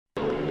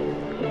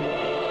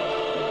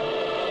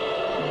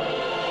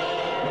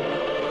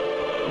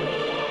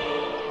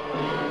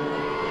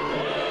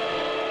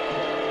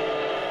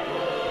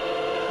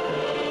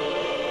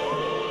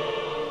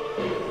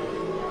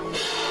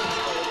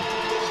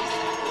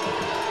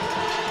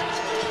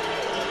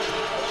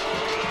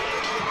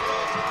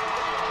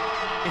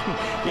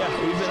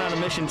we've been on a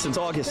mission since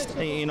August.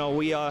 You know,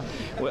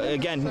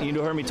 again,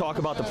 you heard me talk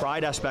about the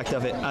pride aspect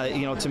of it.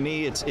 You know, to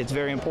me, it's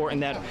very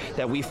important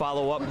that we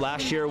follow up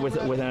last year with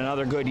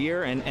another good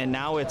year, and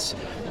now it's,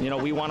 you know,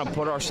 we want to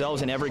put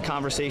ourselves in every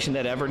conversation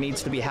that ever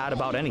needs to be had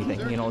about anything.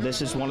 You know,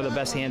 this is one of the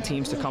best hand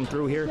teams to come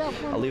through here.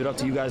 I'll leave it up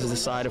to you guys to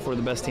decide if we're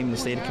the best team in the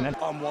state of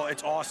Connecticut. Well,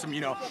 it's awesome.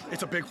 You know,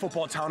 it's a big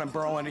football town in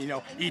Berlin. You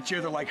know, each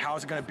year they're like,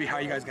 how's it going to be? How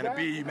are you guys going to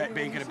be? You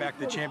making it back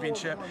to the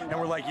championship? And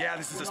we're like, yeah,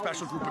 this is a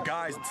special group of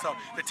guys. And so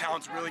the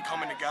town's really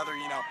coming together,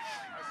 you know.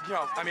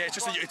 I mean,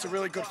 it's a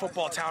really good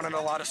football town and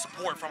a lot of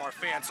support from our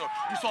fans. So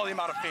you saw the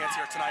amount of fans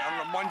here tonight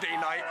on a Monday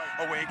night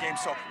away game.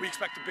 So we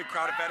expect a big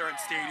crowd at Veterans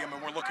Stadium,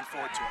 and we're looking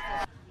forward to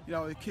it. You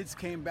know, the kids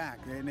came back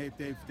and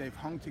they've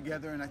hung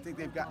together, and I think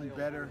they've gotten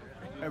better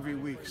every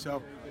week.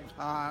 So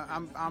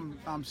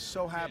I'm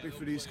so happy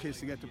for these kids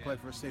to get to play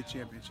for a state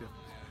championship.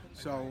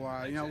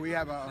 So you know, we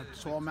have a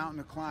tall mountain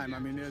to climb. I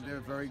mean,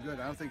 they're very good.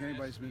 I don't think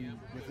anybody's been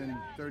within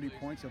 30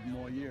 points of them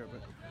all year,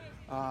 but.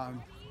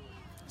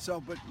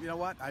 But you know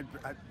what?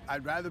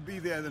 I'd rather be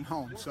there than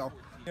home. So,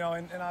 you know,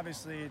 and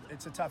obviously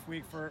it's a tough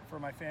week for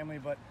my family,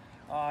 but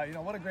you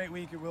know, what a great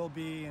week it will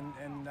be,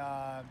 and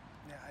yeah,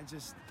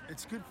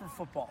 it's good for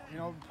football. You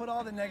know, put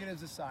all the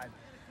negatives aside.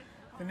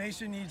 The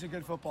nation needs a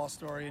good football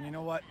story, and you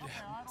know what?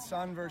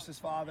 Son versus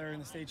father in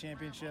the state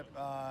championship.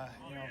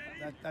 You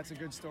know, that's a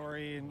good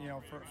story, and you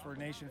know, for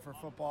nation, for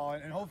football,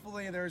 and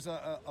hopefully there's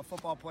a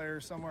football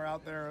player somewhere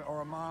out there,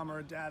 or a mom or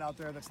a dad out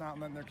there that's not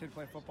letting their kid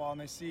play football,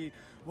 and they see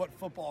what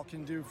football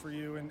can do for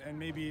you, and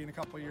maybe in a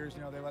couple of years,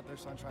 you know, they let their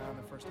son try on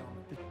their first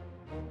helmet.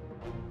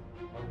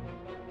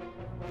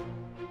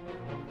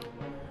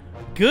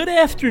 Good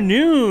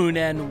afternoon,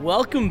 and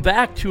welcome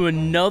back to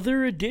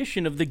another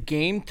edition of the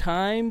Game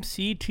Time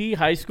CT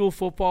High School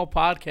Football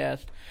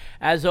Podcast.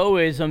 As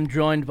always, I'm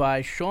joined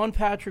by Sean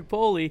Patrick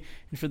Poley,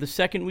 and for the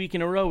second week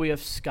in a row, we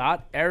have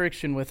Scott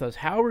Erickson with us.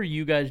 How are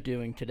you guys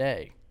doing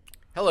today?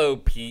 Hello,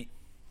 Pete.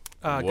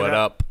 What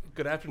up?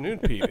 Good afternoon,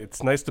 Pete.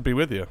 It's nice to be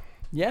with you.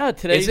 Yeah,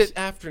 today's... Is it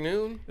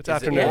afternoon? It's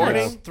afternoon.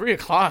 Morning? It's 3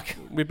 o'clock.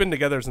 We've been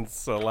together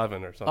since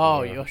 11 or something.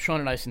 Oh, yeah,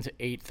 Sean and I since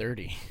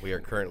 8:30. We are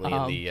currently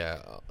in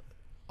the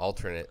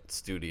alternate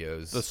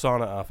studios. The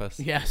sauna office.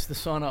 Yes, the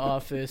sauna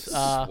office.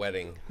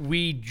 Sweating.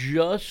 We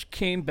just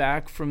came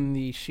back from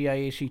the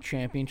CIAC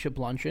Championship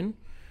Luncheon.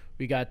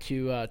 We got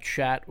to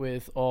chat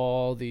with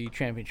all the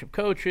championship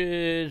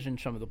coaches and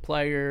some of the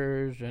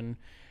players, and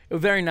a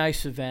very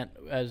nice event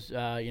as,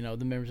 you know,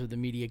 the members of the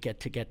media get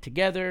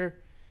together,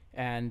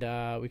 and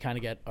we kind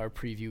of get our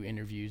preview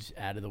interviews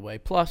out of the way,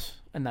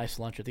 plus a nice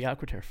lunch at the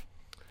AquaTurf.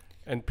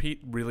 And Pete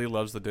really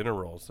loves the dinner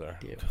rolls there.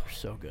 Yeah, they're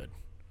so good.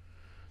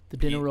 The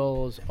dinner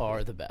rolls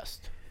are the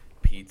best.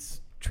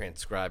 Pete's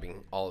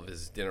transcribing all of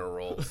his dinner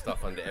roll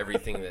stuff onto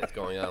everything that's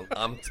going on.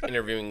 I'm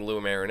interviewing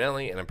Lou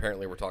Marinelli, and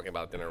apparently we're talking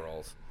about dinner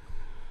rolls.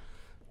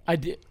 I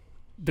did.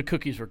 The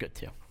cookies were good,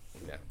 too.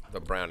 Yeah, the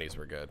brownies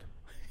were good.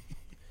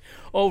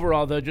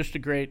 Overall, though, just a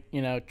great,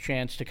 you know,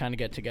 chance to kind of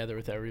get together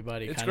with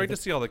everybody. It's great to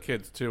see all the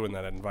kids, too, in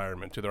that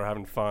environment, too. They're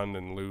having fun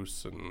and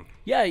loose. And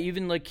yeah,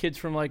 even, like, kids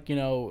from, like, you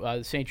know,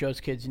 the St.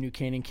 Joe's kids and New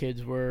Canaan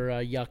kids were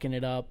yucking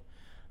it up.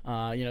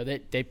 You know,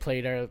 they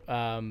played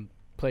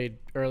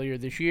earlier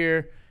this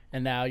year,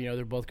 and now, you know,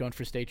 they're both going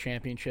for state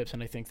championships,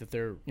 and I think that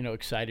they're, you know,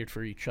 excited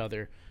for each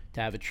other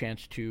to have a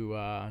chance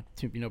to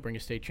you know, bring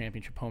a state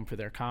championship home for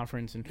their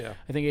conference. And yeah.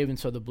 I think I even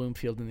saw the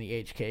Bloomfield and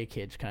the HK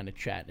kids kind of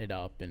chatting it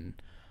up, and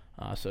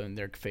so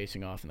they're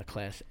facing off in the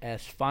Class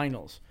S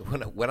finals.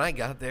 When I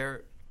got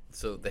there,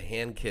 so the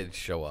hand kids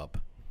show up,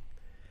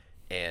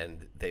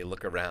 and they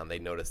look around. They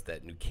notice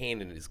that New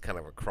Canaan is kind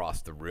of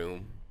across the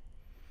room.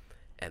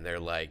 And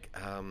they're like,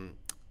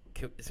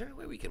 is there a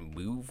way we can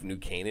move New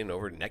Canaan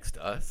over next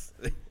to us?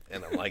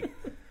 And I'm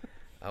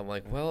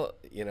like, well,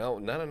 you know,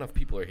 not enough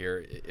people are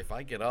here. If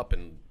I get up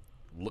and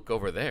look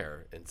over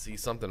there and see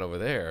something over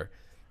there,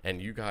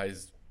 and you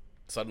guys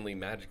suddenly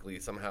magically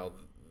somehow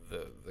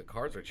the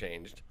cards are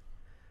changed,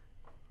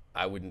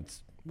 I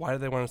wouldn't. Why do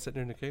they want to sit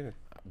near New Canaan?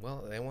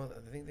 Well,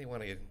 I think they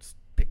want to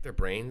pick their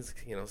brains,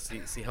 you know,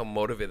 see how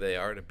motivated they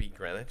are to beat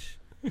Greenwich.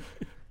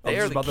 They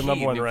are about the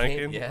number one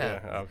ranking? Yeah.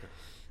 Okay.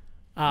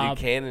 New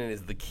Canaan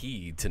is the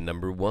key to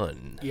number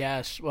one.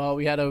 Yes. Well,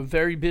 we had a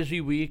very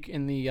busy week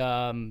in the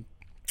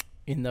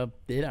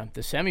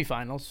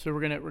semifinals. So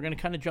we're gonna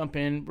kind of jump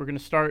in. We'll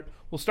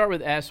start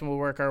with S, and we'll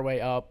work our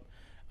way up,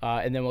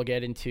 and then we'll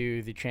get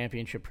into the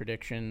championship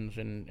predictions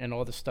and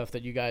all the stuff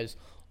that you guys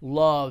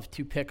love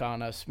to pick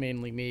on us,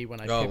 mainly me when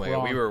I pick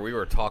wrong. We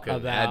were talking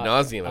ad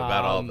nauseum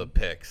about all the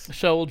picks.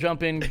 So we'll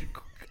jump in.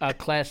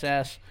 Class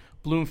S.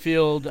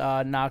 Bloomfield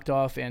knocked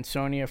off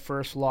Ansonia,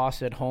 first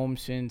loss at home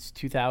since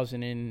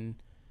 2010?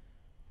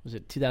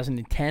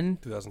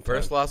 2010.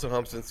 First loss at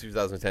home since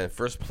 2010.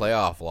 First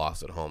playoff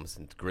loss at home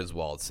since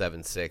Griswold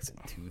 7-6 in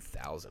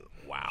 2000.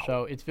 Wow.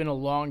 So it's been a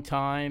long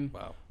time.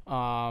 Wow.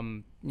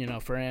 You know,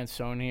 for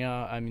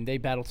Ansonia, I mean, they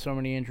battled so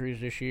many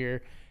injuries this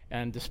year,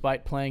 and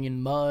despite playing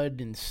in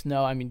mud and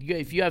snow, I mean,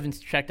 if you haven't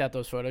checked out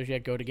those photos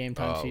yet, go to Game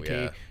Time CT.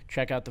 Yeah.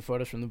 Check out the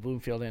photos from the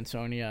Bloomfield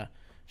Ansonia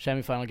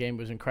semifinal game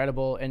was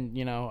incredible. And,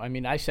 I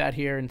mean, I sat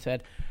here and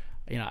said,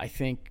 I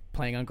think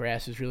playing on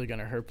grass is really going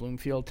to hurt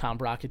Bloomfield. Tom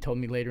Brockett told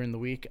me later in the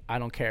week, I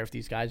don't care if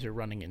these guys are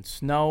running in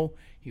snow.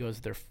 He goes,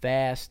 they're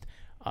fast.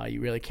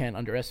 You really can't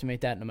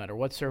underestimate that no matter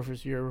what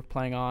surface you're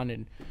playing on.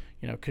 And,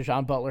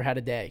 Kajan Butler had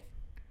a day.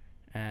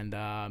 And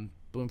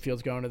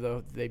Bloomfield's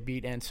they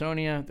beat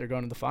Ansonia. They're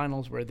going to the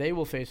finals where they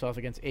will face off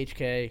against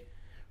HK,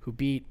 who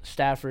beat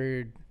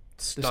Stafford,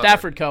 the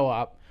Stafford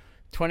Co-op,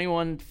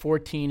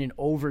 21-14 in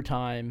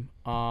overtime.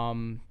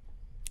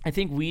 I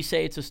think we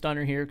say it's a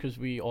stunner here because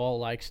we all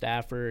like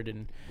Stafford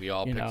and we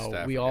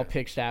all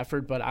pick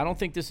Stafford, but I don't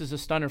think this is a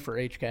stunner for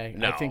HK.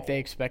 No. I think they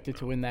expected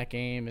to win that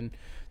game and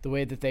the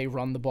way that they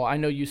run the ball. I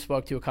know you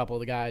spoke to a couple of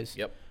the guys.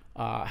 Yep.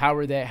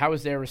 How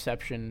was their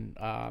reception,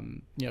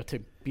 to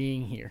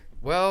being here?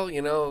 Well,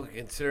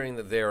 considering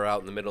that they were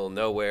out in the middle of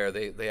nowhere,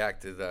 they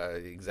acted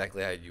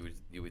exactly how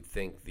you would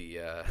think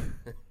the.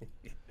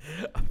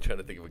 I'm trying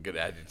to think of a good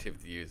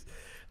adjective to use.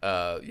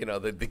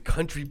 The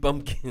country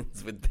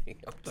bumpkins would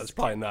think. That's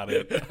probably not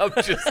it. I'm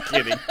just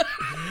kidding.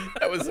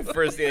 That was the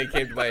first thing that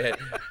came to my head.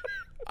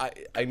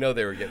 I know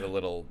they were getting a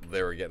little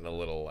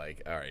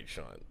like, all right,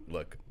 Sean,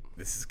 look,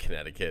 this is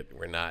Connecticut.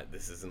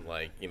 This isn't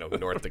like,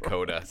 North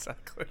Dakota.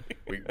 Exactly.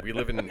 We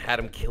live in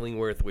Haddam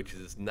Killingworth, which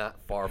is not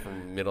far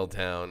from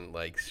Middletown.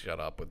 Like, shut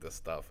up with this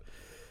stuff.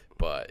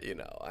 But,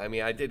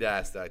 I did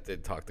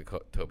talk to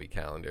Toby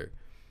Callender.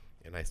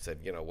 And I said,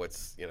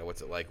 what's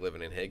it like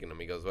living in Higginham?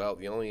 He goes, well,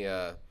 the only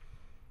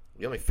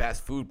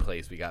fast food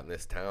place we got in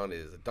this town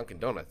is Dunkin'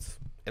 Donuts,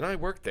 and I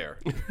worked there.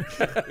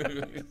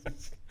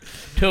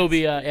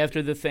 Toby,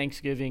 after the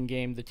Thanksgiving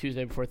game, the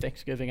Tuesday before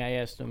Thanksgiving, I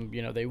asked him,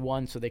 they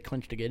won, so they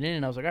clinched to get in.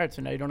 And I was like, all right,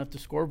 so now you don't have to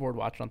scoreboard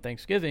watch on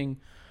Thanksgiving.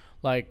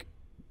 Like,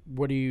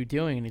 what are you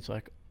doing? And he's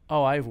like,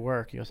 oh, I have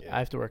work. He goes, I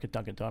have to work at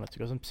Dunkin' Donuts. He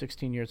goes, I'm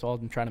 16 years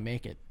old and trying to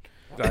make it.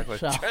 Exactly.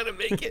 Trying to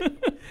make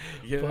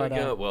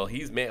it. Well,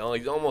 he's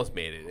almost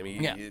made it. I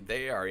mean,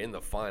 they are in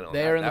the final.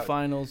 They are in the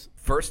finals.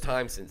 First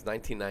time since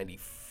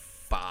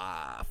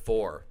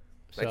 1994.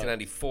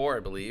 1994, I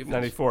believe.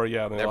 94,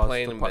 yeah. They're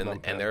playing,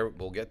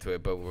 we'll get to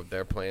it, but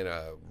they're playing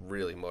a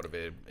really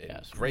motivated,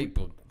 great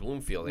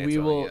Bloomfield.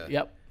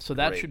 Yep. So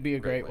that should be a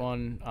great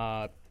one.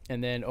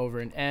 And then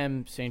over in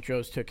M, St.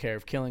 Joe's took care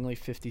of Killingly,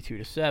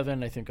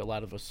 52-7. I think a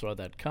lot of us saw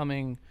that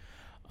coming.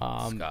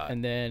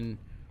 And then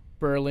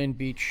Berlin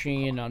beat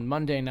Sheen on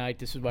Monday night.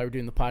 This is why we're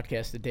doing the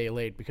podcast a day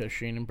late, because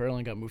Sheen and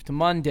Berlin got moved to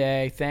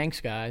Monday.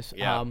 Thanks, guys.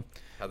 Yeah.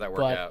 How'd that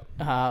work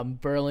out?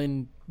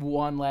 Berlin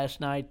won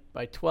last night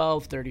by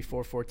 12,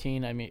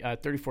 34-14.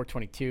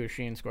 34-22.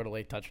 Sheen scored a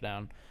late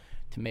touchdown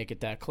to make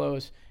it that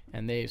close.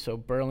 And so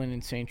Berlin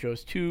and St.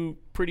 Joe's, two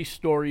pretty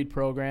storied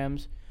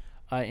programs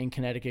in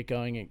Connecticut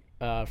going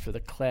for the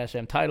Class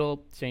M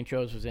title. St.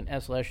 Joe's was in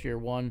S last year,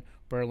 won.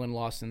 Berlin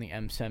lost in the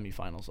M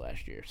semifinals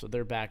last year. So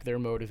they're back. They're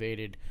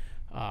motivated.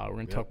 We're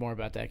going to talk more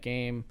about that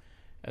game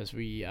as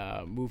we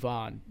move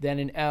on. Then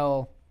in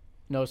L,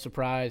 no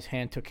surprise,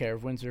 Hand took care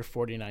of Windsor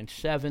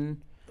 49-7.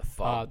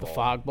 The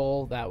Fog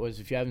Bowl. That was,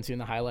 if you haven't seen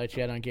the highlights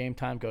yet on Game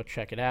Time, go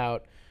check it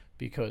out,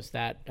 because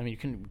you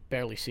can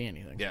barely see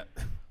anything. Yeah.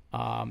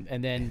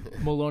 And then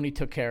Maloney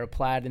took care of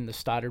Platt in the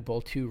Stoddard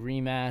Bowl 2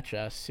 rematch,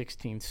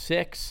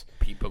 16-6.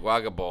 Pete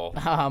Pagwaga Bowl.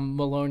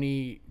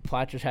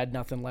 Platt just had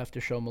nothing left to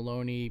show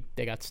Maloney.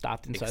 They got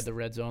stopped inside the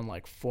red zone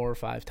like 4 or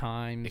 5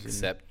 times.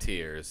 Except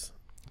tears.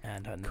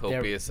 And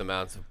copious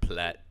amounts of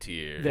Platt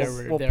tears.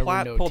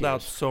 Platt pulled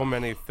out so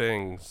many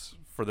things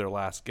for their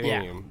last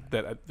game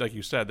that, like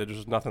you said, there's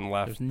just nothing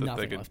left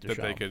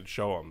they could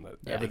show them.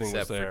 Everything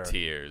except was there. For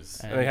tears.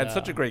 And they had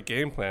such a great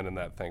game plan in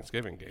that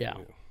Thanksgiving game.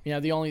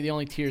 Yeah. The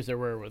only tears there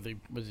was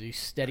the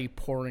steady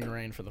pouring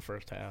rain for the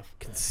first half,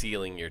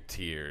 concealing your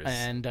tears.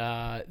 And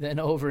then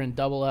over in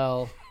Double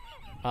L,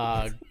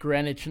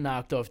 Greenwich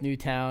knocked off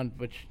Newtown,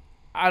 which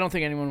I don't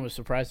think anyone was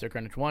surprised that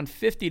Greenwich won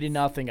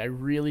 50-0. I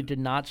really did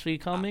not see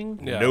coming.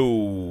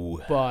 No,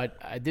 but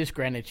this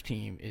Greenwich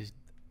team is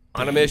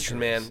on a mission,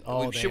 man.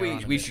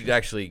 We should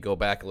actually go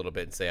back a little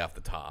bit and say off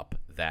the top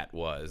that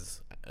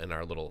was in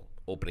our little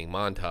opening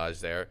montage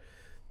there,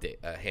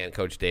 hand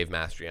coach Dave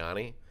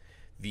Mastriani,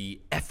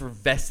 the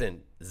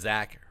effervescent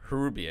Zach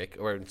Rubiak.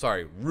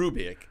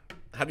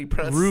 How do you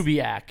pronounce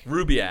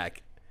Rubiak?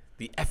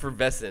 The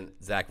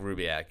effervescent Zach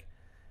Rubiak,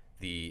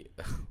 the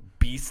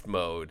beast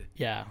mode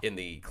in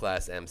the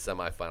Class M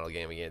semifinal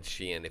game against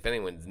Sheehan. If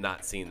anyone's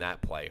not seen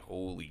that play,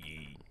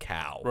 holy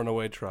cow.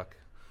 Runaway truck.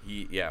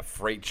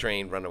 Freight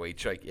train, runaway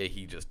truck.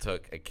 He just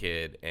took a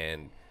kid,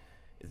 and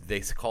they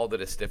called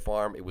it a stiff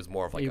arm. It was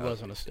more of like He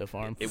wasn't a stiff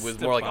arm. It was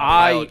more like a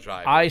pile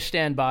driver. I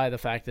stand by the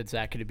fact that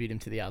Zach could have beat him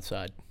to the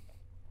outside.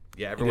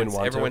 Yeah,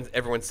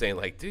 everyone's saying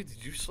like, dude,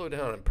 did you slow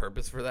down on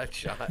purpose for that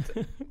shot?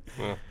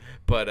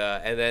 But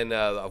and then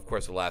of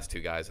course the last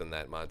 2 guys in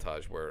that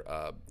montage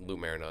were Lou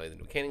Marinelli, the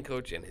New Canaan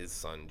coach, and his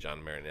son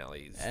John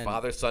Marinelli's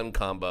father-son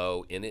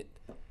combo in it,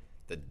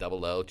 the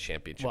Double L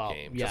championship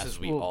game, just as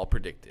we all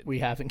predicted. We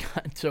haven't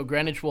gotten so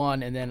Greenwich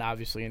won, and then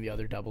obviously in the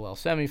other Double L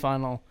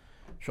semifinal,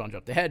 Sean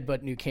jumped ahead,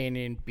 but New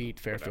Canaan beat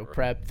Fairfield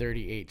Prep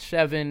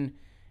 38-7.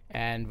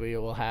 and we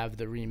will have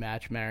the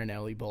rematch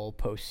Marinelli Bowl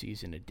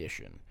postseason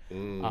edition.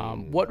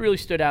 What really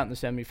stood out in the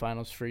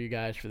semifinals for you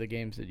guys for the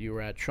games that you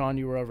were at? Sean,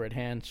 you were over at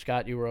Hand.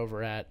 Scott, you were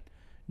over at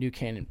New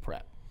Canaan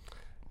Prep.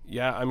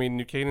 Yeah, I mean,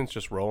 New Canaan's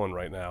just rolling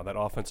right now. That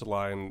offensive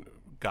line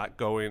got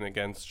going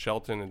against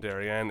Shelton and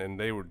Darien, and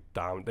they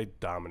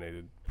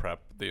dominated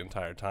Prep the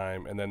entire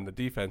time. And then the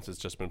defense has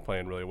just been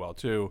playing really well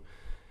too.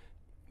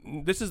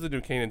 This is the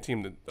New Canaan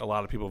team that a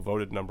lot of people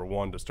voted number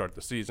 1 to start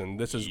the season.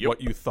 This is what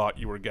you thought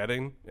you were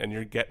getting, and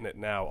you're getting it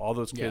now. All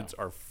those kids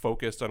are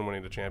focused on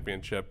winning the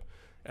championship,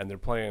 and they're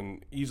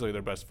playing easily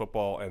their best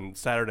football. And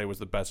Saturday was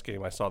the best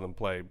game I saw them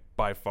play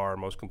by far,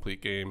 most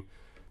complete game.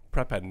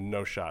 Prep had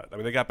no shot. I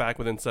mean, they got back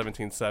within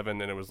 17-7,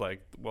 and it was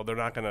like, well, they're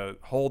not going to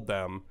hold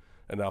them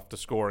enough to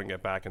score and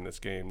get back in this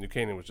game. New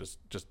Canaan was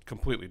just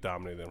completely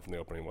dominating them from the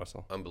opening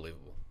whistle.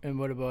 Unbelievable. And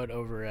what about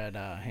over at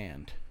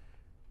Hand?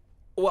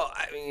 Well,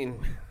 I mean,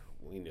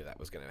 we knew that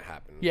was going to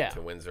happen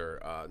to Windsor.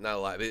 Not a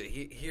lot. But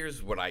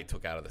here's what I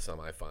took out of the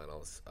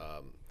semifinals.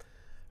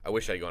 I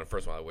wish I had gone.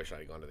 First of all, I wish I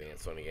had gone to the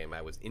Ansonia game.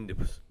 I was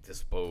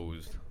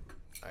indisposed.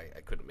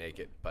 I couldn't make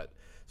it,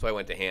 so I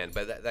went to Hand.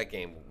 But that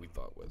game we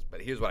thought was.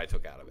 But here's what I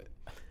took out of it.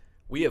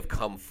 We have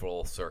come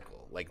full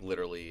circle, like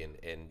literally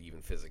and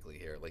even physically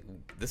here. Like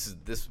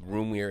this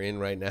room we are in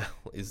right now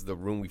is the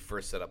room we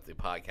first set up the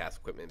podcast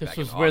equipment. This back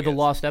was in where August. the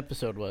lost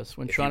episode was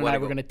when If Sean you and I wanna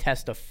were go- going to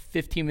test a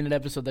 15-minute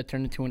episode that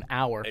turned into an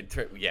hour.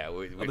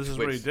 This is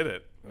where he did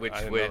it. Which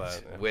I didn't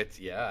know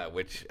that,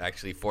 which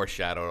actually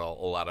foreshadowed a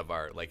lot of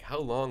our, like, how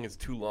long is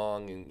too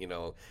long,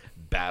 and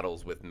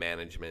battles with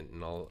management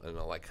and all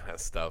that kind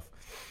of stuff.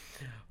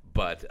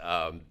 But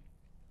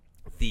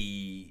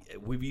we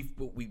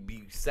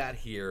sat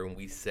here and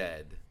we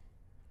said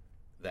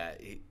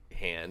that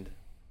Hand,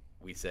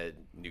 we said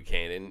New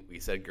Canaan, we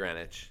said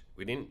Greenwich.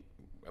 We didn't.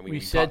 I mean, we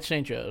said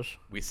St. Joe's.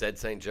 We said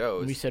St.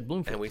 Joe's. And we said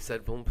Bloomfield. And we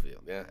said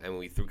Bloomfield, yeah. And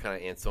we threw kind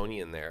of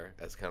Ansonia in there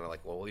as kind of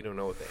like, well, we don't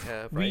know what they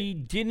have, right? We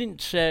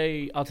didn't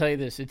say, I'll tell you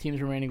this, the teams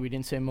remaining, we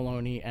didn't say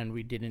Maloney, and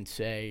we didn't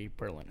say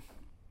Berlin.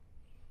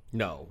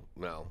 No.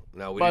 We But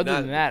did other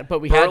not. than that, but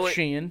we Berlin- had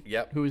Sheehan,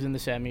 Yep. who was in the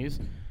semis.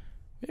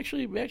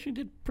 We actually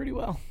did pretty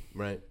well.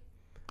 Right.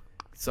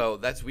 So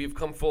we've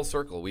come full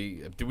circle.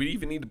 Do we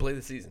even need to play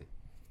the season?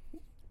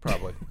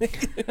 Probably.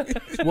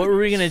 What were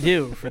we going to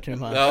do for 2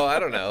 months? No, I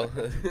don't know.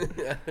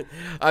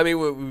 I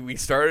mean, we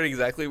started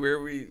exactly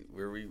where we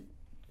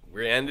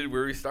ended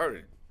where we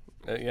started.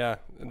 Yeah,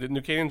 the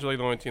New Canaan's really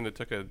the only team that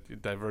took a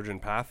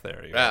divergent path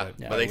there. But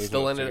they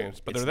still ended.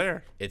 Games, but they're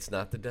there. It's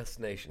not the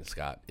destination,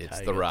 Scott. It's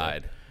you the get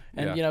ride.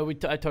 And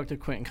I talked to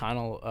Quentin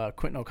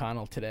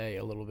O'Connell today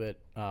a little bit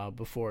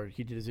before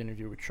he did his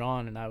interview with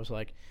Sean, and I was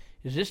like,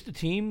 "Is this the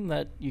team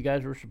that you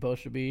guys were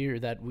supposed to be, or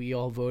that we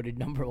all voted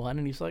number 1?"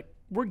 And he's like,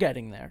 "We're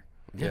getting there."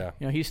 Yeah.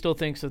 He still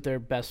thinks that their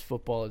best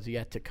football is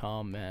yet to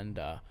come, and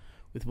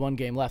with 1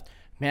 game left,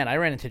 man, I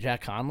ran into Jack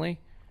Conley.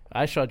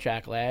 I saw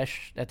Jack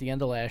Lash at the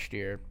end of last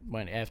year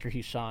after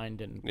he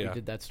signed, and we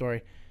did that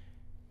story.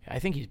 I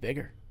think he's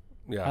bigger.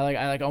 Yeah.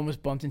 I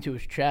almost bumped into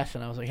his chest,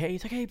 and I was like, "Hey,"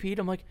 he's like, "Hey, Pete."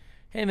 I'm like,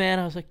 "Hey, man."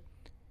 I was like,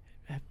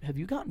 have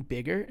you gotten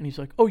bigger? And he's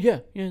like, "Oh yeah,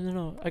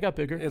 no, I got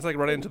bigger." It's like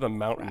running into the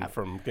mountain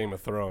from Game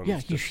of Thrones. Yeah,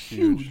 It's he's just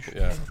huge.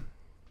 Yeah,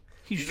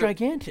 He's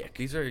gigantic.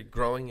 These are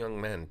growing young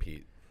men,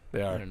 Pete.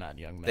 they are. They're not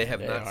young men. They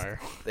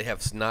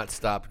have not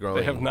stopped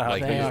growing. They have not.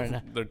 Like They these-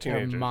 are. They're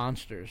teenagers. They're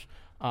monsters.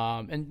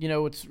 And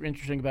what's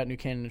interesting about New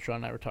Canaan, and Sean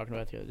and I were talking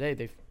about the other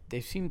day,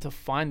 they seem to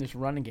find this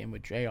running game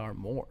with J.R.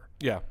 Moore.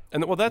 Yeah,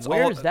 and well, that's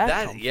Where all. does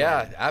that come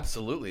yeah, from?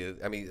 absolutely.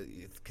 I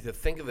mean, to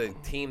think of a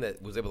team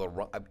that was able to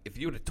run. If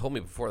you would have told me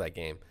before that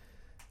game,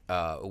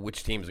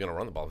 which team is going to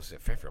run the ball, I would say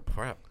Fairfield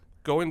Prep.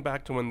 Going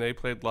back to when they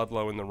played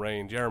Ludlow in the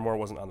rain, J.R. Moore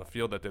wasn't on the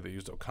field that day. They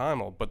used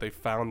O'Connell, but they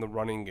found the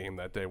running game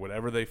that day.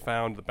 Whatever they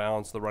found, the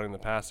balance, the running, the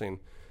passing.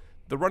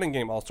 The running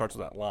game all starts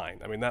with that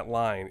line. I mean, that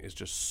line is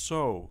just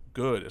so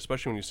good,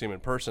 especially when you see them in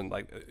person.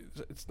 Like,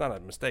 it's not a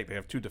mistake. They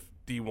have 2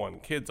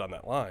 D1 kids on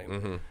that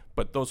line.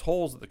 But those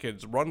holes that the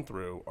kids run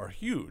through are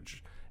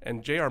huge.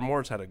 And J.R.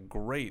 Moore's had a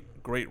great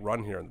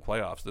run here in the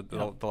playoffs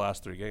the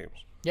last 3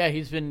 games. Yeah,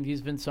 he's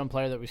been some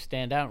player that we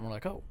stand out, and we're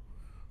like, oh,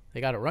 they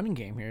got a running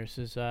game here.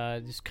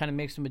 This kind of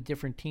makes them a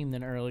different team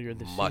than earlier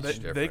this Much season.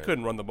 different. They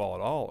couldn't run the ball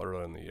at all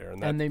earlier in the year.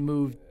 And they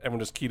moved. Everyone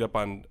just keyed up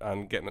on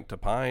getting it to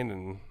Pine,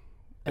 and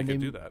they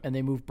could do that. And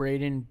they moved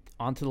Braden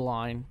onto the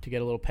line to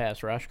get a little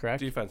pass rush,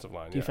 correct? Defensive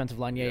line, Defensive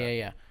line,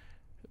 yeah.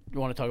 You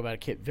want to talk about a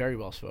kid very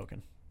well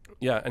spoken.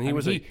 Yeah, and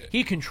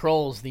he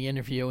controls the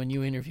interview, and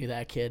you interview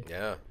that kid.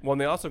 Yeah. Well,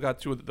 and they also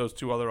got those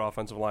 2 other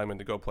offensive linemen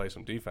to go play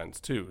some defense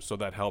too, so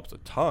that helps a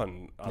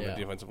ton on the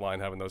defensive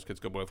line having those kids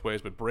go both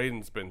ways. But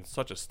Braden's been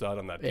such a stud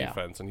on that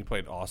defense, and he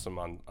played awesome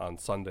on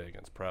Sunday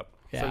against Prep.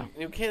 Yeah. So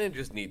New Canaan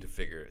just need to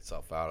figure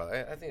itself out.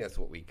 I think that's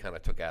what we kind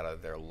of took out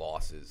of their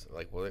losses.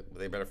 Like, well,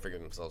 they better figure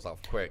themselves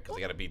out quick because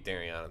they got to beat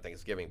Darien on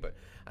Thanksgiving. But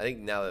I think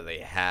now that they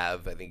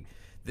have, I think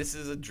this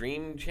is a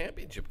dream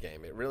championship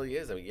game. It really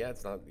is. I mean, yeah,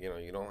 it's not,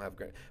 you don't have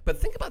great.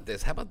 But think about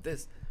this. How about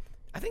this?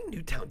 I think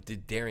Newtown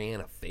did Darien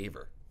a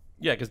favor.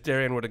 Yeah, because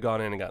Darien would have gone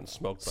in and gotten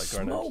smoked by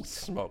Garnett. Smoked.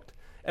 Smoked.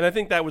 And I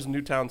think that was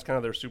Newtown's kind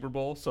of their Super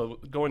Bowl. So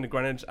going to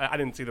Greenwich, I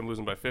didn't see them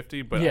losing by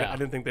 50, but Yeah. I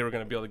didn't think they were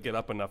going to be able to get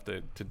up enough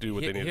to do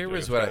what they needed to do.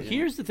 was what I-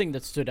 Here's the thing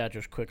that stood out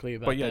just quickly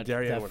about But yeah, that,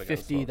 Darien that would've got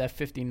 50 smoked. that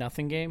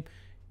 50-0 game.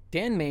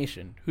 Dan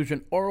Mason, who's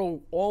an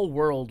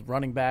all-world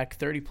running back,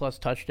 30-plus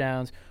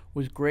touchdowns,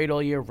 was great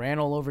all year, ran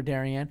all over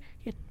Darien.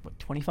 He had,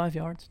 25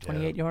 yards,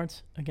 28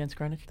 yards against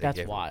Greenwich? That's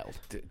gave him- wild.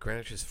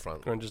 Greenwich's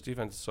front. Greenwich's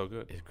defense is so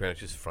good.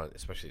 Greenwich's front,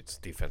 especially its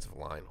defensive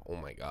line. Oh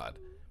my God,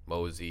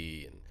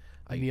 Mosey and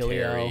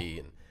Emilio.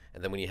 Terry,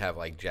 and then when you have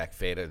like Jack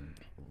Fada,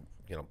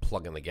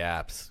 plugging the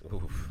gaps.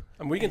 Oof.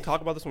 And we can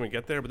talk about this when we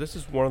get there, but this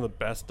is one of the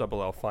best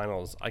Double L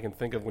finals I can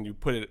think of when you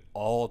put it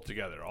all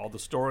together. All the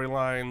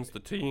storylines, the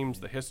teams,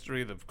 the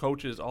history, the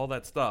coaches, all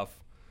that stuff.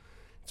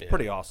 It's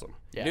pretty awesome.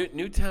 Yeah.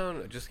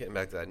 Newtown, just getting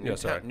back to that.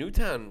 sorry.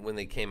 Newtown, when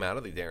they came out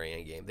of the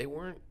Darien game, they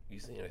weren't. I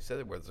said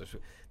it was.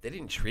 They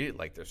didn't treat it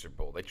like their Super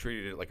Bowl. They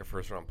treated it like a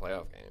first-round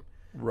playoff game.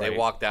 Right. They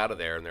walked out of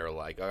there and they were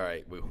like, "All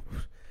right,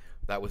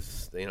 that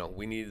was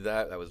we needed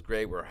that. That was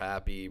great. We're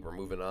happy. We're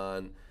moving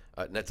on.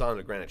 And that's on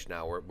to Greenwich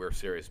now. We're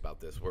serious about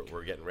this.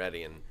 We're getting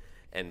ready."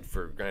 And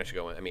for Greenwich to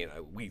go in,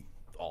 we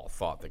all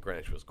thought that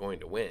Greenwich was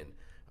going to win.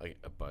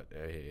 But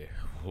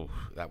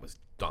that was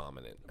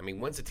dominant.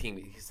 Once a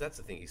team, that's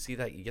the thing. You see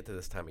that, you get to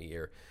this time of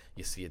year,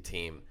 you see a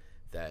team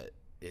that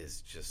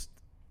is just.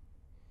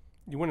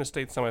 You win a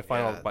state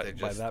semifinal Yeah, by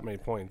just- that many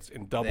points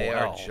in Double They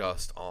L. are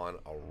just on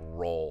a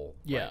roll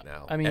Yeah. right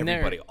now. I mean, they're-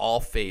 everybody, all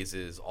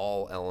phases,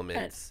 all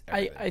elements.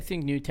 I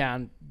think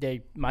Newtown,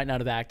 they might not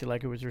have acted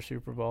like it was their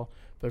Super Bowl,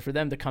 but for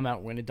them to come out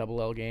and win a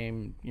Double L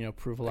game,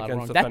 prove a lot Against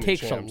wrong, the that defending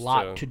takes a champs,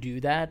 lot too. to do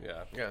that.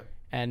 Yeah. yeah.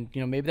 And,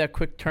 maybe that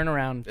quick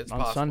turnaround It's on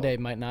possible. Sunday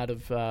might not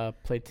have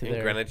played to And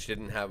their. Greenwich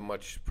didn't have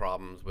much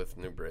problems with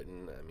New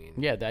Britain.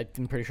 Yeah,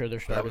 I'm pretty sure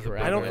their starters was a were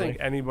big out. I don't early. think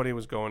anybody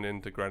was going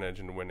into Greenwich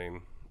and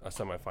winning a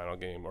semifinal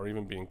game or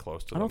even being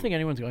close to I don't them. think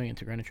anyone's going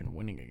into Greenwich and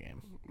winning a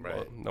game. Right.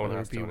 Well, no one Whether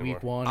has it be to anymore.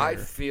 week one I or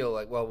feel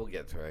like, we'll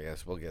get to it, I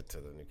guess. We'll get to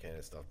the New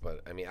Canaan stuff.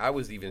 But, I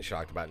was even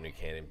shocked about New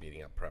Canaan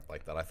beating up Prep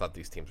like that. I thought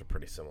these teams were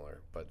pretty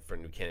similar. But for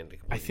New Canaan to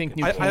completely think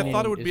control- New I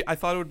thought it would is- be. I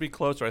thought it would be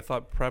closer. I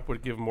thought Prep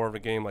would give more of a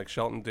game like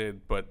Shelton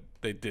did, but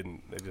they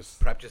didn't. They just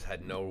Prep just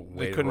had no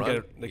way they couldn't to run.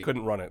 get it. They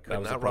couldn't run it. Could That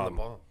was the not run the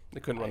problem. ball. They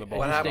couldn't run the ball.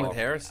 What at happened all. with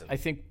Harrison? I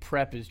think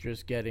Prep is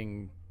just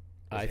getting.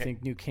 I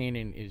think New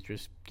Canaan is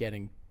just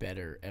getting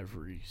better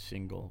every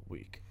single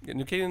week. Yeah,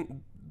 New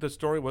Canaan. The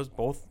story was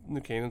both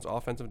New Canaan's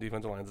offensive and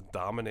defensive lines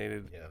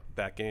dominated Yeah.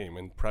 that game,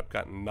 and Prep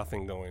got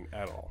nothing going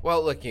at all.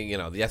 Well, look,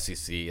 the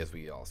SEC, as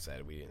we all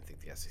said, we didn't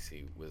think the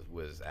SEC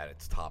was at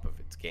its top of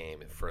its game.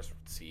 The first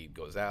seed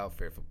goes out,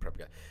 Fairfield Prep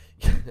got.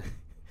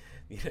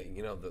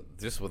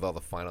 Just with all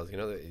the finals,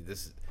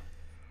 this.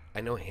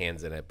 I know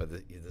hands in it, but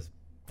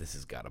this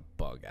has got to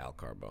bug Al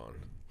Carbone.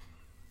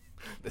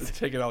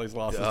 Taking all these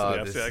losses to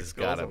the This FCX has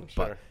schools, gotta I'm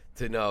sure.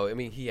 to know.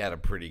 He had a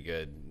pretty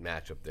good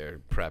matchup there,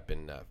 Prep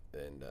and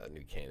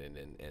New Canaan,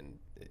 and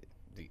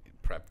the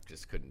Prep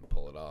just couldn't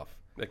pull it off.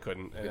 They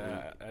couldn't. And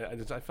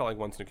I felt like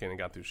once New Canaan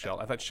got through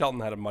Shelton, I thought Shelton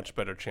had a much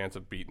better chance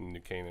of beating New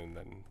Canaan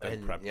than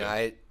And Prep did.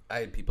 I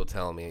had people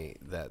telling me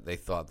that they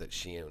thought that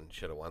Sheehan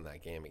should have won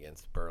that game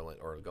against Berlin,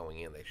 or going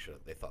in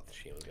they thought that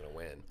Sheehan was going to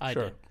win. I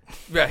Sure.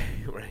 did.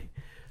 Right.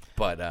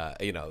 But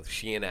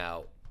Sheehan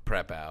out,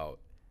 Prep out,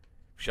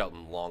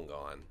 Shelton long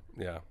gone.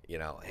 Yeah.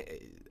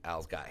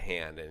 Al's got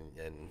hand,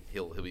 and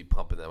he'll be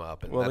pumping them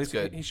up, and Well, at that's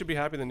least good. he should be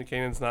happy that New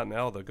Canaan's not in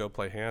L to go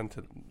play hand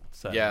to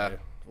Saturday. Yeah.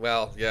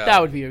 Well, yeah.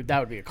 That would be a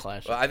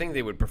clash. Well, I think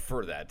they would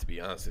prefer that, to be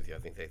honest with you. I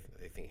think they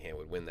think Hand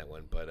would win that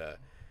one, but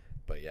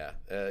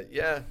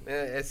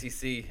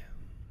SEC.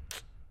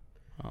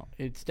 Well,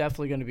 it's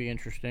definitely going to be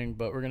interesting,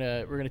 but we're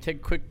gonna take a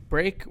quick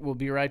break. We'll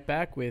be right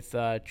back with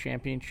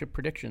championship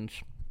predictions.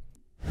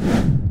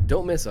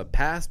 Don't miss a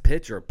pass,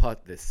 pitch, or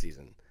putt this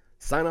season.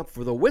 Sign up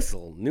for the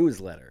Whistle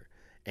newsletter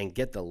and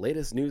get the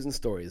latest news and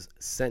stories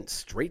sent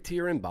straight to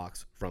your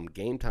inbox from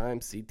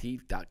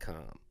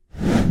GameTimeCT.com.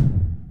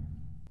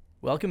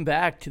 Welcome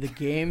back to the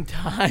Game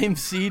Time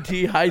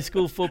CT High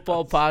School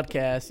Football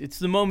Podcast. It's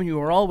the moment you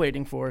are all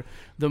waiting for,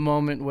 the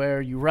moment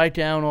where you write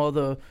down all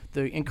the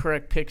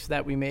incorrect picks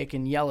that we make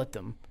and yell at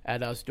them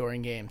at us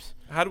during games.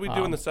 How do we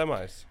do in the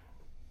semis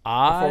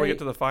before we get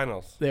to the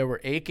finals? There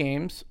were 8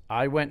 games.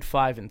 I went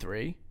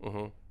 5-3.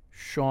 Mm-hmm.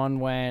 Sean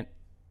went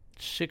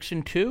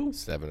 6-2.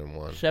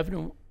 7-1.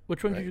 7.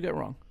 Which one did you get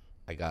wrong?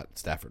 I got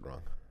Stafford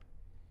wrong.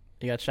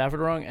 You got Stafford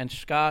wrong, and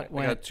Scott I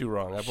went got 2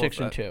 wrong.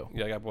 6-2.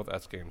 Yeah, I got both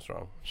S games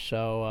wrong.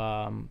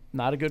 So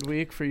not a good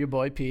week for your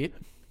boy Pete.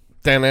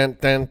 Dun, dun,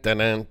 dun, dun,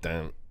 dun,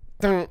 dun,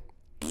 dun.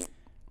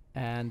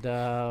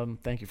 And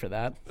thank you for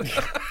that.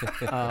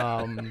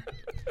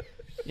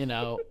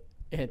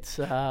 It's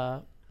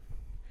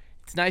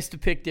nice to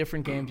pick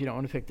different games. You don't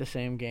want to pick the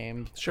same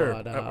games. Sure.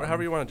 But,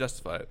 However you want to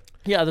justify it.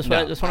 yeah, that's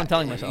what I'm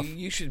telling myself.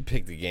 You should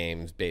pick the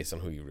games based on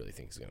who you really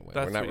think is going to win.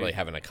 That's We're not what really you-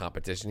 having a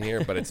competition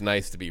here, but it's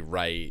nice to be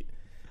right,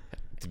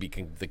 to be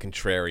the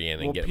contrarian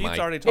and Well, get Pete's my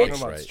already talking picks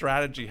about right.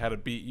 strategy, how to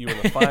beat you in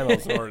the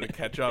finals in order to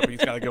catch up.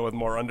 He's got to go with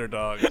more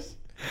underdogs.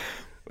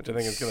 which I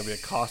think is going to be a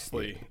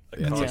costly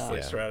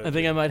strategy. I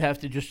think I might have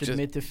to just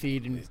admit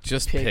defeat and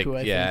just pick who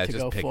I yeah, think to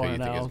just go pick who you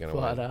think is 4-0.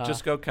 gonna win.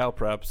 Just go Cal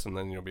Preps, and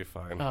then you'll be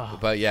fine.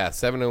 But yeah,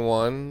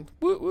 7-1.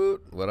 Woot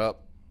woot. What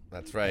up?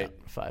 That's right.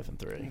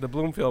 5-3. The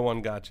Bloomfield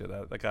one got you.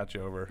 That got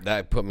you over.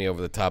 That put me over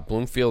the top.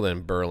 Bloomfield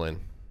and Berlin.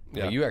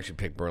 Yeah. Well, you actually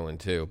picked Berlin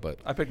too, but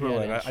I picked Yeah,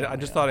 Berlin. Ansonia, I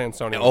just thought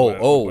Ansonia.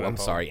 I'm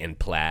sorry, and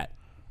Platt.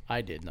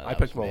 I did not. I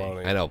picked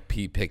Maloney. I know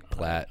Pete picked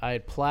Platt. I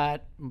had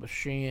Platt,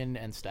 Sheehan,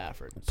 and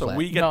Stafford. So Platt.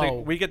 we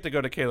get to go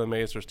to Kayla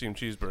Mays for steamed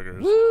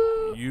cheeseburgers.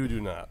 You do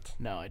not.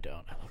 No, I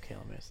don't. I love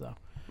Kayla Mays though.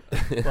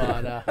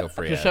 But No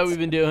free just ads. how we've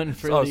been doing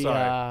for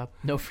sorry.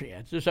 no free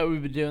ads. Just how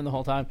we've been doing the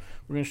whole time.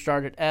 We're gonna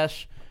start at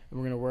S and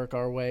we're gonna work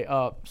our way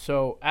up.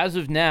 So as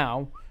of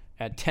now,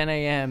 at 10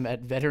 a.m.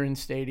 at Veterans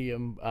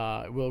Stadium,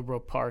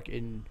 Willowbrook Park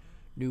in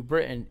New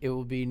Britain, it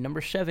will be number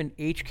 7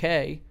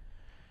 HK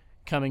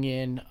coming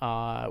in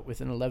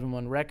with an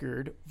 11-1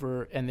 record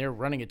and their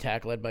running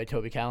attack led by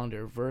Toby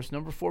Callender versus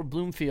number 4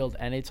 Bloomfield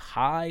and its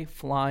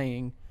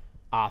high-flying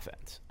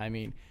offense. I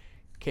mean,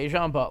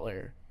 Kayjon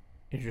Butler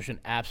is just an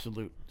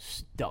absolute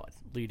stud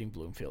leading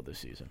Bloomfield this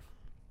season.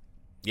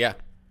 Yeah,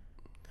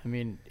 I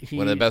mean,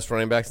 one of the best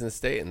running backs in the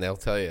state, and they'll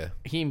tell you.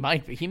 he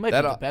might be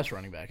the best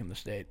running back in the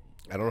state.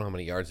 I don't know how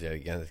many yards he had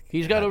again.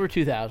 He's got over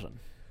 2,000.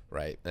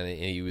 Right, and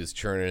he was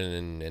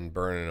churning and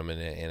burning them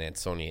and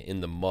Ansonia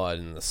in the mud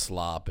and the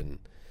slop and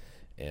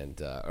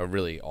a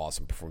really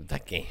awesome performance.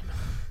 That game.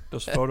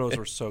 Those photos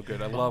were so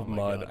good. I love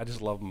mud. God. I just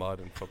love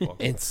mud in football.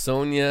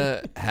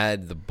 Ansonia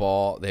had the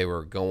ball. They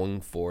were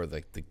going for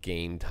the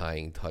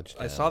game-tying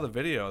touchdown. I saw the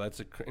video.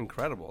 That's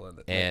incredible.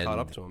 That they and caught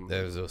up to him.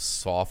 there was a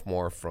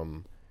sophomore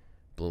from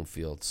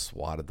Bloomfield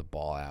swatted the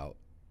ball out.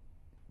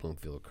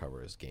 Bloomfield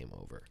recovered, game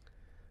over.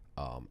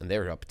 And they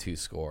were up 2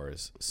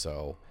 scores,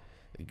 so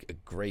a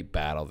great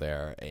battle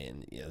there.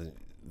 And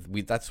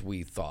we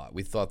thought.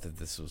 We thought that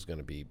this was going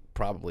to be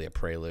probably a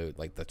prelude,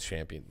 like the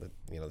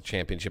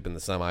championship in the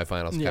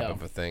semifinals type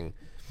of a thing.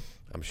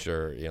 I'm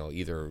sure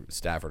either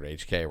Stafford or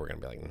HK were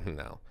going to be like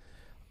no,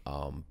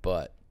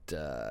 but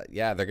they're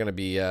going to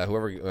be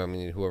whoever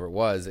it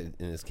was. In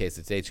this case,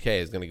 it's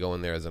HK is going to go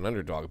in there as an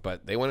underdog,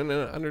 but they went in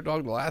an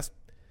underdog the last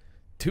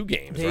 2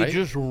 games. They right?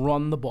 just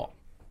run the ball.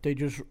 They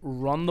just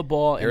run the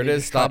ball. Here and it they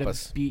is, just try stop to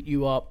us. beat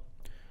you up.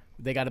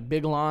 They got a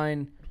big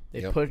line. They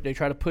Yep. They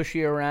try to push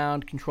you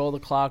around, control the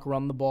clock,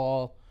 run the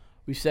ball.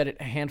 We've said it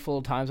a handful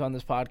of times on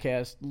this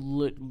podcast.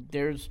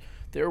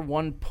 They're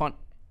one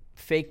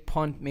fake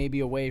punt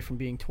maybe away from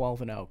being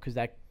 12-0 because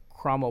that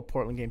Cromwell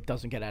Portland game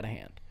doesn't get out of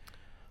hand.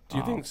 Do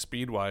you think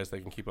speed-wise they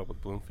can keep up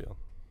with Bloomfield?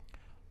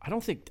 I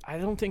don't think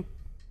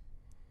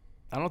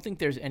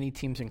there's any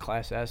teams in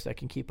Class S that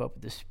can keep up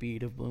with the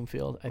speed of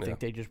Bloomfield. I think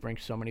they just bring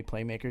so many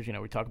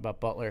playmakers. We talk about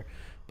Butler,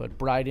 but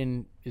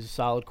Bryden is a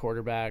solid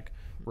quarterback.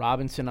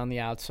 Robinson on the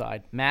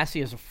outside. Massey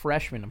is a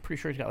freshman. I'm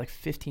pretty sure he's got like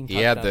 15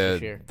 touchdowns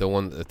this year.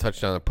 the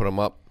touchdown that put him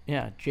up.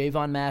 Yeah,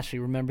 Javon Massey.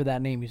 Remember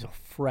that name. He's a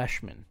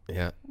freshman.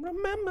 Yeah.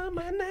 Remember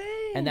my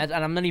name. And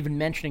I'm not even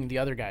mentioning the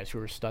other guys who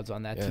are studs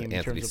on that team in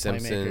Anthony terms of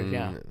Simpson. playmakers.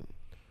 Yeah,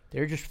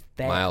 they're just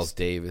fast. Miles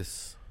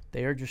Davis.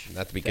 They are just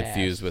Not to be fast.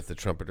 confused with the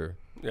trumpeter.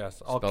 Yes,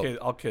 Spelled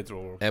all kids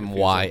will.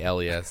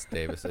 MYLES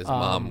Davis. His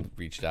mom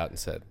reached out and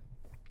said,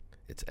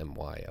 it's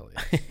MYLES.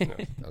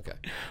 Okay.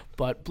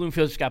 But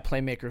Bloomfield's got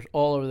playmakers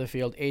all over the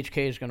field.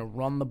 HK is going to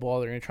run the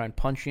ball. They're going to try and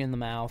punch you in the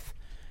mouth.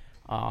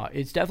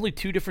 It's definitely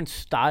 2 different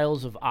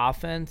styles of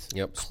offense.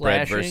 Yep.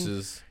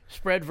 Clashing.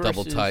 Spread versus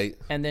double tight.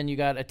 And then you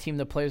got a team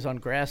that plays on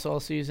grass all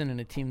season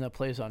and a team that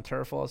plays on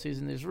turf all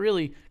season. There's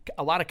really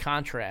a lot of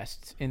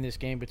contrasts in this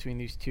game between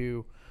these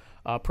 2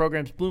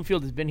 programs.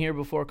 Bloomfield has been here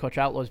before. Coach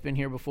Outlaw has been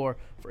here before.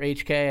 For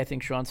HK, I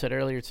think Sean said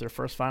earlier, it's their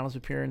first finals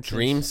appearance.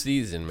 Dream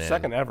season, man.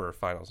 Second ever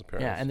finals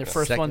appearance. Yeah, and their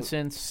first one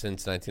since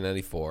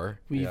 1994.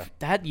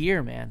 that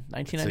year, man,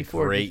 1994. It's a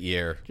great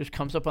year. Just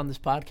comes up on this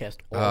podcast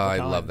all the I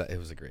time. love that. It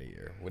was a great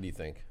year. What do you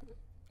think?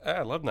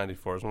 I love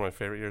 '94. It was one of my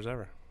favorite years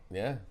ever.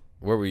 Yeah.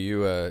 Where were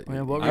you?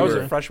 what I was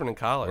a freshman in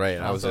college. Right.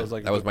 I was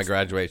like that was my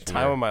graduation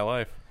time year. of my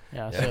life.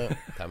 Yeah, so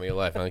Time of your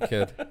life, huh,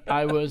 kid?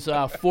 I was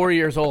 4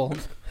 years old.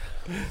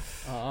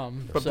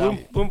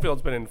 But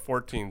Bloomfield's been in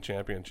 14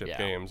 championship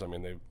games. I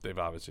mean, they've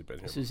obviously been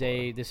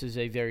here. This is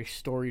a very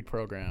storied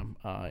program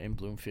in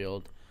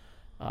Bloomfield.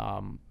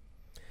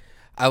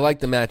 I like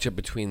the matchup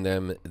between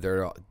them,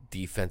 their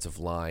defensive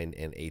line,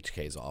 and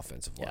HK's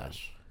offensive line.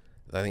 Yes.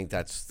 I think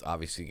that's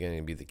obviously going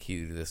to be the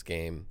key to this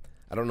game.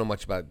 I don't know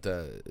much about.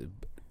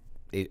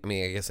 I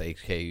guess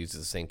HK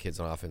uses the same kids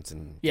on offense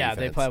and Yeah,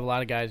 defense. they play a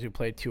lot of guys who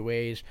play 2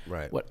 ways.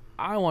 Right. What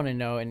I want to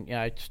know, and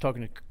I was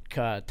talking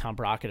to Tom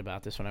Brockett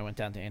about this when I went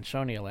down to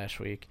Ansonia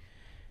last week.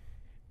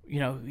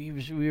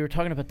 We were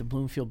talking about the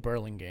Bloomfield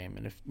Berlin game,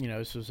 and if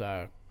this was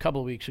a couple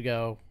of weeks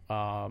ago,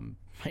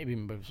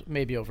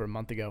 maybe over a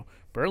month ago.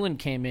 Berlin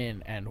came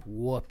in and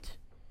whooped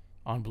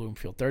on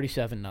Bloomfield,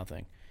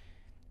 37-0.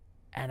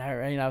 And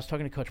I was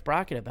talking to Coach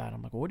Brockett about it.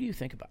 I'm like, well, what do you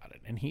think about it?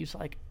 And he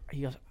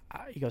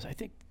goes,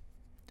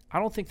 I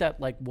don't think that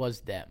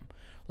was them.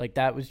 Like,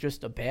 that was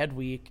just a bad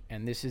week,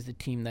 and this is the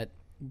team that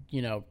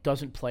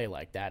doesn't play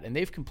like that. And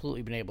they've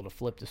completely been able to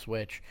flip the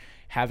switch,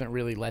 haven't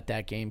really let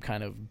that game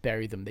kind of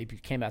bury them. They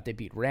came out, they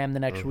beat Ram the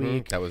next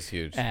week. That was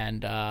huge.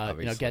 And,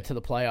 get to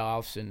the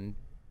playoffs. And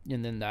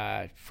then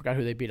I forgot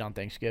who they beat on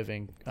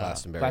Thanksgiving.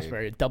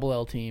 Glastonbury, a double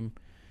L team.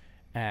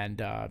 And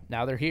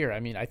now they're here. I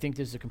mean, I think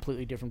this is a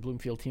completely different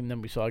Bloomfield team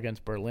than we saw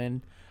against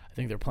Berlin. I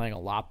think they're playing a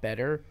lot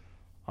better.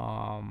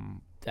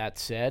 That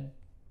said,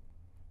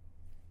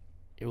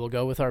 we'll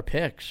go with our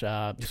picks.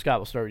 Scott,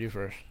 we'll start with you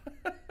first.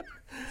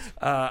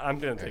 I'm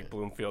going to take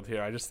Bloomfield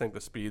here. I just think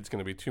the speed's going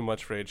to be too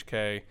much for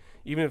HK.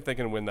 Even if they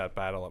can win that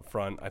battle up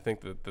front, I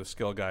think that the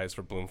skill guys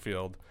for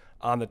Bloomfield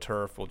on the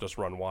turf will just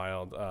run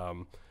wild.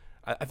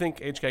 I think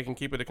HK can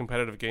keep it a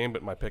competitive game,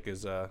 but my pick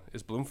is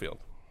Bloomfield.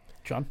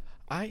 John?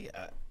 I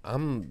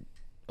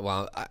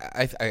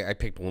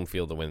picked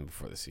Bloomfield to win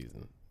before the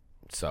season,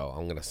 so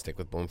I'm going to stick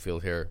with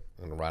Bloomfield here.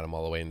 I'm going to ride them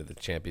all the way into the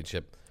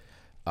championship.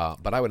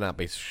 But I would not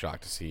be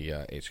shocked to see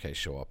HK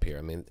show up here.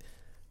 I mean,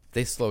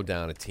 they slowed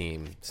down a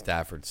team,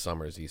 Stafford,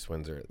 Summers, East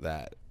Windsor,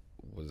 that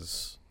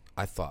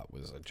I thought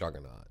was a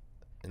juggernaut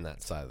in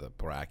that side of the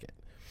bracket.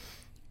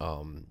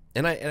 And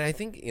I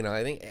think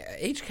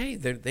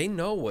HK they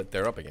know what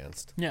they're up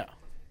against. Yeah.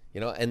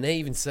 And they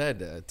even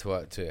said to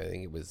I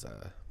think it was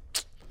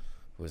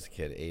who was the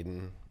kid,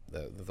 Aiden,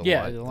 the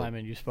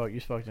lineman. You spoke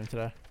to him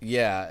today.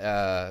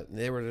 Yeah,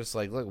 they were just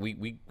like, look,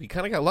 we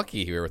kind of got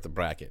lucky here with the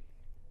bracket.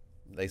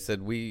 They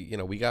said we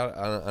got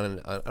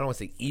on I don't want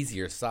to say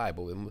easier side,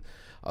 but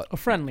a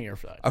friendlier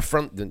side.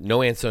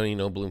 No Anthony,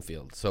 no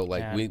Bloomfield. So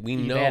we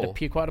know they had a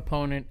Pequot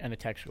opponent and a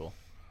Tech school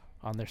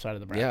on their side of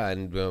the bracket. Yeah,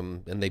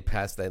 and they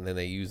passed that, and then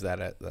they used that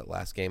at that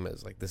last game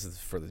as like, this is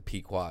for the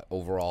Pequot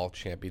overall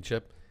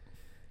championship,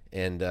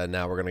 and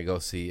now we're gonna go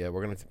see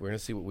we're gonna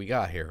see what we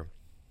got here.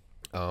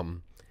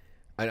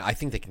 I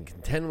think they can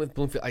contend with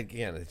Bloomfield.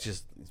 Again, it's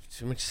just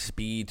too much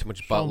speed, too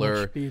much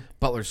Butler.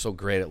 Butler's so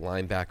great at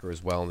linebacker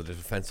as well, in the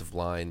defensive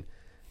line.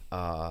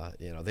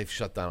 They've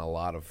shut down a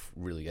lot of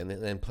really, and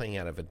then playing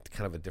out of a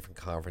kind of a different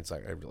conference. I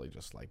really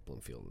just like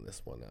Bloomfield in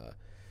this one.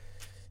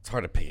 It's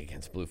hard to pick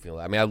against Bloomfield.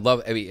 I mean,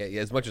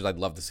 as much as I'd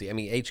love to see. I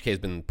mean, HK has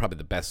been probably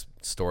the best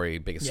story,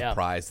 biggest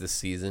surprise this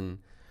season.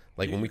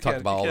 Like when we talked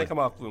about, you can't come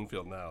off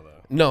Bloomfield now,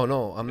 though.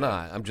 No, I'm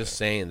not. I'm just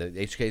saying that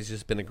HK has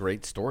just been a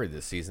great story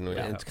this season,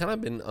 and it's kind of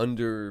been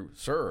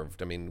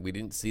underserved. I mean, we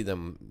didn't see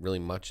them really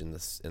much in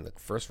the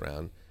first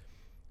round,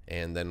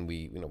 and then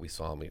we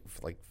saw them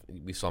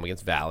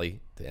against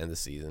Valley to end the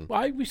season.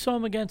 Why we saw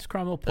them against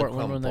Cromwell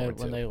Portland when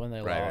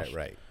they lost.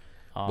 Right.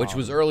 Which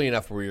was early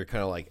enough where you're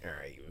kind of like, all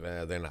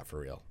right, they're not for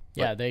real.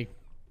 Yeah,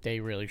 they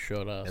really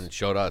showed us. And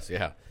showed us,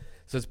 yeah.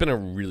 So it's been a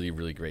really,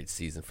 really great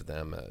season for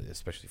them,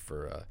 especially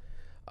for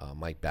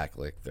Mike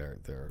Backlick,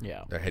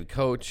 their head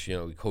coach.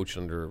 We coached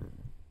under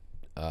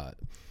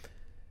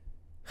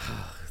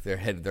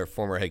their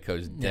former head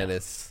coach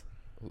Dennis.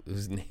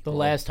 Whose name? The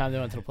last time they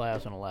went to the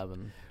playoffs in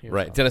 11.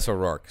 Right, Dennis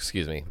O'Rourke.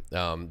 Excuse me,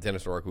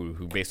 Dennis O'Rourke,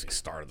 who basically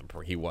started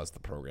he was the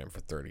program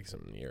for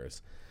 30-something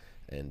years.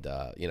 And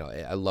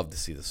I love to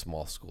see the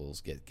small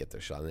schools get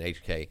their shot. And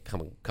HK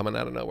coming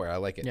out of nowhere, I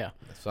like it. Yeah.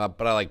 So,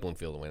 but I like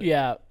Bloomfield to win it.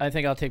 Yeah, I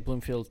think I'll take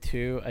Bloomfield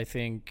too. I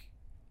think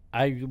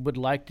I would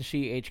like to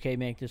see HK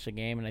make this a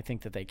game, and I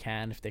think that they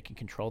can if they can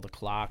control the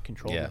clock,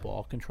 control the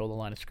ball, control the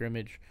line of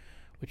scrimmage,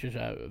 which is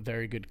a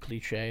very good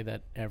cliche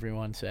that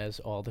everyone says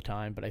all the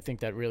time. But I think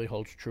that really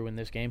holds true in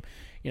this game.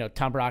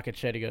 Tom Brockett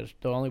said, he goes,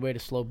 the only way to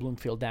slow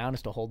Bloomfield down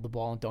is to hold the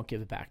ball and don't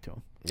give it back to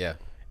him. Yeah.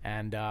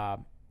 And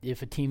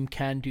if a team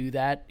can do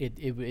that, it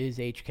is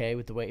HK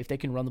with the way. If they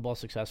can run the ball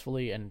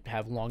successfully and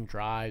have long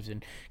drives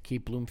and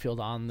keep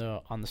Bloomfield on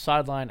the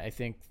sideline, I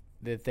think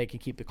that they can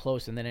keep it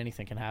close, and then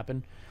anything can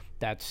happen.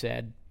 That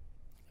said,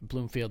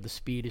 Bloomfield, the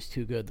speed is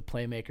too good. The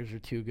playmakers are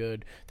too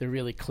good. They're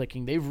really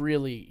clicking. They've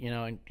really,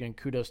 and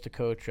kudos to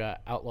Coach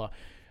Outlaw.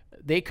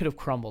 They could have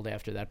crumbled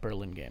after that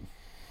Berlin game.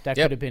 That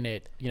could have been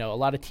it. A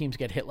lot of teams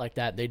get hit like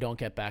that. They don't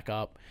get back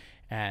up.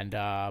 And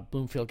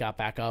Bloomfield got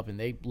back up, and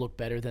they look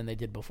better than they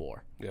did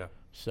before. Yeah.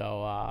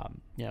 So,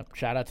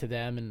 shout out to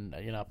them, and,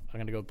 I'm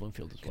going to go with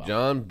Bloomfield as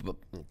well.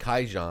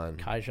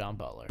 Kaijon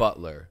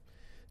Butler.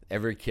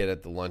 Every kid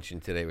at the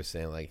luncheon today was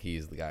saying, like,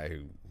 he's the guy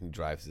who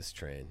drives this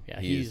train. Yeah,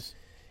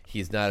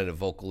 he's not a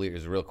vocal leader.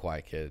 He's a real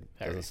quiet kid.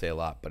 Doesn't say a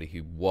lot, but he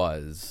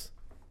was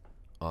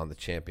on the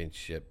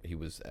championship. He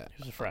was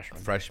a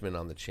freshman. Freshman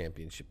on the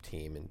championship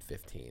team in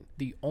 15.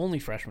 The only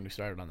freshman who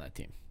started on that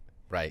team.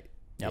 Right.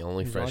 Yep. The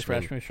only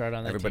freshman who started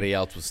on that Everybody team.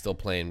 Else was still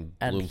playing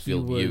and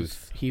Bloomfield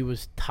youth. He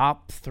was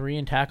top 3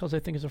 in tackles, I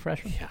think, as a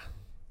freshman. Yeah.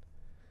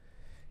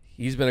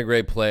 He's been a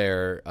great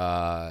player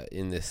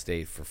in this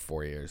state for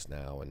 4 years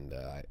now, and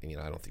I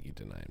don't think you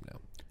deny him now.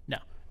 No,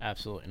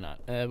 absolutely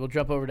not. We'll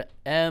jump over to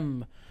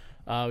M.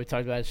 We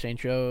talked about St.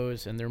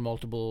 Joe's and their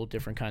multiple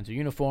different kinds of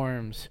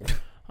uniforms.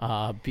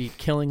 Beat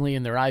Killingly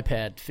in their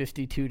iPad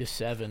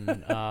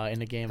 52-7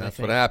 in a game. That's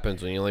what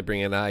happens when you only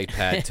bring an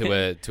iPad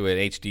to an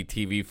HD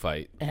TV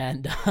fight.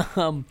 And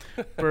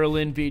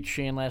Berlin beat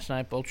Sheehan last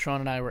night. Both Sean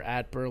and I were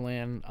at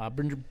Berlin.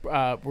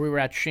 We were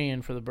at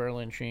Sheehan for the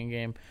Berlin-Sheehan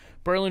game.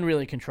 Berlin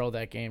really controlled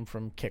that game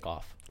from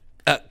kickoff.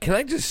 Can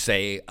I just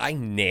say I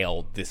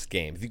nailed this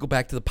game? If you go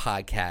back to the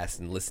podcast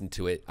and listen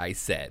to it, I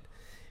said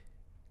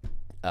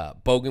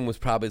Bogan was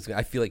probably.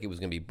 I feel like it was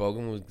going to be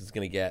Bogan was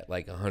going to get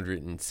like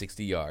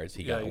 160 yards.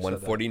 He got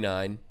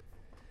 149,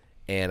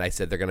 and I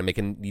said they're going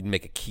to need to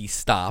make a key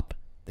stop.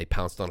 They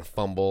pounced on a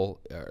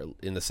fumble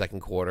in the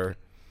second quarter,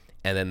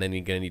 and then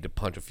you're going to need to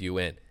punch a few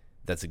in.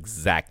 That's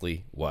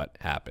exactly what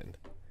happened.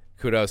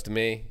 Kudos to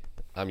me.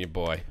 I'm your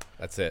boy.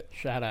 That's it.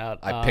 Shout out.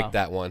 I picked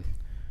that one.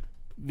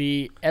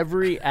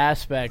 Every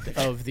aspect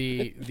of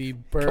the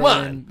Berlin. Come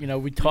on. You know,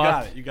 we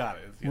talk. You got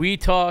it. We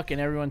talk, and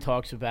everyone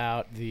talks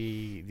about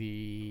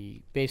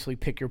the basically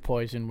pick your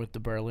poison with the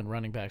Berlin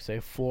running backs. They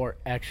have 4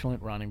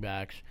 excellent running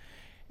backs,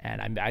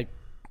 and I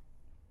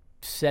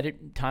said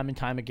it time and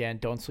time again.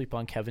 Don't sleep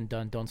on Kevin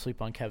Dunn. Don't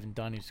sleep on Kevin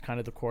Dunn. He's kind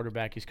of the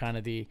quarterback. He's kind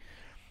of he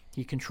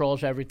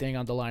controls everything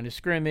on the line of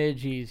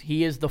scrimmage.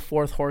 He is the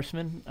 4th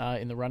horseman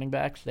in the running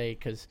backs.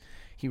 Because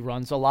he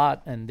runs a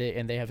lot, and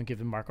they haven't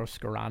given Marco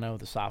Scarano,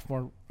 the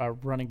sophomore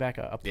running back,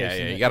 a place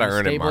in you the got to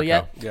earn it, Marco.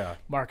 Yet. Yeah,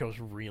 Marco's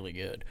really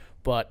good,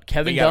 but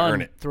Kevin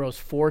Dunn throws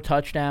 4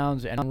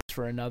 touchdowns and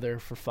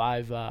for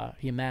 5.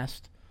 He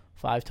amassed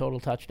 5 total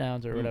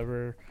touchdowns or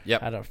whatever.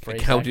 Yep, how to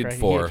phrase accounted that,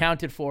 for. He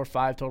accounted for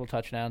 5 total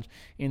touchdowns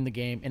in the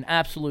game. An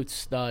absolute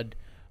stud.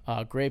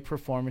 Great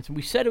performance. And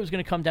we said it was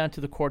going to come down to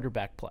the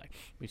quarterback play.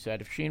 We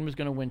said if Sheen was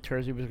going to win,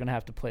 Terzey was going to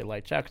have to play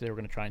lights out because they were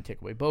going to try and take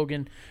away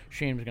Bogan.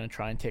 Sheen was going to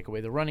try and take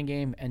away the running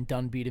game, and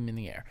Dunn beat him in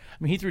the air. I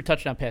mean, he threw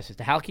touchdown passes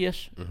to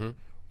Halkias,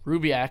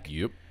 Rubiak.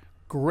 Yep.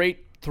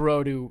 Great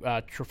throw to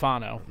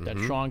Trufano that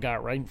Sean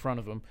got right in front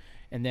of him.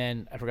 And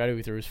then I forgot who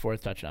he threw his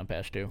 4th touchdown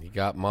pass to. He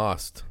got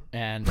mossed.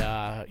 And,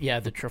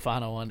 the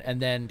Trufano one.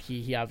 And then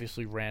he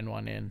obviously ran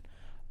one in.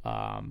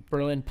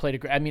 Berlin played a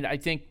great – I mean, I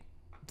think –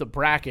 the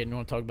bracket, and I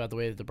want to talk about the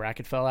way that the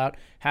bracket fell out,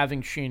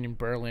 having Sheen and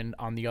Berlin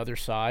on the other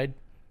side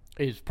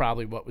is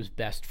probably what was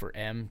best for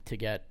M to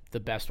get the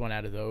best one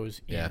out of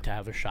those and to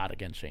have a shot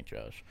against St.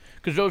 Joe's.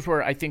 Because those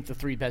were, I think, the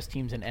 3 best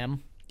teams in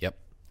M. Yep.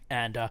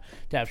 And to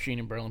have Sheen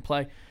and Berlin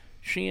play.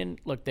 Sheen,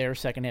 look, their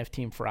second-half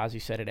team,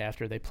 Farazi said it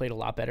after, they played a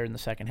lot better in the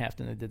second half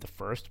than they did the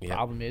first. Yep.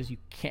 Problem is, you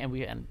can't,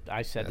 and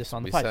I said this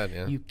on the pod,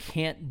 you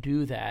can't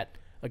do that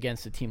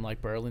against a team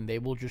like Berlin. They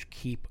will just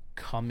keep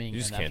coming. You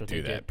just and that's can't what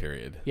do they that, did.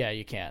 period. Yeah,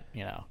 you can't,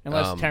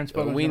 unless Terrence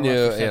Bogan we was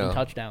knew, for 7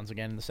 touchdowns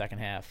again in the second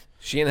half.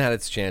 Sheehan had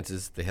its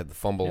chances. They had the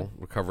fumble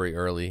recovery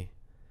early.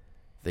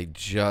 It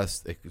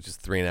was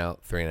just 3 and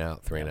out.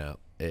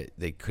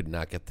 They could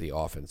not get the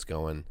offense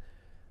going.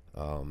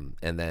 And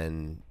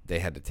then they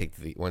had to take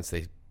once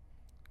they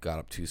got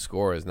up 2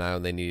 scores, now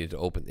they needed to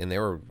open, and they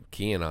were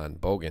keying on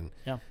Bogan.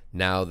 Yeah.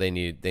 Now they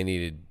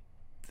needed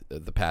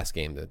the pass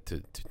game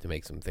to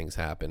make some things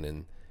happen,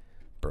 and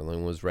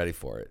Berlin was ready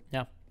for it.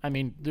 Yeah. I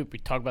mean, we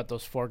talk about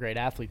those 4 great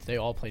athletes. They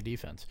all play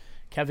defense.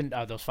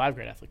 Those 5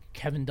 great athletes.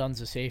 Kevin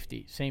Dunn's a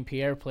safety. St.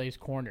 Pierre plays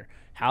corner.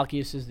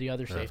 Halkias is the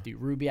other safety.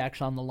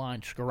 Rubiak's on the line.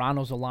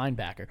 Scarano's a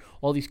linebacker.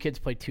 All these kids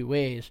play 2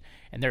 ways,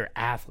 and they're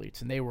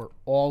athletes, and they were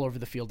all over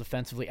the field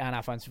defensively and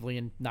offensively,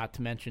 and not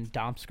to mention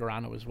Dom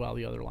Scarano as well,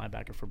 the other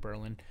linebacker for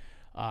Berlin.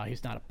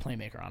 He's not a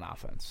playmaker on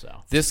offense.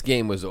 So this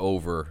game was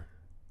over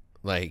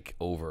when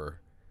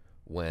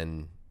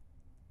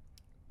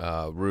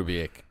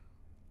Rubiak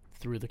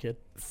threw the kid.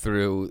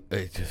 Through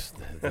just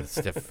the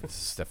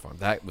stiff arm.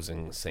 That was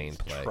an insane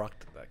play.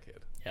 Trucked that kid.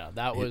 Yeah,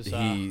 that was.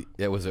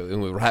 It was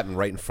happening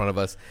right in front of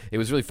us. It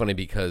was really funny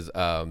because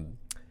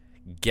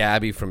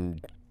Gabby from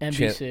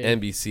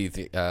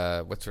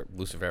NBC, what's her,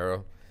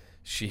 Lucifero,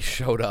 she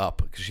showed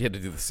up because she had to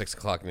do the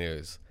 6:00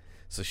 news.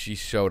 So she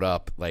showed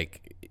up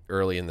like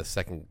early in the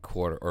second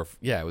quarter,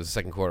 it was the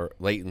second quarter,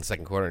 late in the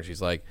second quarter, and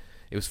she's like,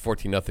 it was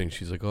 14-0.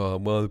 She's like, oh,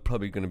 well, it's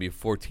probably going to be a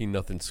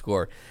 14-0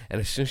 score.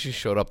 And as soon as she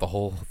showed up, the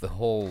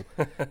whole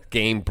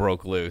game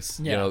broke loose.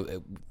 Yeah.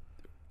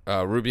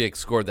 Rubiak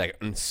scored that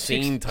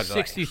insane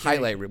touchdown,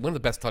 highlight, one of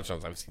the best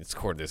touchdowns I've seen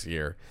scored this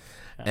year.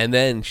 Yeah. And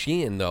then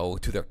Sheehan, though,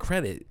 to their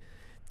credit,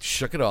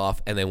 shook it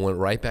off and then went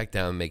right back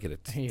down and make it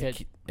he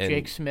hit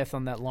Jake Smith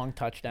on that long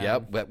touchdown.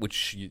 Yep,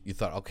 which you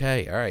thought,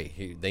 okay, all right,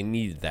 they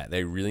needed that.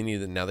 They really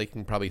needed it. Now they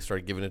can probably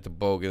start giving it to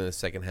Bogan in the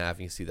second half,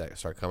 and you see that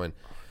start coming.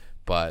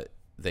 But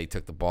they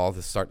took the ball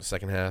to start the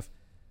second half,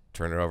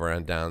 turned it over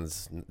on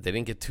downs. They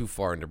didn't get too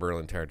far into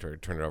Berlin territory,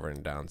 turned it over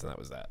in downs, and that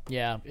was that.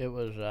 Yeah, it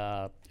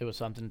was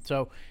something.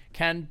 So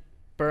can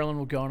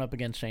Berlin going up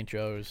against St.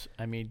 Joe's?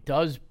 I mean,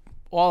 does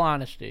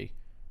Berlin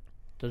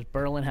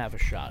have a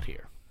shot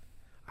here?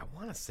 I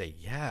want to say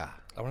yeah.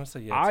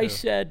 I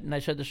said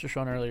this to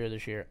Sean earlier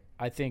this year,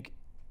 I think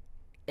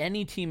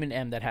any team in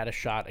M that had a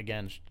shot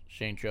against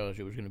St. Joe's,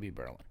 it was going to be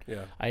Berlin.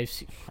 Yeah, I've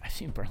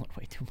seen Berlin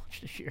way too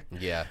much this year.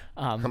 Yeah.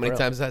 How many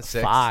times is that?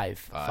 6?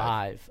 5.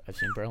 I've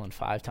seen Berlin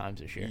 5 times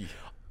this year.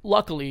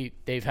 Luckily,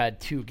 they've had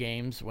 2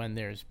 games when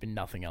there's been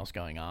nothing else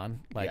going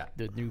on.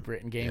 The New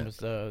Britain game was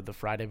the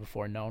Friday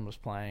before no one was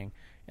playing,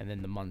 and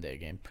then the Monday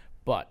game.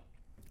 But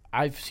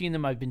I've seen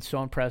them. I've been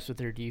so impressed with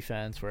their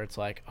defense where it's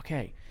like,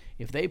 okay,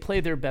 if they play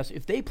their best,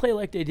 if they play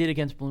like they did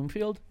against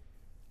Bloomfield,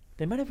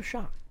 they might have a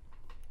shot.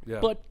 Yeah.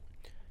 But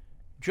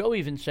Joe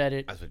even said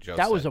it. That's what Joe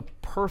that was said. a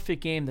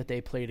perfect game that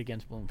they played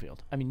against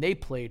Bloomfield. I mean, they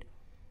played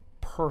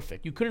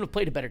perfect. You couldn't have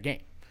played a better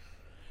game.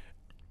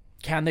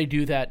 Can they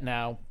do that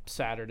now,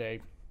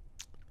 Saturday,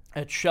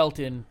 at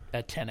Shelton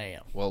at 10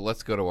 a.m.? Well,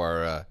 let's go to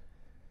our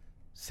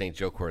St.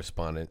 Joe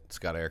correspondent,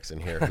 Scott Erickson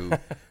here,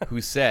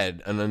 who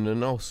said, and in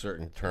no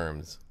certain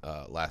terms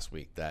last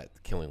week,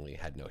 that Killingly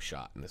had no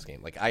shot in this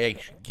game. Like, I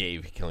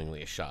gave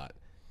Killingly a shot,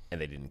 and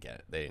they didn't get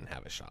it. They didn't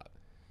have a shot.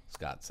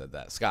 Scott said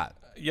that. Scott.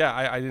 Yeah,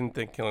 I didn't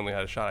think Killingly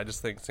had a shot. I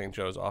just think St.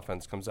 Joe's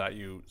offense comes at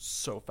you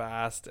so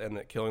fast, and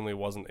that Killingly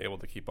wasn't able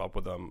to keep up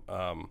with them.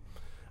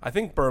 I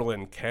think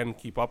Berlin can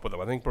keep up with them.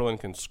 I think Berlin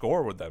can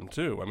score with them,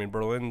 too. I mean,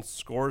 Berlin's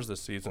scores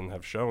this season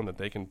have shown that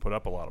they can put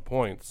up a lot of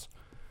points.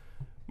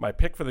 My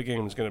pick for the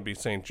game is going to be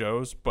St.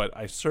 Joe's, but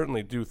I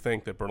certainly do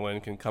think that Berlin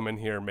can come in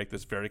here and make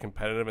this very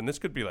competitive, and this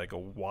could be like a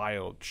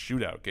wild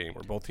shootout game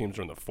where both teams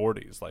are in the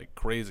 40s, like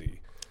crazy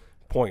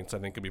points I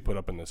think could be put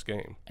up in this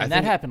game. And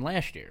that happened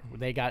last year, where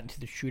they got into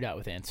the shootout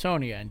with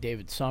Ansonia, and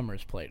David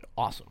Summers played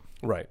awesome.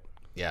 Right.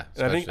 Yeah.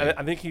 And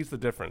I think he's the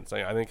difference.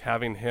 I think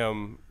having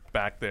him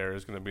back there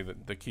is going to be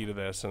the key to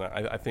this, and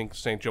I think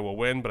St. Joe will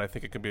win, but I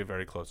think it could be a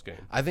very close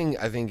game. I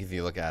think if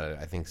you look at it,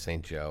 I think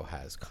St. Joe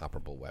has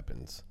comparable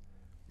weapons,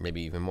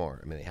 maybe even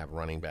more. I mean, they have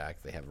running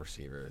back, they have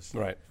receivers,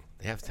 Right.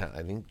 They have talent.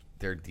 I think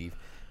they're deep.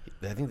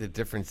 I think the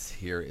difference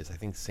here is I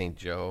think St.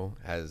 Joe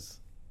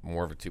has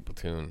more of a two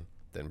platoon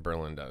than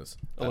Berlin does.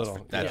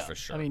 That's for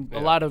sure. I mean,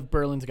 a lot of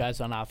Berlin's guys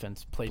on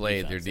offense play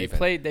their defense.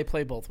 defense. They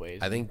play both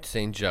ways. I think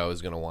St. Joe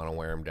is going to want to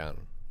wear them down.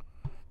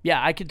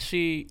 Yeah, I could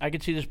see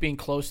this being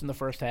close in the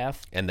first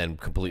half, and then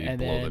completely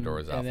blow the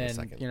doors off in the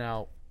second. You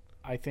know,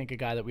 I think a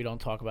guy that we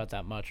don't talk about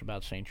that much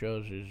about St.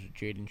 Joe's is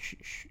Jaden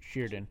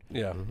Sheardon.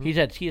 Yeah, he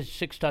has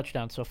 6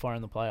 touchdowns so far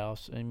in the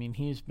playoffs. I mean,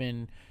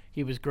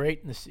 he was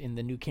great in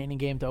the New Canaan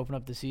game to open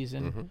up the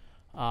season.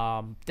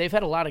 They've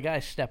had a lot of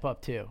guys step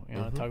up too. You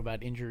know, talk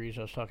about injuries.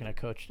 I was talking to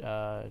Coach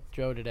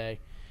Joe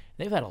today.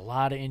 They've had a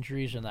lot of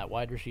injuries in that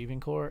wide receiving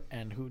core,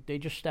 and they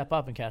just step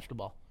up and catch the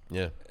ball.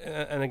 Yeah.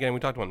 And again,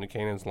 we talked about New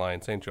Canaan's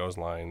line. St. Joe's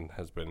line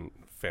has been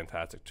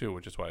fantastic too,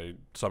 which is why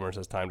Summers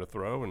has time to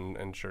throw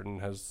and Sheridan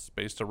has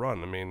space to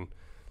run. I mean,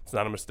 it's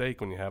not a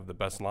mistake when you have the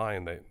best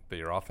line that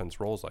your offense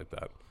rolls like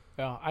that.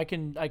 Yeah, I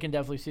can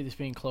definitely see this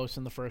being close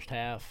in the first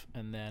half,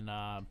 and then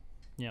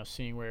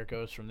seeing where it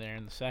goes from there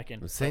in the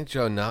second. St.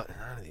 Joe, none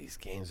of these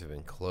games have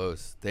been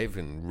close. They've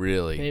been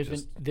really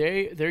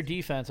their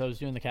defense. I was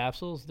doing the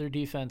capsules. Their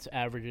defense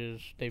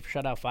averages. They've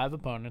shut out 5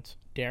 opponents.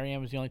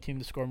 Darien was the only team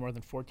to score more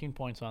than 14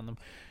 points on them.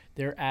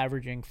 They're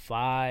averaging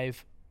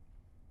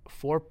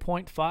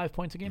 4.5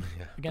 points a game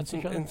against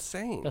each other.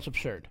 Insane. That's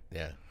absurd.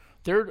 Yeah.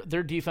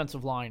 Their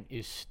defensive line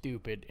is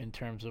stupid in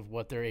terms of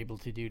what they're able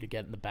to do to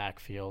get in the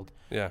backfield.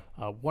 Yeah.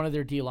 One of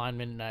their D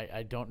linemen,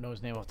 I don't know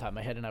his name off the top of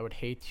my head, and I would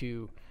hate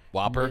to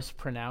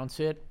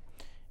mispronounce it.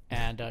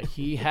 And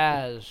he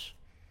has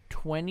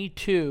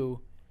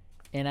 22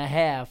 and a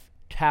half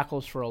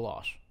tackles for a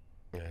loss.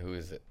 Yeah, who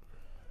is it?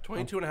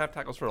 22 and a half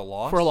tackles for a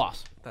loss? For a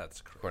loss.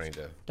 That's crazy. According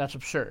to. That's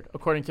absurd,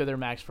 according to their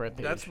Max Prep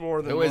page. That's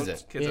more than Who most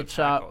is it? kids It's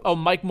have tackles.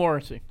 Mike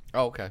Morrissey.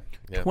 Oh, okay.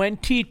 Yeah.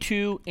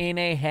 22 and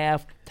a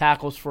half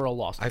tackles for a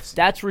loss.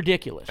 That's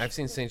ridiculous. I've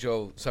seen St.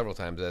 Joe several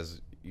times,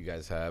 as you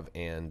guys have,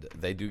 and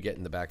they do get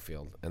in the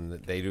backfield, and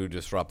they do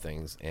disrupt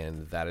things,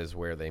 and that is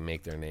where they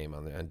make their name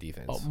on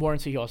defense.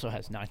 Morrissey also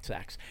has 9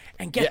 sacks.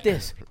 And get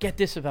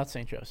this about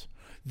St. Joe's.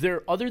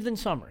 They're, other than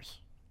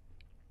Summers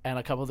and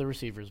a couple of the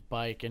receivers,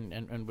 Bike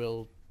and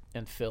Will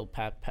and Phil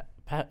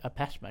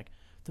Pasmek,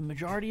 the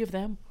majority of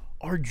them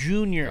are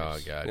juniors. Oh,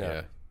 God,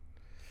 yeah.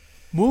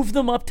 Move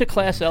them up to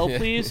Class L,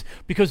 please,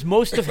 because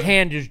most of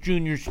Hand is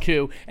juniors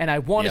too, and I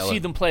want to see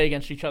them play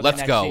against each other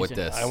next season. Let's go with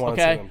this.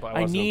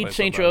 I need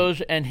St.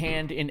 Joe's and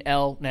Hand in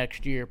L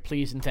next year,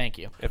 please and thank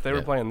you. If they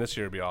were playing this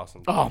year, it'd be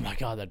awesome. Oh, my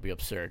God, that'd be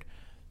absurd.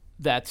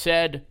 That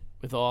said,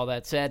 with all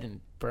that said,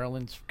 and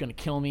Berlin's going to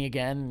kill me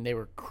again, and they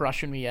were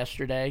crushing me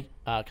yesterday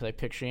because I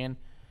picked Sheehan,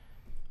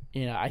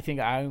 I think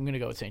I'm going to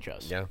go with St.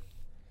 Joe's. Yeah.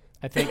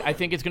 I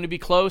think it's going to be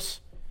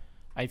close.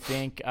 I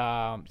think it's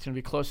going to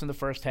be close in the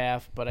first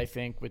half, but I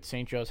think with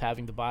St. Joe's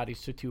having the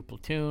bodies to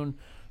platoon,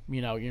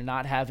 you're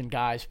not having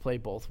guys play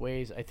both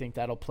ways. I think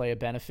that'll play a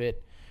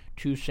benefit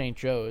to St.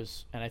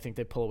 Joe's, and I think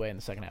they pull away in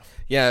the second half.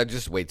 Yeah,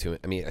 just way too.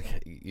 I mean,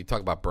 you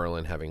talk about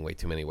Berlin having way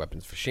too many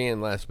weapons for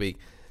Sheehan last week.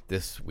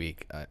 This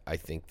week, I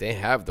think they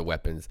have the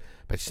weapons,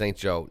 but St.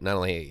 Joe not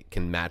only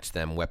can match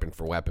them weapon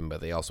for weapon, but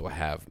they also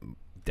have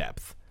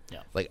depth.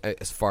 Yeah. Like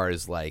as far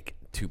as like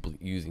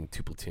using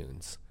 2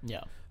 platoons.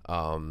 Yeah.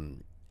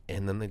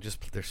 And then their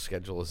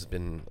schedule has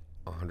been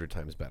 100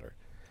 times better.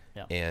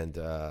 Yeah. And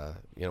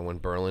when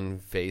Berlin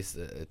faced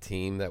a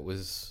team that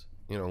was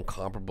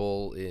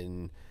comparable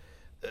in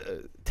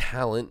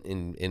talent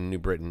in New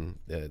Britain,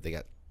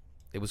 it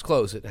was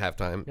close at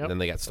halftime, and then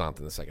they got stomped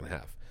in the second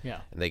half.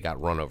 Yeah. And they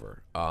got run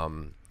over.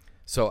 And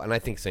I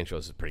think St.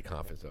 Joe's is pretty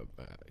confident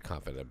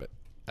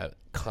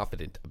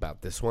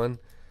about this one.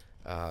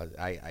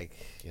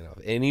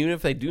 And even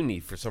if they do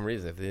need, for some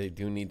reason, if they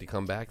do need to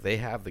come back, they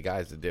have the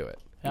guys to do it.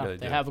 Yeah, they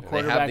do. have a They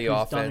quarterback have the who's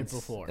offense, done it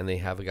before. and they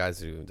have the guys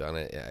who've done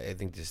it. I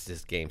think just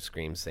this game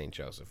screams St.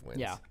 Joseph wins.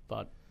 Yeah,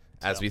 but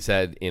As we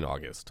said in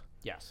August,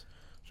 yes.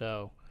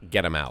 So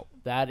get them out.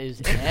 that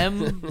is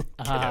M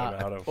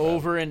out of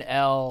over an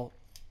L.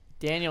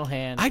 Daniel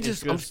Hand I is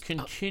just- just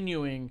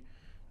continuing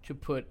to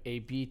put a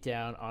beat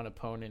down on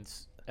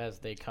opponents as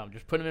they come.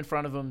 Just put them in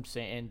front of them,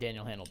 and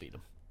Daniel Hand will beat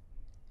them.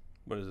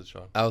 What is it,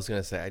 Sean? I was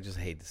gonna say I just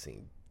hate to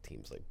see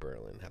teams like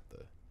Berlin have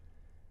to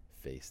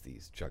face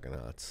these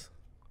juggernauts.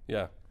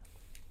 Yeah.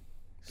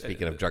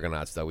 Speaking of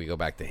juggernauts, though, we go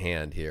back to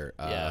Hand here.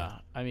 Yeah,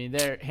 I mean,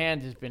 their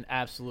Hand has been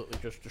absolutely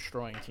just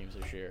destroying teams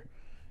this year.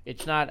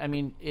 It's not. I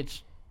mean,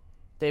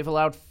 they've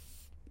allowed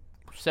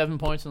 7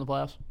 points in the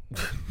playoffs.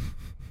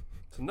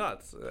 It's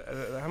nuts.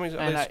 How many?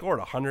 And They scored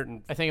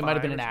 100. I think it might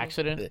have been an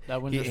accident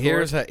that Windsor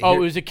Here's scored. how- It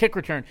was a kick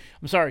return.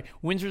 I'm sorry,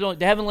 Windsor's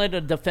they haven't led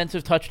a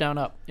defensive touchdown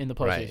up in the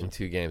postseason. Right, in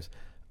 2 games.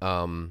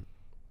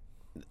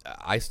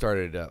 I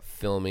started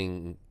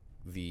filming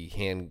the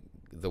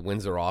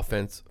Windsor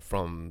offense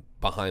from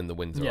behind the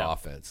Windsor Yeah.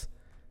 offense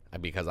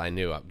because I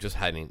knew, just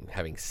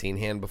having seen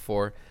Hand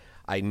before,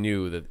 I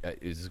knew that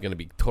it was going to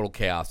be total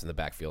chaos in the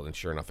backfield, and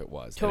sure enough, it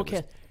was. And it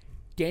was-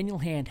 Daniel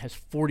Hand has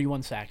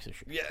 41 sacks this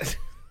year. Yes.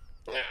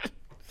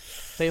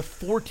 They have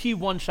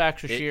 41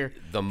 sacks this year.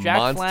 The Jack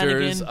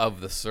monsters Flanagan, of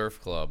the Surf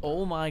Club.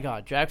 oh my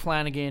God, Jack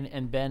Flanagan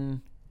and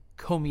Ben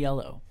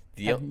Comiello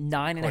Yep. have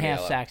 9.5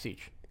 Corniello. sacks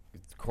each.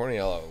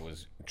 Corniello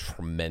was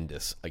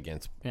tremendous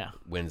against Yeah.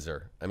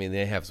 Windsor. I mean,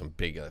 they have some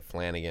big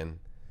Flanagan's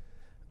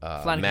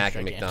Mac and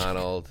gigantic.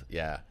 McDonald,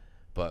 yeah.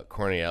 But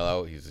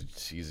Corniello, he's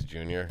a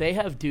junior. They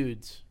have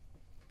dudes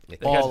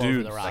That all over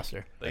dudes. the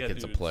roster. They got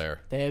kid's a dudes.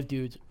 player. They have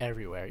dudes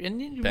everywhere.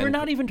 And Ben we're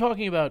not Co- even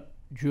talking about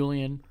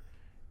Julian,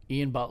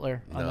 Ian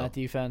Butler on No. that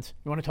defense.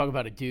 You want to talk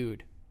about a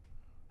dude.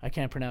 I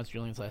can't pronounce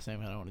Julian's last name.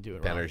 I don't want to do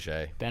it wrong.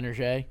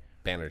 Banerjee.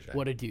 Banerjee.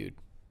 What a dude.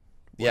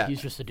 Yeah.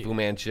 He's just a dude. Fu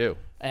Manchu.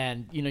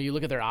 And, you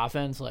look at their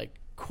offense, like,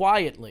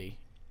 quietly,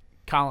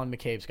 Colin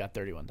McCabe's got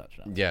 31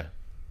 touchdowns. Yeah.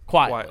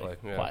 Quietly.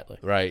 yeah.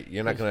 Right.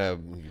 You're not going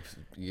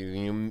to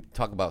you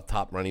talk about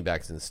top running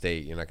backs in the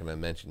state. You're not going to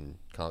mention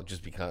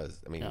just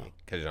because. I mean, No.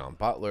 Kajon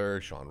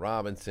Butler, Sean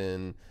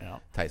Robinson, Yeah.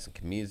 Tyson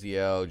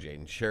Camizio,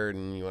 Jaden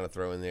Sheridan. You want to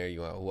throw in there?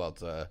 You want who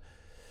else?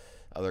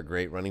 Other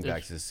great running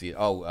backs this season.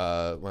 Well,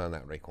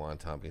 not Raekwon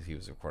Tompkins. He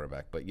was a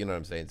quarterback, but you know what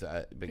I'm saying.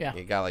 So, Yeah.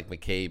 A guy like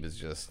McCabe is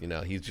just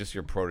he's just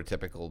your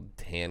prototypical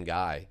Hand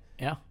guy.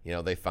 Yeah.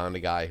 They found a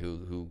guy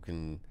who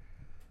can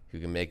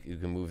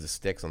move the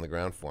sticks on the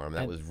ground for him.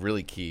 That was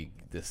really key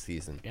this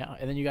season. Yeah.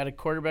 And then you got a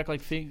quarterback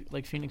like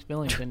Phoenix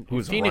Billings. And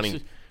Who's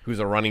Phoenix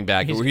a running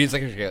back? he's- He's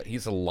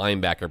a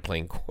linebacker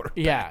playing quarterback.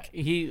 Yeah,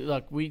 the I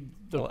love kids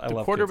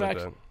like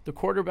quarterbacks that. the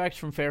quarterbacks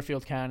from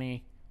Fairfield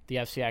County, the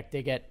FCAC,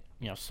 they get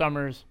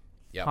Summers,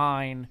 Yep.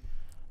 Pine.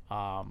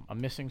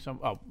 I'm missing some.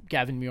 Oh,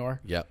 Gavin Muir.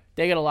 Yep.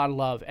 They get a lot of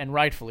love, and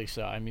rightfully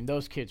so. I mean,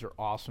 those kids are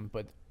awesome.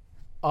 But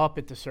up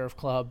at the Surf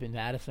Club in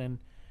Madison,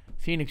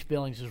 Phoenix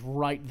Billings is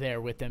right there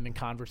with them in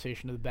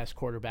conversation of the best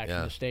quarterbacks in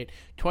Yeah. the state.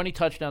 20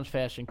 touchdowns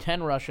passing,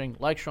 10 rushing.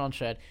 Like Sean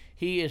said,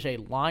 he is a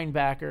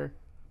linebacker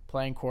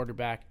playing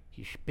quarterback.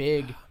 He's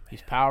big.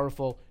 He's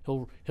powerful.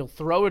 He'll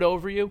throw it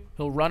over you.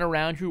 He'll run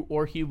around you,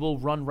 or he will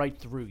run right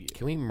through you.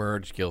 Can we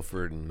merge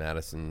Guilford and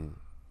Madison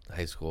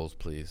high schools,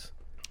 please?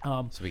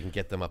 So we can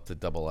get them up to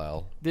double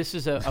L. This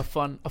is a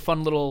fun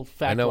little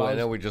fact. I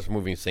know we're just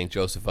moving St.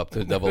 Joseph up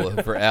to double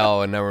for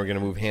L, and now we're going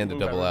to move Hand to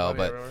double L.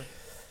 But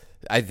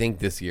I think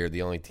this year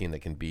the only team that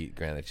can beat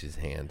Greenwich is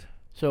Hand.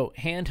 So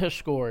Hand has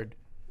scored.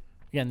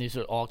 Again, these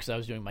are all because I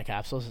was doing my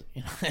capsules.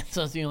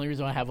 So that's the only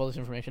reason I have all this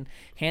information.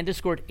 Hand has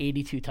scored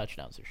 82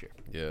 touchdowns this year.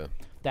 Yeah.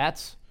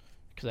 That's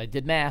because I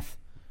did math.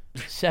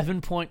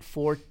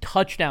 7.4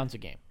 touchdowns a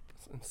game.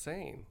 It's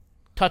insane.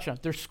 Touchdowns.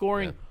 They're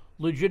scoring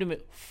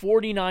legitimate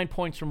 49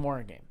 points or more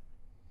a game.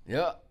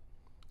 Yeah.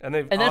 And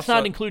they've And that's also,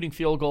 not including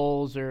field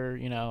goals or,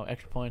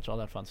 extra points, all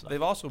that fun stuff.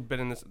 They've also been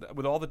in this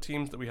with all the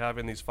teams that we have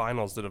in these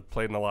finals that have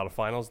played in a lot of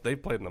finals.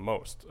 They've played in the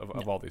most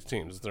of all these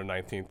teams. It's their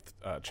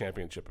 19th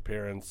championship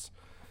appearance.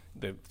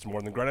 It's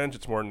more than Greenwich.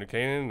 It's more than New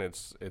Canaan.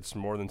 It's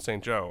more than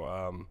St.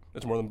 Joe.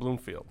 It's more than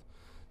Bloomfield.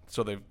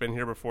 So they've been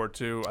here before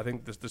too. I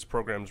think this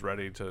program's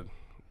ready to.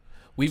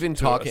 We've been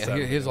talking.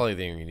 ascend, Here's the only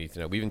thing you need to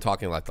know. We've been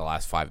talking like the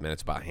last 5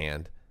 minutes about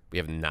Hand. We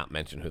have not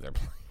mentioned who they're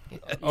playing.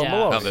 Yeah,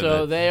 Other so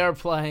than- they are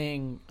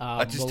playing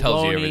That just Maloney.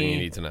 tells you everything you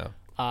need to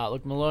know.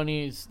 Look,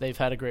 Maloney's, they've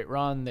had a great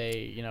run.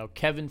 They,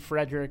 Kevin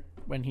Frederick,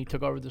 when he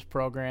took over this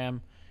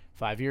program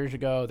 5 years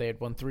ago, they had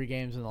won 3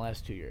 games in the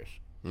last 2 years.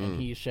 And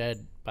he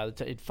said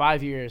in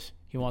 5 years,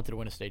 he wanted to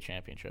win a state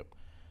championship.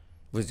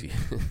 Was he?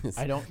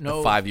 I don't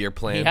know. A 5-year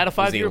plan. He had a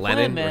 5-year was he plan,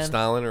 Lenin man. or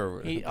Stalin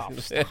or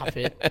Stop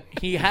it.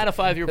 He had a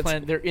 5-year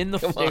plan. They're in the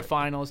state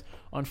finals.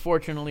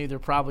 Unfortunately, they're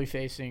probably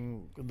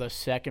facing the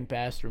second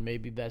best or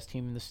maybe best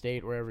team in the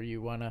state, wherever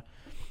you want to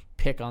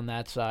pick on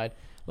that side.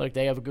 Look,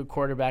 they have a good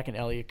quarterback in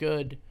Elliot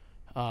Good.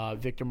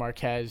 Victor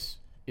Marquez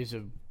is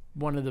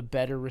one of the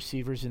better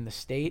receivers in the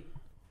state.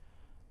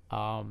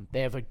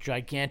 They have a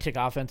gigantic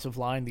offensive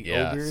line, the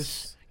Yes.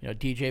 Ogres.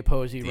 DJ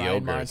Posey, The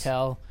Ryan Ogres.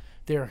 Montel.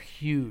 They're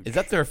huge. Is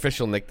that their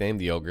official nickname,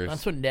 the Ogres?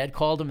 That's what Ned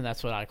called them, and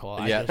that's what I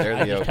call it. Yeah, they're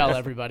I the just tell Ogres.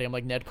 everybody. I'm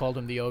like, Ned called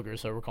them the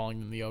Ogres, so we're calling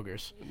them the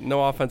Ogres.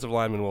 No offensive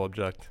lineman will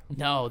object.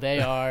 No,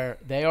 they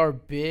are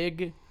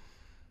big.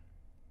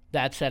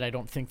 That said, I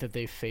don't think that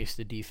they've faced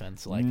a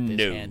defense like this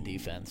hand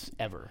defense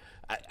ever.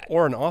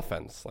 Or an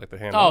offense like the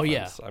hand Oh,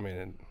 offense. yeah. I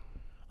mean,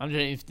 I'm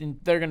just, if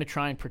they're going to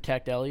try and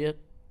protect Elliott,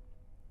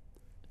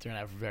 they're going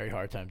to have a very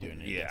hard time doing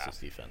it against this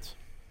defense.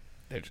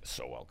 They're just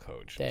so well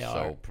coached. They so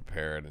are.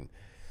 prepared, and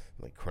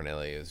like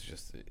Cornelia is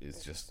just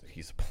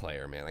he's a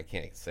player, man. I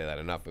can't say that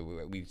enough.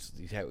 We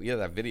had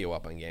that video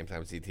up on Game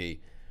Time CT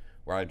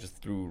where I just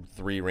threw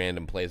 3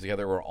 random plays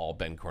together were all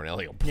Ben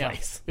Cornelio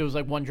plays. It was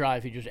like one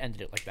drive. He just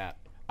ended it like that.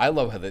 I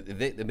love how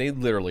they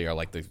literally are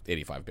like the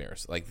 85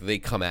 Bears. Like they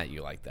come at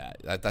you like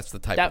that. That's the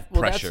type of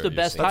pressure. That's the you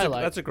best see.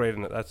 highlight. that's a great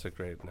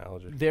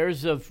analogy.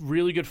 There's a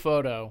really good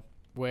photo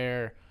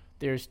where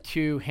there's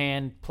 2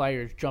 hand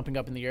players jumping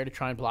up in the air to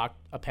try and block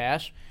a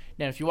pass.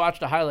 Now, if you watch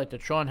the highlight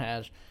that Sean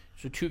has,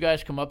 so 2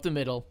 guys come up the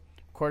middle,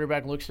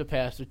 quarterback looks to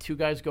pass, the 2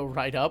 guys go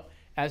right up.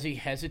 As he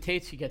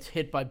hesitates, he gets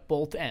hit by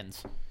both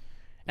ends.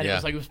 And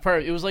Yeah. it was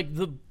perfect. It was like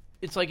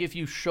it's like if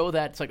you show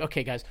that, it's like,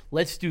 okay, guys,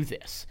 let's do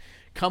this.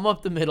 Come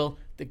up the middle,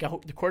 the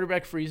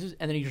quarterback freezes,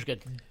 and then he just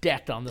gets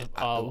decked on the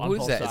on Who is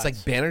both that? sides.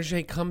 It's like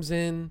Banerjee comes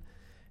in.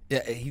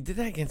 Yeah, he did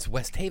that against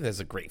West Haven. There's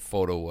a great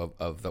photo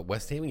of the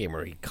West Haven game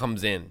where he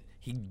comes in,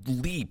 he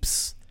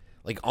leaps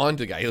like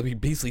onto the guy. He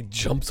basically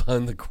jumps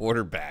on the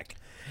quarterback,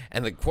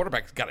 and the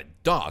quarterback's got to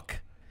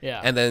duck.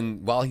 Yeah. And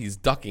then while he's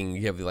ducking,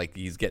 you have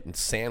he's getting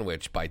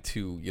sandwiched by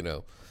 2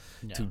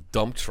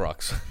 dump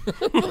trucks.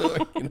 You know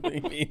what I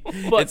mean?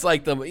 But- it's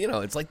like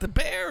it's like the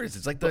Bears.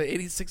 It's like the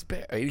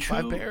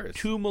 85 Bears.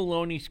 To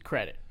Maloney's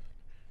credit,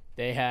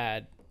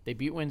 they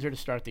beat Windsor to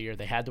start the year.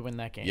 They had to win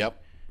that game.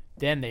 Yep.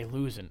 Then they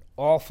lose an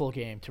awful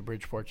game to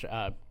Bristol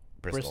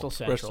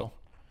Central. Bristol.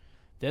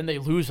 Then they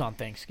lose on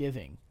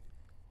Thanksgiving.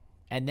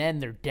 And then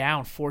they're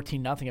down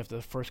 14-0 after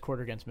the first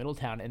quarter against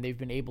Middletown, and they've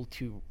been able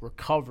to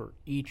recover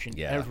each and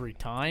every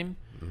time.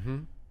 Mm-hmm.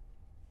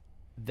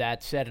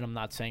 That said, and I'm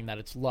not saying that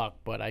it's luck,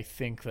 but I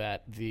think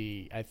that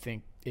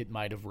it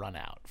might have run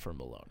out for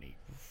Maloney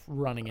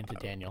running into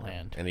Daniel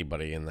Hand.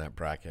 Anybody in that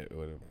bracket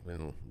would have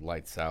been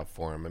lights out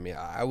for him. I mean,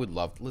 I would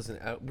love to listen.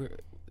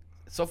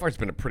 So far, it's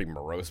been a pretty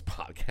morose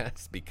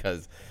podcast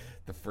because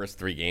the first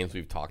 3 games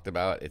we've talked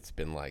about, it's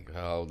been like,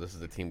 oh, this is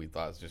the team we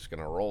thought was just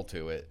going to roll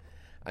to it.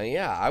 I mean,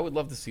 yeah, I would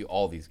love to see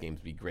all these games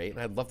be great,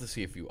 and I'd love to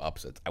see a few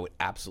upsets. I would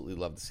absolutely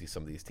love to see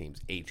some of these teams.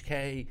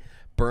 HK,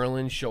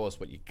 Berlin, show us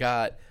what you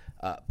got.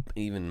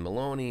 Even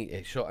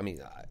Maloney,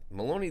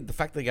 Maloney, the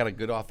fact they got a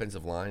good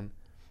offensive line,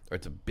 or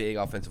it's a big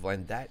offensive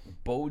line, that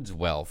bodes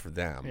well for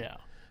them. Yeah.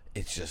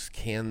 It's just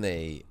can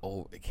they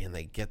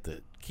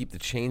keep the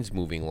chains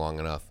moving long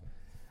enough?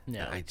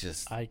 Yeah.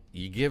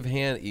 You give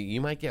Hand, you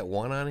might get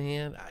 1 on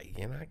Hand.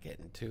 You're not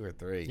getting 2 or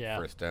 3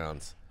 first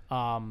downs.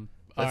 All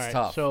right,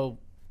 tough. So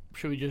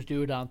should we just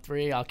do it on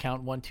 3? I'll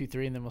count 1, 2,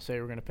 3, and then we'll say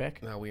we're gonna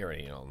pick. No, we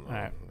already know. All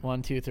right,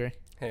 1, 2, 3.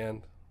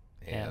 Hand.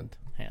 Hand.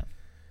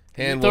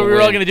 I thought we were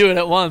all gonna do it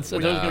at once. I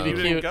thought it was gonna be You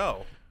cute. didn't go.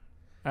 All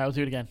right, we'll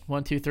do it again.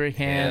 1, 2, 3.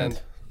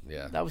 Hand.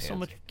 Yeah. That was so hands.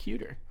 much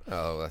cuter.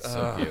 Oh, that's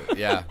so cute.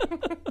 Yeah.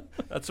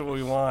 That's what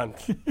we want.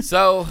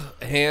 So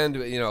Hands.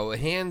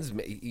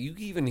 You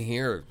even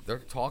hear they're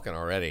talking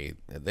already.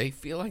 They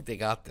feel like they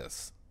got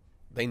this.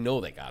 They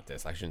know they got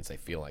this. I shouldn't say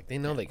feel like. They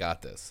know they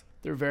got this.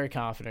 They're very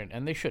confident,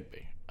 and they should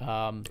be.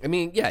 I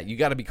mean, yeah, you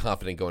got to be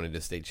confident going into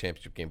the state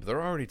championship game, but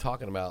they're already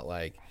talking about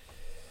like,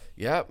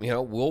 yeah,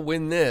 we'll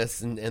win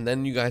this, and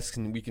then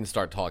we can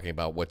start talking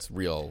about what's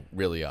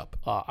really up.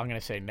 I'm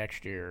gonna say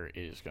next year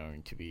is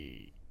going to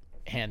be.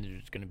 Hand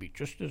is going to be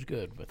just as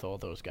good with all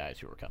those guys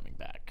who are coming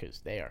back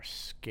because they are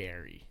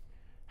scary.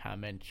 How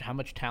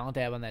much talent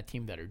they have on that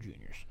team that are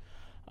juniors.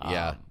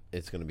 Yeah,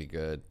 it's going to be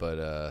good,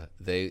 but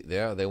they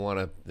want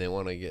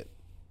to get.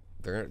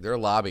 They're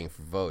lobbying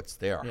for votes.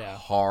 They are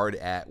hard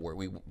at work.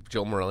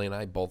 Joe Morelli and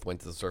I both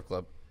went to the Surf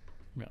Club.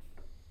 Yeah.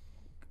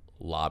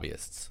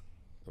 Lobbyists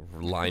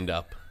lined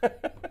up,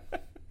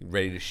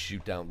 ready to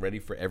shoot down, ready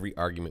for every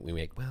argument we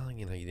make. Well,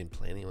 you didn't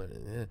play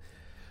anyone.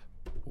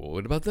 Well,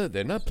 what about that?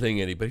 They're not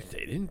playing anybody.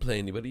 They didn't play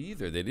anybody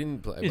either. They didn't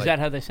play. Is that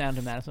how they sound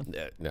in Madison?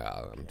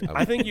 No.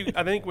 I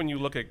think when you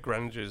look at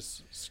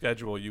Greenwich's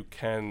schedule, you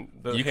can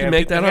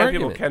make that hand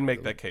argument. People can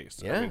make that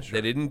case. Yeah, I mean,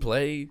 sure. They didn't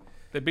play.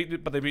 They beat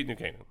New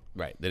Canaan.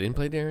 Right. They didn't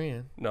play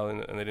Darien. No,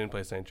 and they didn't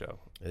play St. Joe.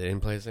 They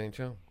didn't play St.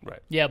 Joe. Right.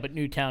 Yeah, but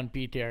Newtown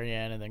beat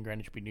Darien, and then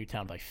Greenwich beat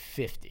Newtown by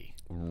 50.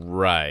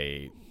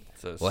 Right.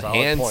 It's a Well,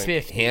 solid point.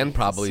 50. Hand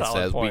probably Solid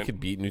says we point. could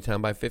beat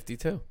Newtown by 50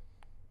 too.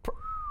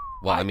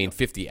 Well, I mean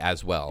 50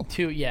 as well.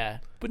 2, yeah.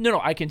 But no,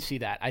 I can see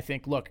that. I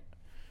think, look,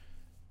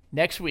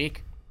 next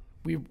week,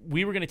 we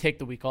were going to take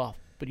the week off.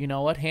 But you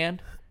know what,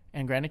 Hand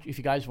and Greenwich, if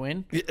you guys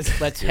win,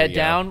 let's Here head we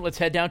go. down. Let's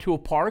head down to a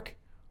park.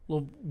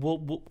 We'll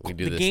We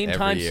do the this Game every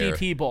Time year.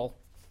 CT Bowl.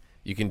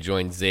 You can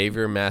join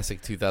Xavier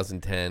Massick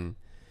 2010.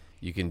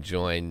 You can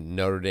join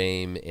Notre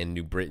Dame and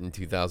New Britain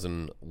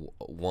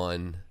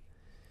 2001.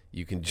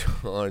 You can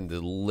join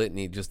the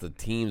litany, just the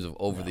teams of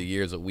over the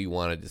years that we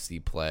wanted to see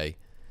play.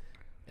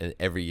 And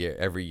every year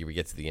we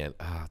get to the end.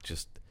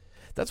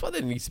 That's why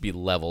there needs to be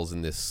levels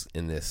in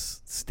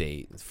this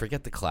state.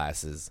 Forget the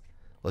classes.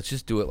 Let's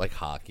just do it like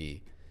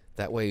hockey.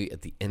 That way,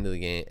 at the end of the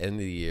game, end of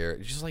the year,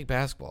 it's just like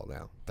basketball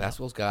now.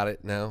 Basketball's got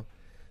it now.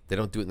 They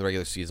don't do it in the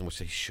regular season, which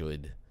they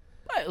should.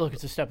 Look,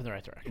 it's a step in the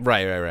right direction.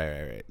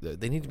 Right.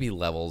 They need to be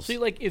levels. See,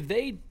 like, if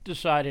they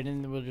decided,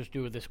 and we'll just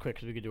do it this quick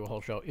because we could do a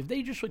whole show. If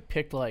they just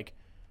picked, like,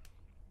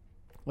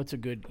 what's a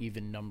good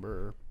even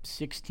number?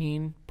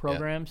 16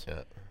 programs.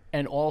 Yeah.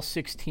 And all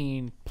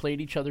 16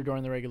 played each other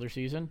during the regular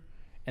season,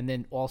 and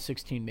then all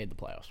 16 made the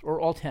playoffs,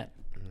 or all 10.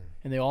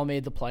 And they all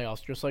made the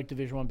playoffs, just like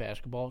Division I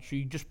basketball. So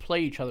you just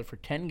play each other for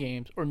 10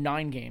 games, or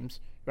 9 games,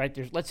 right?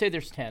 Let's say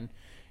there's 10.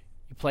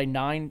 You play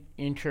 9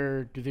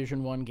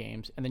 inter-Division I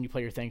games, and then you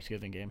play your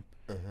Thanksgiving game,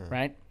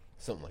 right?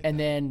 Something like and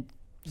that.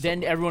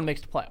 then everyone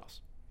makes the playoffs.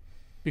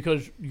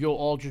 Because you'll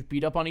all just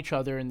beat up on each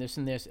other and this,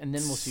 and then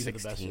we'll see who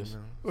the best is.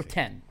 Or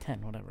 10,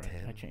 whatever.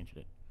 10. I changed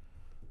it.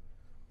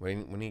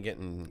 When are you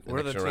getting an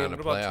What extra round of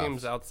about playoffs?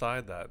 teams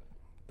outside that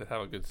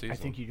have a good season? I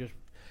think you just...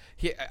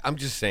 Yeah, I'm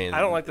just saying. I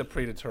don't like the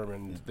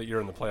predetermined that you're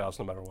in the playoffs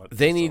no matter what.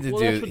 They need to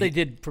Well, do. that's what they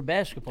did for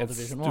basketball It's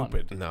Division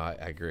stupid. No, I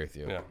agree with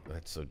you. Yeah.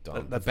 That's so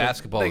dumb. That's the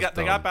basketball they is got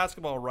dumb.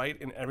 basketball right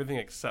in everything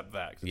except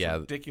that. 'Cause it's Yeah.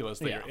 ridiculous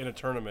that you're in a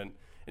tournament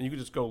and you could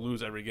just go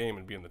lose every game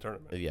and be in the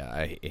tournament. Yeah,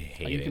 I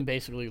hate You it. can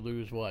basically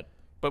lose, what?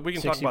 But we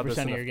can talk about this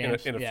 60% in of your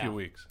games? a Yeah. few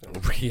weeks.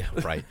 Yeah,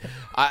 right.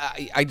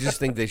 I just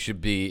think they should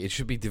be. It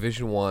should be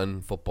Division I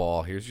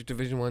football. Here's your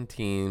Division I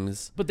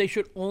teams. But they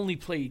should only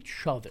play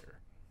each other.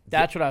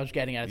 That's what I was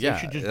getting at. Yeah, They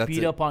should just that's beat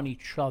it. up on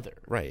each other.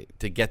 Right,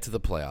 to get to the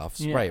playoffs.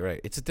 Yeah. Right.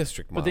 It's a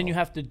district model. But then you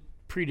have to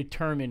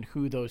predetermine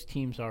who those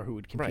teams are who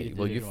would compete. Right. at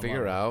Well, you Division I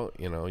figure level. out,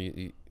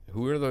 you,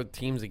 who are the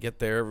teams that get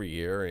there every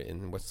year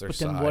and what's their But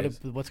size.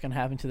 then what's going to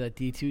happen to that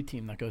D2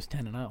 team that goes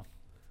 10-0?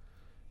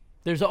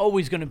 There's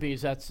always going to be.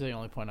 That's the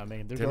only point I'm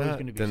making. There's always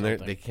going to be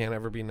something. They can't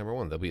ever be number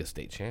one. They'll be a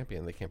state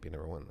champion. They can't be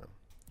number one, though.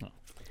 No.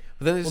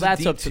 But then there's Well,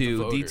 that's D2. up to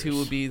the voters. D2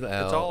 would be It's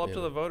all up to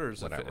the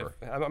voters. Whatever.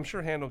 I'm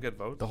sure Hand will get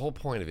votes. The whole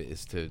point of it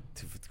is to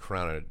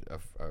crown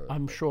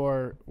I'm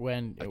sure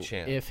when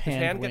champ. if Did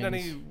Hand Hand get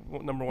wins,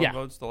 any number one Yeah.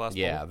 votes the last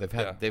Yeah,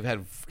 poll? they've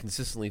had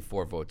consistently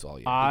 4 votes all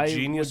year. I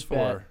Genius would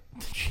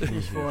bet-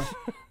 Genius 4.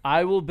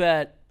 I will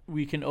bet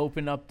we can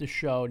open up the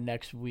show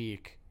next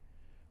week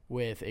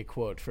with a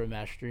quote from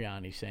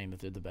Mastriani saying that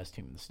they're the best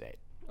team in the state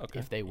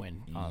if they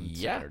win on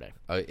Saturday.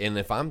 And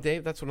if I'm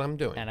Dave, that's what I'm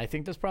doing. And I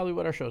think that's probably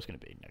what our show's going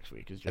to be next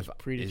week. Is just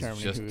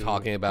predetermining just who,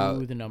 talking about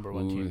who the number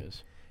one team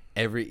is.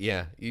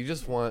 You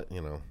just want,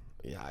 You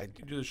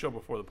do the show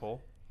before the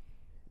poll.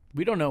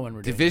 We don't know when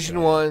we're Division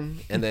doing the show. 1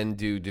 and then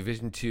do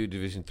Division 2,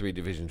 Division 3,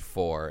 Division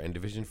 4. And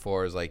Division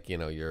 4 is like,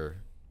 your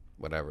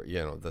whatever,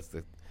 that's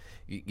the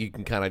you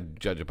can kind of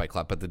judge it by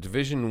class, but the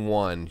Division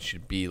 1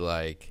 should be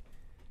like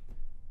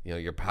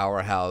your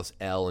powerhouse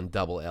L and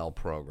double L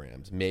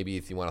programs. Maybe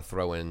if you want to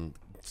throw in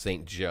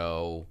St.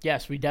 Joe.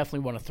 Yes, we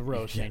definitely want to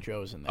throw St.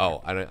 Joe's in there.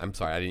 Oh, I'm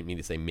sorry. I didn't mean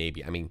to say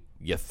maybe. I mean,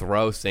 you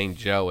throw St.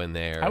 Joe in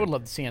there. I would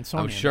love to see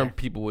Ansonia I'm sure in there.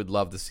 people would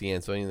love to see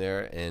Ansonia in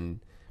there,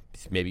 and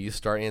maybe you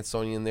start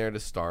Ansonia in there to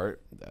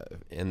start,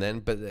 and then,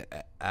 but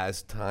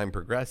as time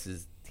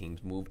progresses,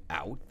 teams move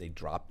out. They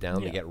drop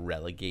down. They get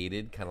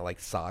relegated, kind of like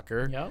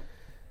soccer. Yep.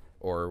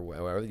 Or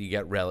wherever you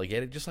get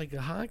relegated, just like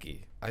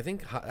hockey. I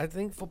think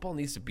football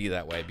needs to be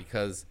that way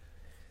because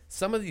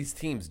some of these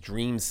teams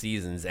dream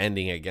seasons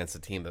ending against a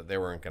team that they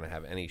weren't going to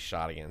have any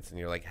shot against, and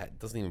you're like, it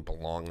doesn't even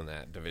belong in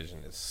that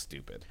division. Is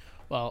stupid.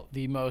 Well,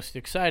 the most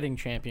exciting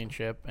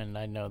championship, and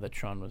I know that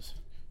Sean has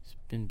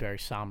been very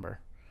somber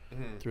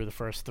through the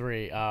first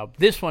 3.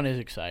 This one is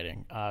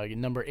exciting.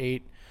 Number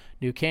 8,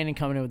 New Canaan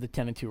coming in with a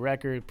 10-2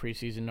 record,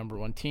 preseason number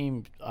 1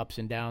 team, ups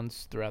and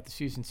downs throughout the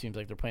season. Seems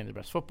like they're playing their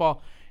best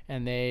football,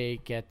 and they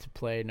get to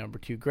play number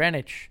 2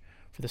 Greenwich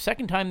for the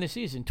second time this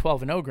season.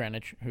 12-0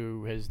 Greenwich,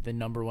 who is the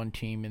number 1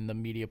 team in the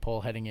media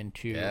poll heading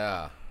into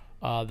the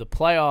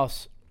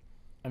playoffs.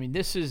 I mean,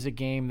 this is a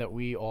game that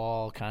we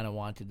all kind of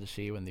wanted to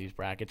see when these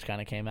brackets kind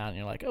of came out, and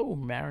you're like, oh,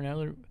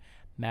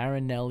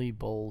 Marinelli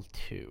Bowl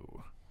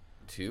 2.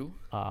 2?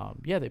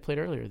 Yeah, they played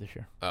earlier this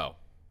year. Oh.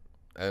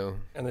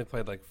 And they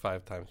played like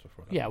 5 times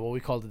before that. Yeah, well, we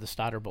called it the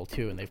Stoddard Bowl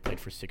 2, and they've played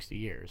for 60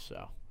 years,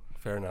 so.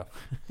 Fair enough.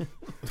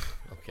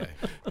 Okay.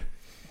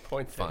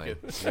 Point Fine.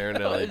 taken.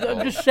 Marinelli Bowl.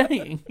 I'm just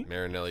saying.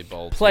 Marinelli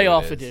Bowl 2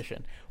 Playoff it is.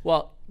 edition.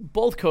 Well,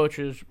 both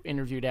coaches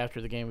interviewed after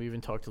the game. We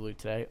even talked to Luke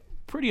today.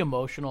 Pretty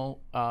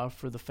emotional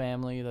for the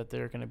family that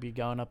they're going to be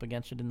going up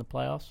against it in the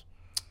playoffs,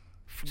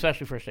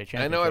 especially for a state I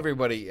championship. know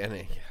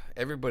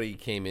everybody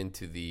came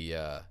into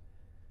the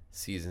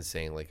season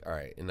saying like, all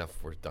right, enough,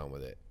 we're done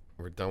with it.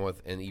 We're done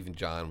with, and even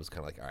John was kind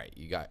of like, all right,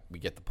 we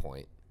get the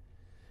point.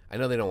 I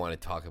know they don't want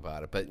to talk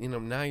about it, but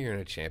now you're in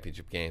a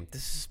championship game.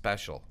 This is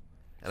special,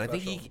 and I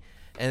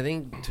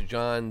think to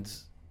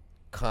John's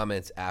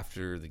comments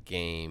after the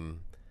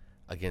game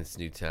against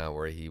Newtown,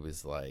 where he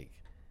was like,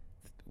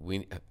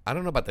 I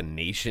don't know about the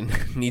nation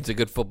needs a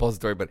good football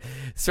story, but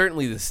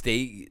certainly the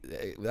state,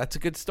 that's a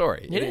good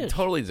story. It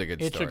totally is a good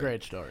story. It's a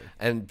great story.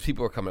 And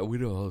people are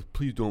coming,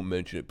 please don't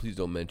mention it. Please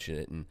don't mention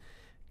it. And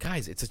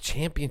guys, it's a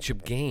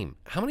championship game.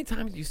 How many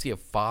times do you see a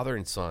father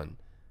and son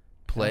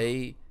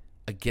play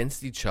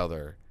against each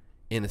other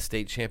in a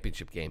state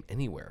championship game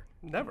anywhere?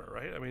 Never,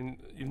 right? I mean,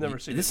 you've never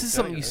seen this. Is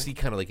something you see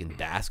kind of like in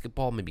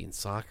basketball, maybe in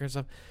soccer and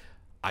stuff.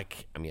 I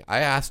mean, I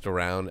asked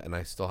around, and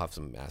I still have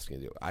some asking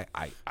to do.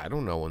 I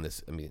don't know when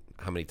this. I mean,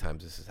 how many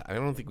times this is. I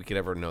don't think we could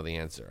ever know the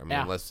answer. I mean,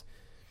 unless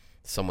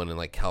someone in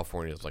like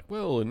California is like,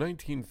 well, in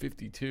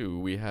 1952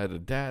 we had a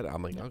dad.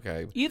 I'm like,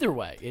 okay. Either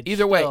way,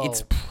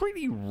 it's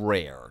pretty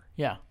rare.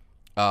 Yeah.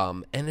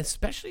 And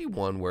especially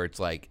one where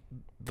it's like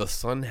the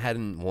son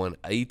hadn't won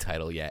a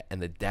title yet,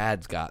 and the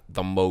dad's got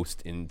the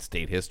most in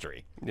state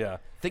history. Yeah.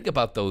 Think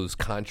about those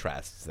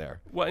contrasts there.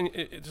 Well, and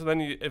so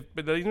then,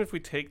 but even if we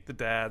take the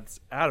dads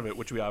out of it,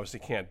 which we obviously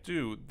can't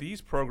do,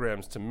 these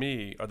programs to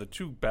me are the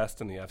two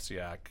best in the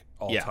FCAC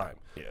all time.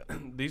 Yeah.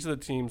 These are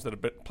the teams that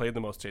have played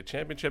the most state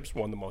championships,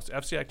 won the most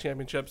FCAC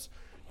championships.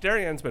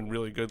 Darienne's been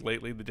really good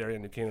lately. The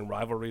Darien New Canaan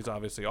rivalry is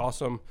obviously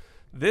awesome.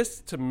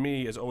 This, to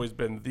me, has always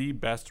been the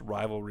best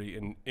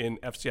rivalry in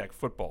FCAC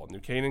football. New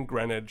Canaan,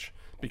 Greenwich,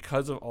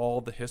 because of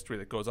all the history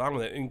that goes on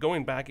with it. And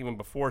going back even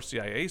before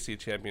CIAC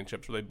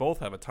championships, where they both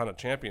have a ton of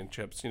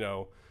championships,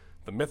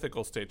 the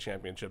mythical state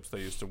championships they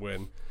used to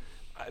win.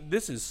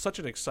 This is such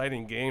an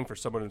exciting game for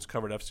someone who's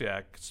covered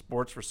FCAC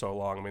sports for so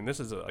long. I mean, this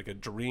is like a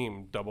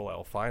dream double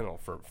L final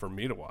for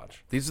me to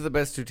watch. These are the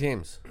best two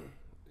teams.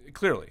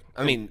 Clearly.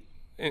 I mean...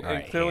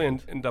 clearly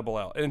in double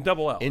L. In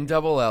double L. In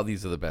double L,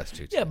 these are the best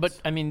two teams. Yeah, but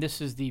I mean,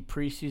 this is the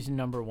preseason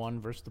number one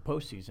versus the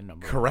postseason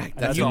number one. Correct.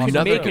 That's you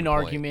can make an point.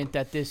 argument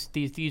that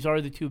these are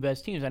the two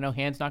best teams. I know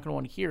Han's not going to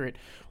want to hear it,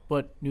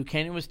 but New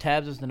Canaan was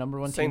tabbed as the number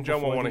one team. St. Joe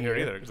won't want to hear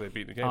year. either because they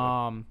beat New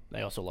Canaan.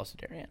 They also lost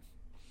to Darien.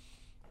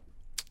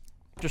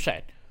 Just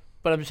saying.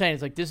 But I'm just saying,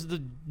 it's like this is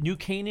the New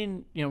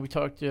Canaan. We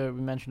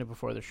mentioned it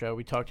before the show.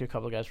 We talked to a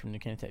couple of guys from New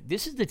Canaan Tech.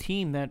 This is the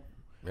team that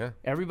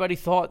everybody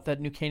thought that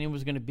New Canaan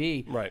was going to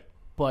be. Right.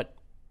 But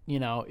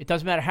it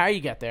doesn't matter how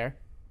you get there,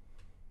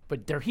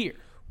 but they're here.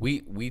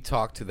 We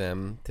talked to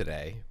them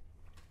today,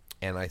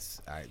 and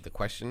the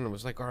question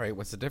was like, all right,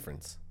 what's the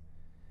difference?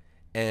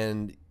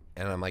 And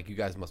I'm like, you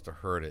guys must have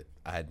heard it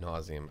ad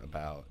nauseum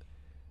about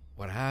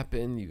what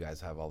happened. You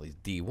guys have all these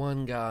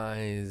D1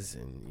 guys,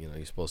 and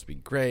you're supposed to be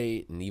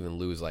great, and even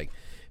lose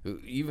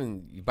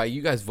even by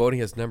you guys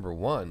voting as number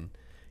one.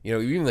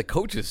 Even the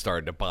coaches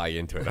started to buy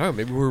into it. Oh,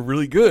 maybe we're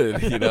really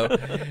good,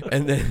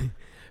 and then.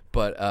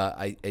 But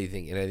I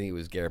think it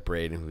was Garrett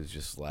Braden who was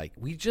just like,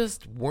 we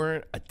just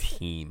weren't a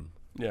team.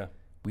 Yeah.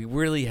 We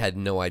really had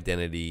no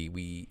identity.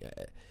 We,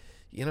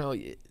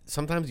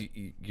 sometimes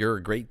you're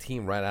a great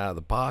team right out of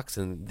the box,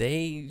 and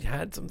they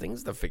had some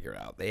things to figure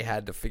out. They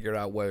had to figure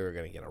out whether they were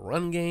going to get a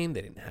run game.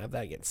 They didn't have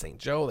that against St.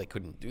 Joe. They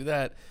couldn't do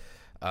that.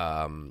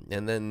 And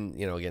then,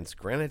 against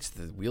Greenwich,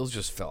 the wheels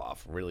just fell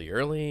off really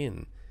early,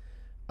 and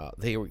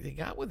they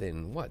got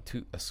within,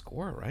 a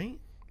score, right?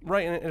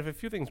 Right, and if a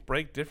few things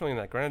break differently in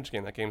that Greenwich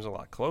game, that game's a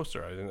lot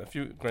closer. I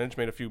mean, Greenwich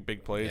made a few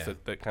big plays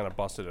that kind of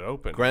busted it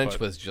open.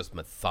 Greenwich was just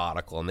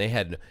methodical, and they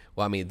had.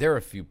 Well, I mean, there were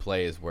a few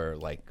plays where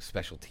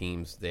special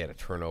teams they had a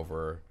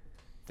turnover.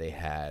 They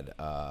had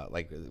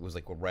it was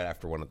right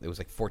after one. It was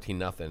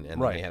 14-0, and then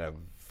they had a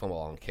fumble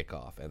on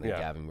kickoff, and then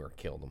Gavin Muir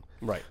killed them.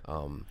 Right.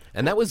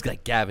 And that was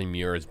Gavin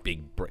Muir's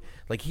big.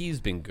 He's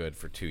been good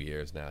for 2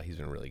 years now. He's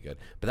been really good,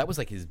 but that was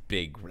his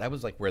big. That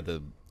was where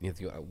the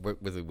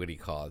what do you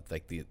call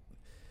it? The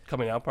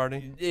coming out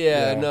party?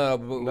 Yeah.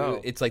 No.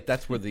 It's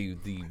that's where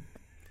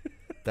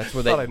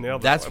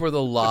that's where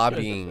the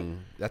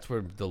lobbying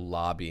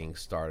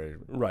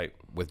started. Right.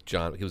 With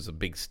John, it was a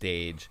big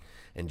stage,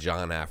 and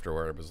John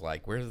afterward was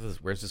like, "Where's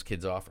this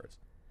kid's offers?"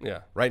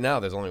 Yeah. Right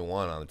now, there's only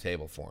one on the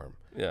table for him.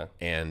 Yeah.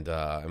 And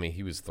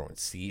he was throwing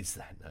seeds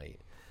that night.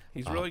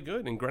 He's really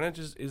good, and Greenwich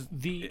is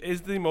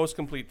the most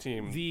complete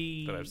team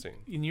that I've seen.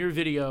 In your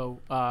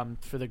video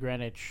for the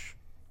Greenwich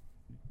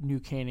New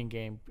Canaan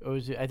game, I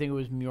think it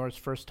was Muir's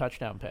first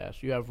touchdown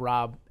pass. You have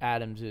Rob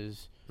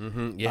Adams's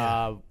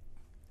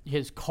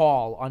his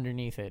call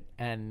underneath it,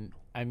 and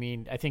I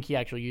think he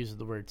actually uses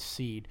the word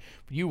seed.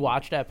 But you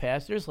watch that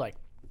pass, there's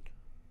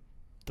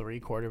 3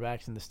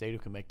 quarterbacks in the state who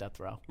can make that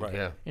throw. Right.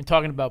 Yeah. And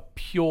talking about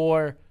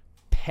pure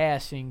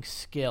passing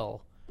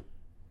skill,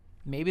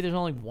 maybe there's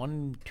only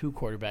 1-2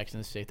 quarterbacks in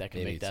the state that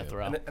can make that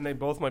throw. And they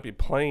both might be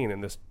playing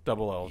in this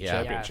double L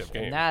championship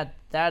game. And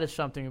that is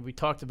something we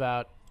talked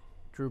about.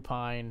 Drew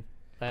Pine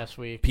last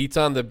week. Pete's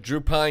on the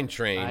Drew Pine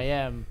train. I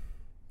am.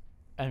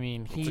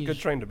 It's a good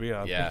train to be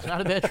on. Yeah. It's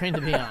not a bad train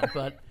to be on,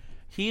 but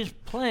he's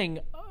playing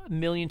a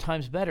million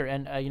times better.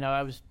 And,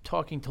 I was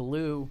talking to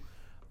Lou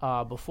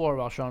before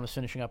while Sean was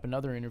finishing up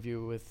another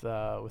interview with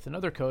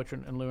another coach,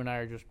 and Lou and I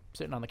are just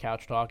sitting on the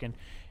couch talking,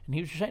 and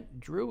he was just saying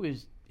Drew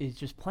is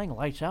just playing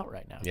lights out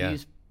right now. Yeah.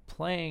 He's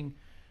playing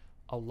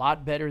a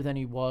lot better than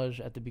he was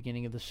at the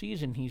beginning of the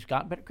season. He's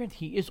gotten better. Granted,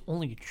 he is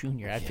only a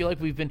junior. I feel like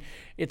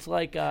it's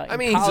like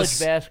in college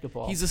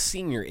basketball. He's a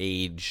senior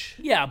age.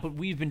 Yeah, but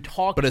we've been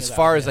talking But as about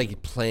far as him.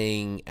 like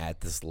playing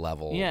at this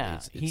level,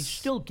 He's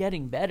still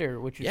getting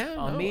better, which is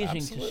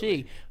amazing to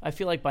see. I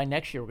feel like by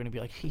next year we're going to be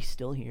like, he's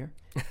still here.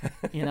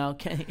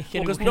 Can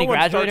Because he no one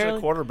graduate starts early?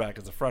 at quarterback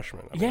as a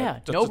freshman. I mean, Yeah,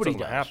 that just nobody doesn't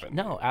does. happen.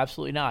 No,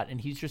 absolutely not.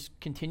 And he just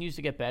continues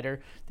to get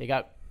better.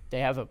 They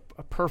have a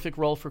perfect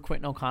role for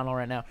Quentin O'Connell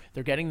right now.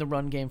 They're getting the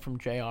run game from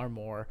J.R.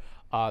 Moore.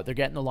 They're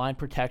getting the line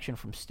protection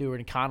from Stewart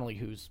and Connolly,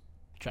 who's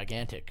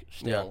gigantic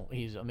still. Yeah.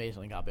 He's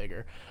amazingly got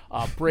bigger.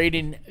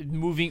 Braden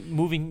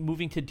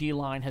moving to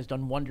D-line has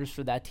done wonders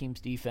for that team's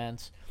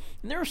defense.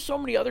 And there are so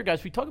many other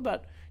guys. We talk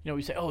about,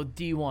 we say,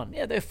 D1.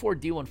 Yeah, they have 4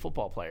 D1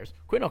 football players.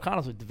 Quentin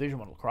O'Connell's a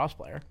Division I lacrosse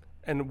player.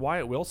 And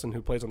Wyatt Wilson,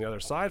 who plays on the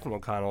other side from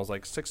O'Connell, is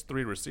like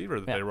 6'3"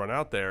 receiver that they run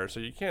out there. So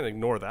you can't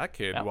ignore that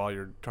kid while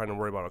you're trying to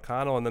worry about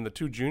O'Connell. And then the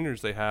 2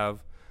 juniors they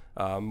have,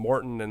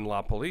 Morton and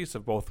La Police,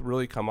 have both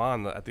really come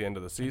on at the end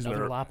of the season.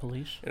 Another La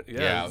Police?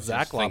 Yeah,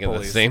 Zach La thinking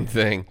Police. the same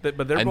thing. But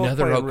they're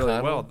Another both playing really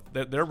O'Connell?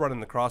 well. They're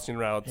running the crossing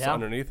routes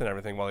underneath and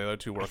everything while the other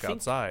 2 work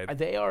outside.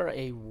 They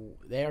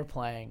are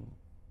playing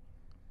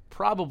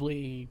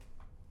probably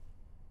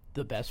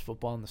the best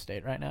football in the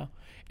state right now.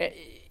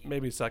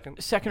 Maybe second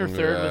or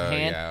third with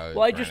Hand. Yeah,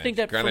 well, I just think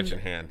that Greenwich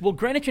and Hand. Well,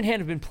 Greenwich and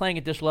Hand have been playing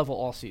at this level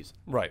all season.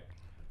 Right.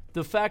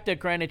 The fact that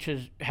Greenwich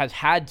has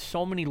had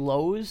so many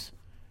lows,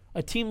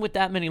 a team with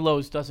that many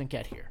lows doesn't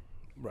get here.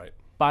 Right.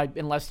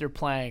 Unless they're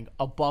playing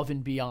above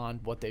and beyond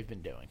what they've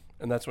been doing.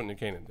 And that's what New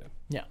Canaan did.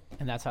 Yeah,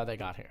 and that's how they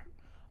got here.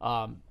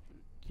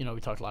 We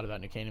talked a lot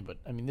about New Canaan, but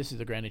I mean, this is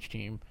the Greenwich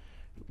team.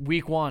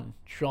 Week 1,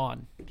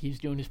 Sean, he's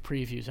doing his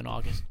previews in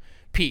August.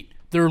 Pete,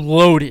 they're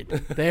loaded.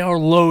 They are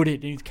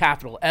loaded. And he's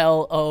capital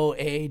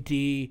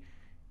LOADED.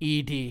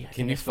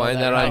 Can you find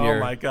that on your? Oh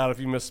my God! If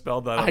you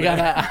misspelled that,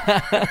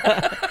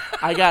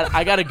 I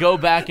gotta go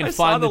back and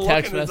find the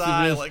text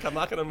messages. Like, I'm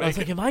not gonna make I was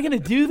like, am I gonna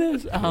do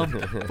this?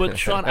 But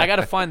Sean, I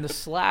gotta find the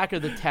Slack or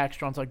the text.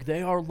 Sean's like,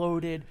 they are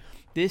loaded.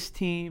 This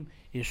team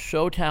is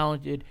so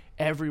talented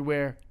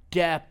everywhere.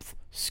 Depth,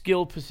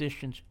 skill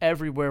positions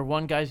everywhere.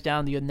 One guy's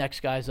down, the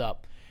next guy's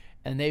up,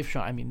 and they've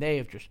shown. I mean, they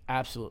have just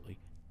absolutely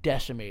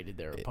decimated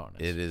their opponents.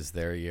 It is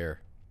their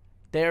year.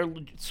 They're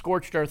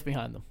scorched earth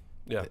behind them.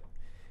 Yeah.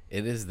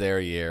 It is their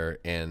year,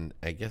 and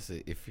I guess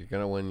if you're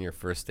going to win your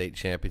first state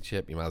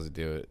championship, you might as well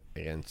do it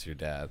against your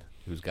dad,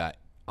 who's got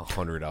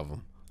 100 of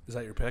them. Is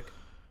that your pick?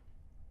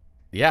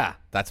 Yeah,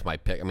 that's my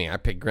pick. I mean, I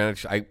picked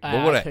Greenwich. I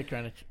picked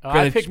Greenwich.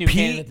 I picked New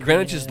Canaan.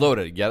 Greenwich is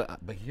loaded. Yeah,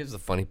 but here's the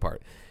funny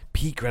part.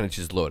 Pete Greenwich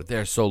is loaded.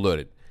 They're so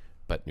loaded.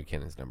 But New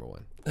Canaan's number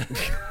 1.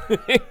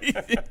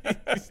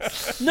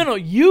 No,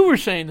 you were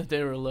saying that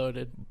they were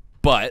loaded.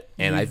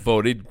 And I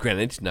voted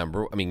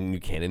New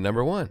Canaan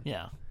number 1.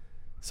 Yeah.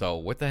 So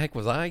what the heck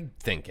was I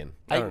thinking?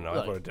 I don't know.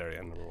 I voted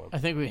Darien number 1. I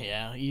think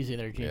easy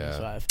there, Genius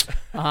 5.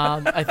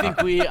 Yeah. I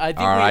think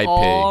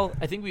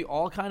we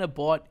all kind of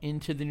bought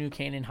into the New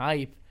Canaan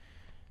hype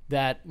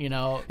that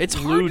it's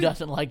Lou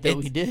doesn't like that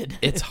we did.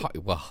 It's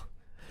hard. Well,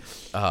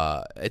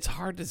 it's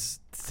hard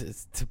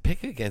to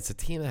pick against a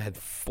team that had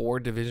 4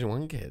 Division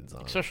I kids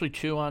on, especially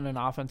 2 on an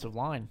offensive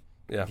line.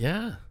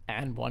 Yeah,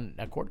 and 1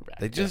 at quarterback.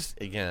 The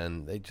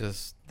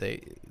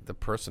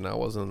personnel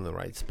wasn't in the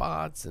right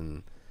spots,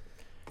 and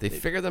they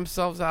figured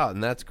themselves out,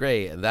 and that's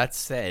great. And that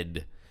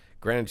said,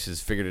 Greenwich has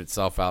figured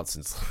itself out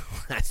since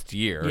last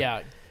year.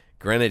 Yeah,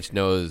 Greenwich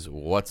knows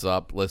what's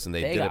up. Listen,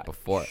 they did it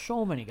before.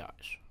 So many guys.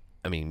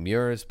 I mean,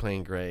 Muir is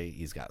playing great.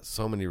 He's got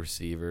so many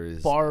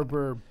receivers.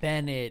 Barber,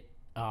 Bennett.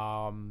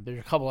 There's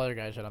a couple other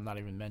guys that I'm not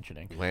even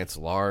mentioning. Lance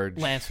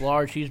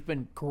Large, he's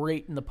been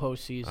great in the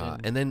postseason.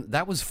 And then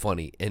that was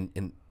funny,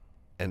 and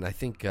I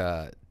think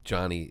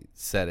Johnny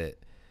said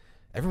it.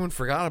 Everyone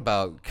forgot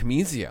about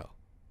Camizio.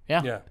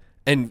 Yeah.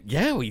 And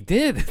we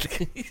did.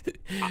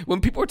 When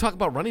people were talking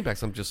about running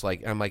backs, I'm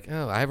like,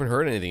 oh, I haven't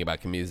heard anything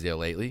about Camizio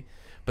lately.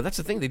 But that's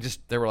the thing.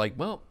 They were like,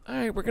 well, all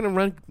right, we're gonna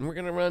run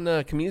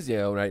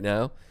Camizio right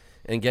now.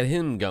 And get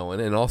him going,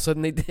 and all of a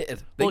sudden they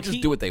did. They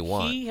do what they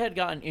want. He had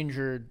gotten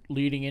injured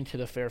leading into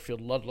the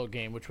Fairfield-Ludlow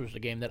game, which was the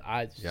game that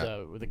I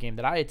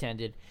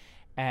attended,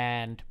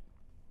 and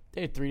they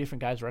had 3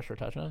 different guys rush for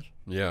touchdowns.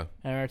 Yeah.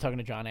 And we were talking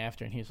to John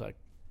after, and he's like,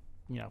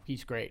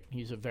 he's great.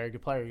 He's a very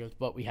good player. He goes,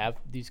 but we have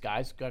these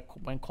guys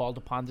when called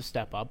upon to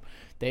step up.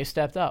 They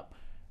stepped up.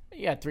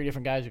 You got 3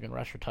 different guys who can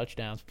rush for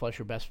touchdowns, plus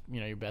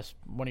one of your best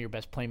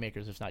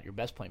playmakers, if not your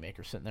best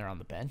playmaker, sitting there on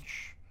the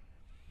bench.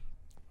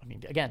 I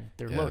mean, again,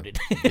 they're loaded.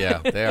 Yeah,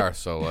 they are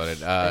so loaded.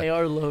 They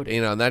are loaded.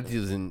 And that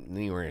doesn't.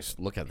 We're going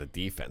to look at the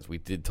defense. We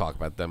did talk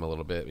about them a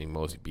little bit. I mean,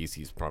 Mosey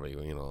BC's probably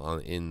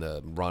in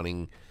the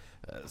running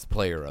as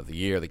player of the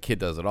year. The kid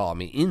does it all. I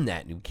mean, in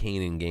that New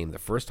Canaan game, the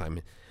first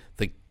time,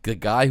 the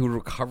guy who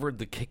recovered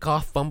the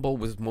kickoff fumble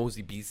was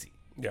Mosey BC.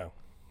 Yeah,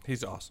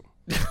 he's awesome.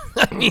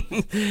 I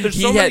mean, there's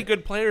so many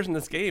good players in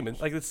this game.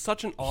 It's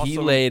such an awesome. He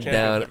laid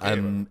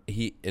down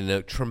in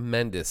a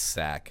tremendous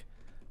sack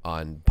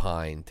on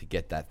Pine to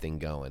get that thing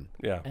going.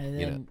 Yeah. And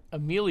You then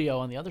Emilio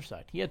on the other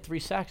side. He had 3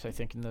 sacks, I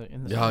think, in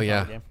the Oh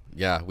yeah, game.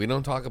 yeah. We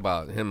don't talk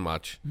about him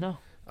much. No.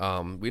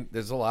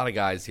 There's a lot of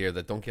guys here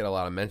that don't get a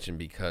lot of mention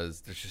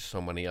because there's just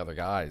so many other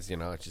guys.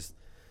 It's just,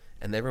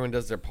 and everyone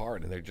does their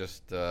part, and they're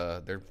just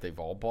they've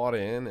all bought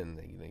in, and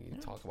you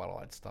talk about all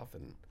that stuff,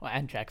 and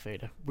And Jack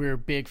Fada. We're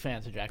big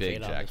fans of Jack Fada.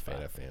 big on Jack this pod.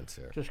 Fada fans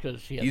here. Just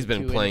because He's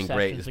been playing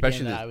great,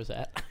 especially that I was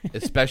at.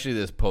 especially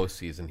this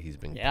postseason. He's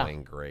been Yeah.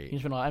 playing great.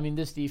 He's been. I mean,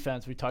 this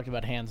defense. We talked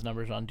about Hand's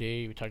numbers on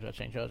D. We talked about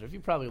St. Joseph. You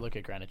probably look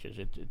at Greenwich's.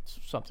 It's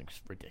something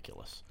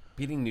ridiculous.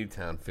 Beating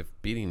Newtown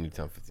 50-0.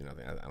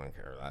 I don't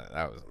care.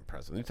 That was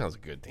impressive. Newtown's a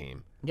good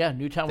team. Yeah,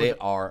 Newtown They was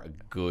are a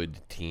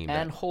good team.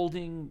 and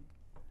holding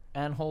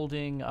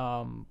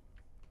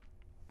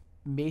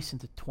Mason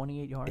to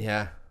 28 yards.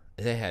 Yeah,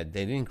 they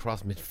didn't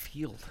cross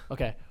midfield.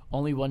 Okay,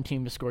 only one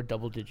team to score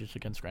double digits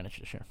against Greenwich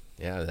this year.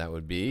 Yeah, that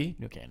would be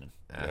New Canaan.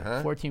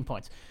 Uh-huh. 14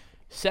 points.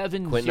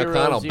 7 Quentin 0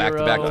 O'Connell, 0,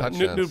 back-to-back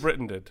New touchdowns.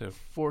 Britain did too.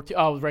 14.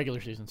 Oh,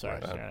 regular season.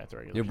 Sorry, sorry, not the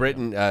regular New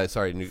season. Britain.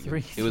 Sorry,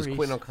 Three it was threes.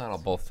 Quentin O'Connell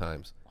both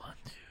times. 1,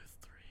 2,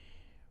 3,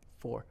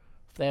 4.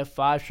 They have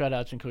 5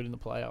 shutouts, including the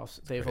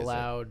playoffs. They've Crazy.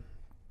 allowed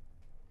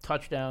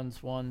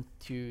touchdowns 1,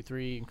 2,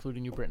 3,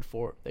 including New Britain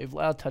 4. They've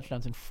allowed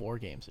touchdowns in 4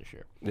 games this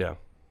year. Yeah.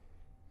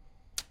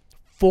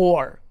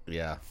 4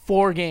 Yeah,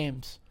 4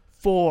 games.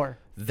 4.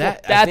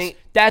 That- I That's think-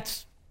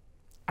 that's.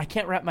 I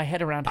can't wrap my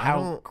head around how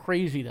don't-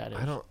 crazy that is.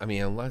 I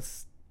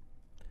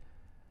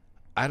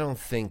don't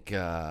think.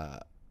 I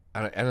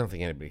don't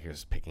think anybody here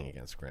is picking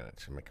against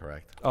Greenwich. Am I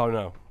correct? Oh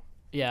no.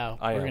 Yeah,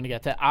 I we're am. gonna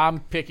get that. I'm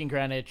picking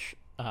Greenwich.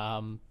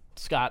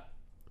 Scott,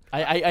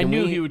 I Can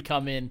knew we- he would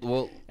come in,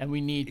 Well, and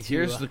we need to.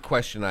 here's the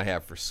question I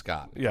have for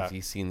Scott. Because Yeah.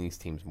 he's seen these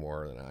teams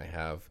more than I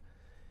have.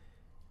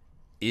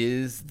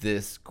 Is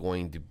this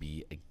going to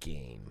be a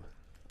game?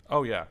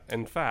 Oh yeah.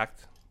 In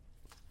fact,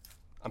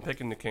 I'm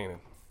picking New Canaan.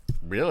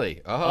 Really?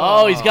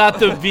 Oh, he's got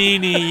the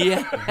beanie.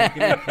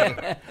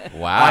 Yeah.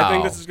 Wow. I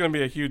think this is going to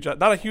be a huge,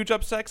 not a huge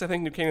upset. 'Cause I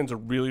think New Canaan's a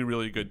really,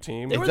 really good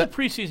team. They were the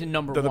preseason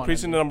number They're the one.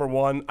 preseason number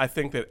 1. I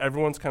think that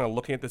everyone's kind of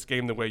looking at this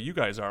game the way you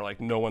guys are, like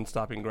no one's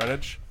stopping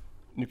Greenwich.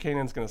 New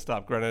Canaan's going to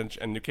stop Greenwich,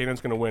 and New Canaan's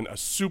going to win a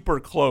super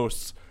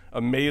close,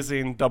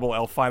 amazing double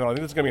L final. I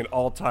think it's going to be an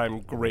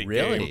all-time great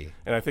Really? game,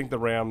 and I think the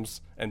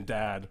Rams and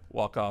Dad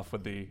walk off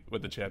with the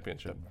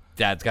championship.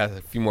 Dad's got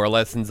a few more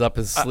lessons up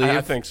his sleeve.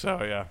 I think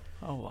so. Yeah.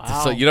 Oh wow!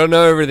 So you don't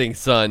know everything,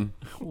 son.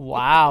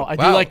 Wow, I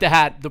do Wow. like the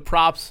hat, the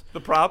props. The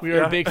prop. We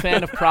are yeah. a big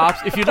fan of props.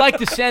 If you'd like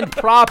to send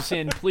props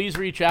in, please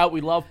reach out. We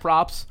love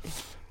props.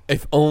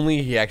 If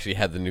only he actually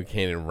had the New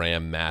Canaan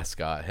Ram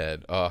mascot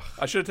head. Ugh.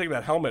 I should have taken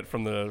that helmet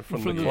from the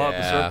club, the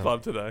Yeah. surf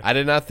club today. I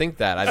did not think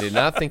that. I did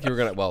not think you were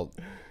gonna. Well,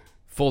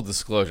 full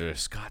disclosure,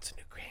 Scott's a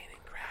New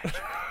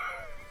Canaan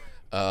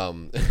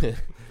graduate.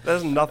 That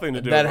has nothing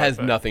to do. That with my has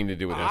pick. nothing to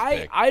do with his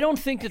pick. I don't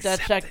think that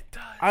that's Except it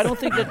does. I don't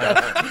think that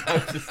that's,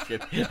 I'm just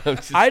kidding. I'm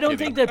just I don't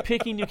kidding. think that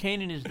picking New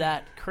Canaan is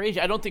that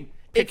crazy. I don't think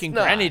picking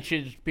not. Greenwich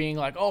is being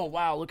like, oh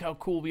wow, look how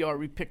cool we are.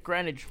 We picked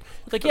Greenwich.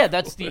 It's like, yeah,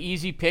 that's the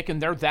easy pick,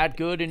 and they're that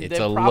good, and It's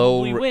they'll a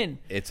probably low. win.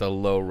 It's a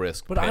low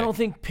risk. But I don't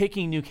think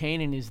picking New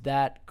Canaan is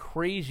that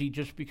crazy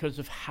just because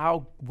of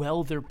how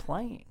well they're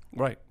playing.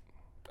 Right.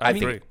 I agree.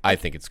 think. I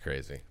think it's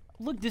crazy.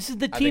 Look, this is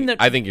the I team think, that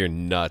I think you're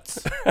nuts.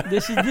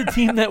 this is the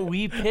team that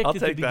we picked I'll at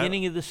the take that.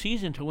 beginning of the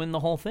season to win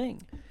the whole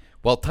thing.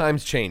 Well,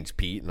 times change,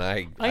 Pete, and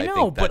I I know,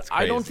 think but that's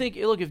I don't crazy.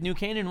 think. Look, if New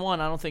Canaan won,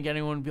 I don't think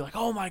anyone would be like,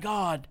 "Oh my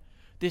God,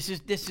 this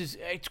is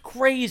it's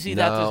crazy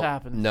that this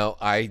happened." No,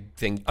 I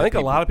think. I think a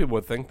lot of people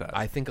would think that.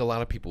 I think a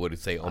lot of people would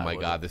say, "Oh my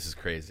wouldn't. God, this is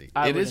crazy."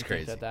 I It is wouldn't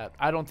crazy. think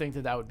I don't think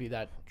that would be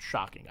that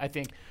shocking. I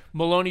think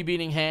Maloney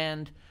beating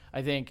Hand.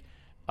 I think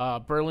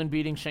Berlin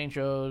beating St.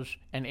 Joe's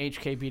and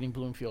HK beating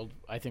Bloomfield.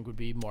 I think would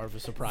be more of a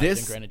surprise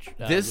This than Greenwich.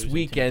 this losing to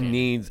weekend New Canaan.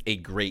 needs a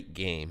great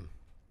game.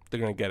 They're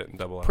going to get it in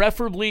double L.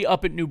 Preferably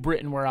up at New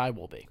Britain, where I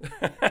will be.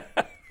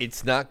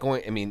 It's not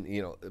going. I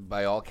mean,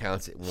 by all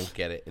counts, it won't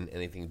get it in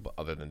anything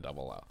other than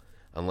double L,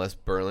 unless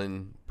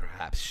Berlin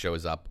perhaps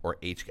shows up or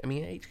HK. I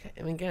mean,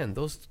 again,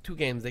 those two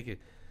games they could.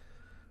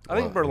 I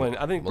think Berlin.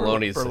 I think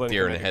Maloney's Berlin a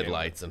deer in can the make a game.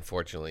 headlights,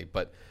 unfortunately.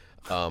 But,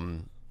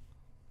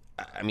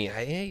 I mean,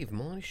 hey, if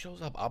Maloney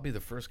shows up, I'll be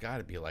the first guy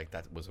to be like,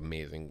 "That was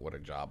amazing! What a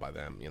job by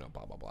them!"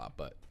 Blah blah blah.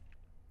 But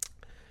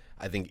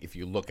I think if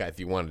you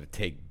wanted to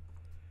take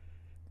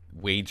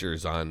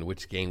wagers on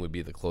which game would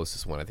be the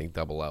closest one, I think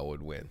double L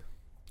would win.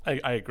 I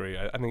agree.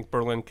 I think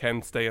Berlin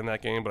can stay in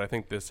that game, but I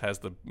think this has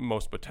the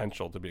most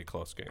potential to be a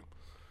close game.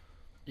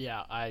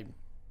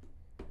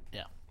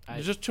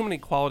 There's just too many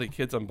quality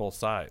kids on both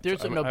sides.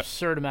 There's I an mean,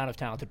 absurd amount of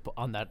talent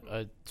on that.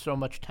 So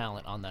much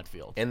talent on that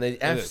field. And the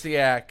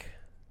FCAC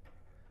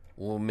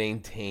will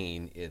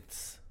maintain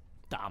its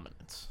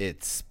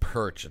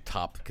perch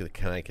atop the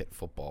Connecticut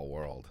football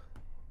world.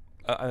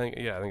 I think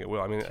it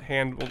will. I mean,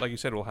 Hand, like you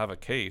said, will have a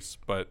case,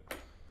 but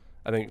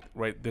I think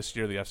this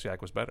year the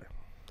FCAC was better.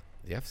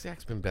 The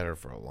FCAC's been better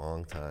for a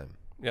long time.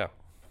 Yeah.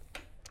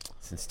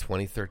 Since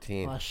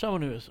 2013.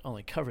 Someone who has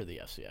only covered the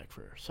FCX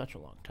for such a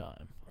long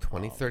time.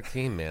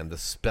 2013, man. The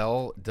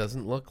spell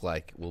doesn't look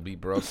like will be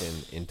broken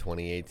in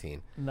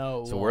 2018.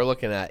 No. So we're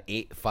looking at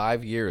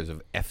 5 years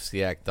of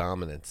FCX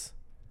dominance.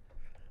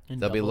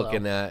 They'll be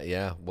looking at,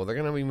 well, they're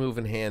going to be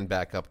moving Hand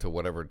back up to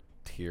whatever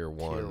tier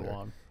one. Tier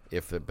 1.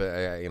 If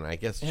the, I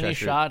guess Any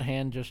Cheshire, shot,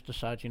 Hand just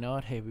decides, you know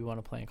what? Hey, we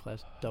want to play in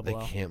class double they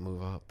L. can't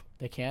move up.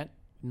 They can't.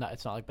 No,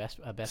 it's not like It's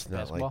not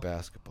basketball. like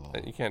basketball.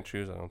 You can't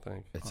choose, I don't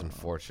think. It's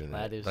unfortunate.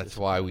 That That's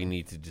why we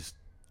need to just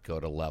go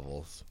to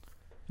levels.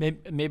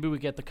 Maybe we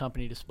get the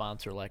company to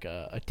sponsor like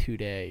a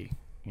 2-day,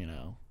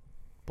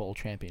 bowl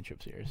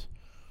championship series.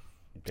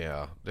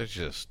 Yeah,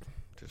 there's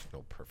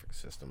no perfect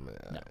system.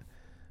 No.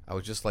 I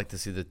would just like to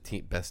see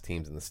the best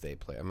teams in the state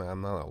play. I mean,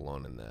 I'm not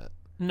alone in that.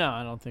 No,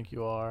 I don't think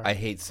you are. I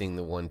hate seeing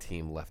the one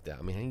team left out.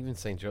 I mean, even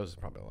St. Joe's is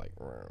probably like,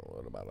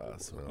 what about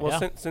us? You know? Well,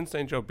 Yeah. since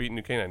St. Joe beat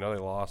New Canaan, I know they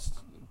lost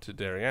to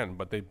Darien,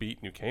 but they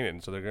beat New Canaan,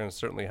 so they're going to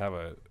certainly have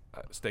a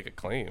stake a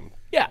claim.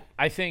 Yeah,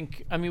 I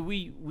think. I mean,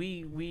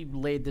 we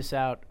laid this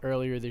out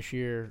earlier this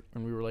year,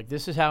 and we were like,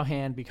 this is how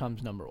Hand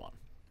becomes number 1.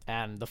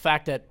 And the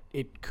fact that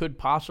it could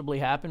possibly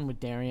happen with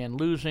Darien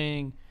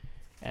losing,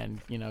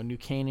 and New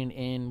Canaan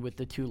in with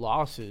the 2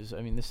 losses.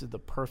 I mean, this is the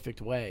perfect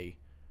way.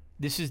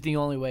 This is the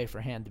only way for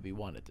Hand to be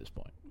 1 at this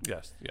point.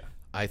 Yes, yeah.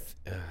 I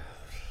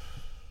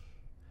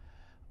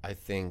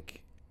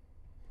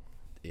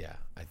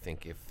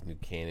think if New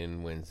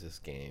Canaan wins this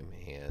game,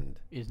 Hand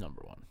Is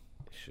number 1.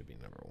 should be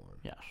number 1.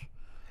 Yes.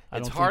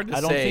 It's hard to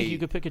I don't say think you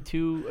could pick a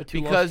two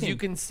because team. you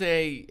can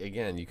say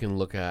again, you can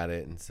look at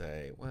it and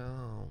say,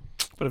 well,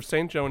 But if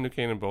St. Joe and New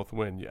Canaan both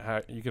win,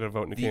 you get to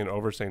vote New Canaan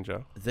over St.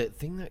 Joe. the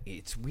thing that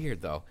it's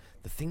weird though.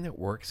 The thing that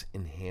works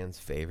in Hand's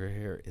favor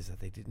here is that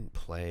they didn't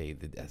play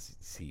the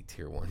SEC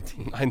Tier 1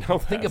 team. I know.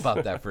 Think that.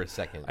 about that for a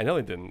second. I know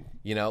they didn't.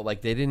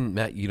 Like they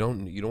didn't. You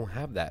don't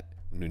have that.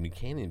 New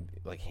Canaan,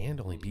 like Hand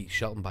only beat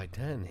Shelton by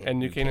 10. And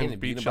New Canaan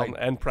beat them Shelton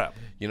by, and Prep.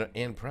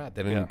 and Pratt.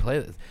 They didn't even play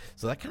this,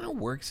 so that kind of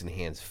works in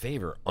Hand's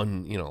favor.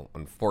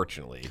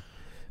 Unfortunately,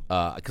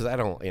 because I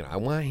don't. I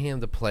want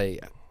Hand to play.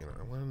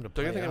 I want him to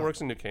play. Don't you think it out.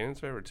 works in New Canaan's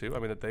favor too? I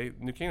mean, that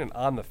New Canaan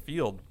on the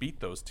field beat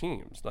those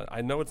teams.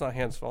 I know it's not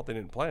Hand's fault they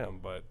didn't play them,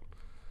 but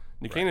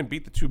New Canaan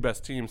beat the 2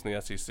 best teams in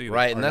the SEC. that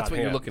Right, are and that's not what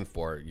you're Hand. looking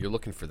for. You're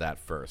looking for that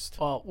first.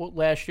 Well,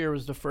 last year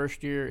was the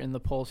first year in the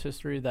polls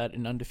history that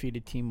an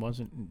undefeated team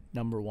wasn't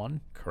number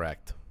 1.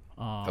 Correct.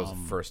 That was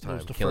the first time. It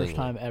was the Killingly. first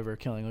time ever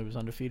Killingly was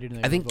undefeated.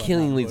 And I think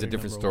Killingly's a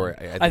different story.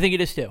 I think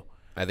it is too.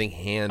 I think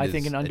Hand. I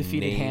think is an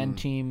undefeated a name. Hand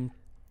team,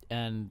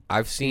 and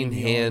I've seen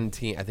being the Hand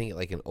team. I think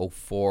like in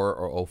 04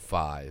 or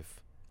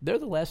 05. they're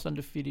the last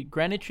undefeated.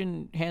 Greenwich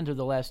and Hand are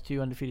the last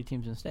 2 undefeated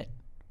teams in the state.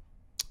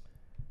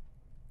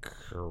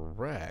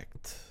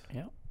 Correct.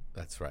 Yeah.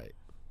 That's right.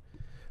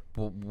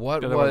 But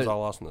what The other ones was? all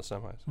lost in the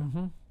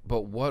semis.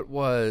 But what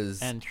was?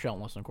 And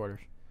Shelton lost in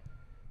quarters.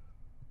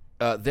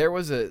 There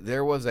was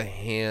a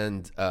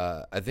Hand.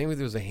 I think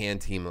there was a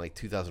Hand team in like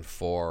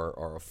 2004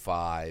 or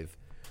 05,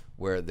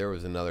 where there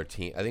was another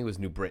team. I think it was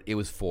New Britain. It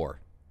was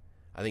 4.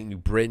 I think New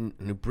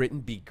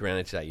Britain beat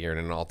Greenwich that year in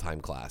an all-time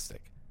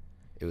classic.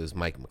 It was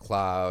Mike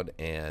McLeod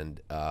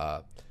and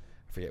I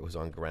forget it was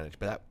on Greenwich,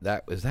 but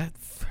that was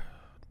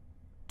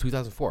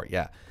 2004.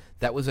 Yeah,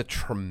 that was a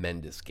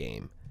tremendous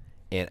game.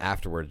 And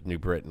afterwards, New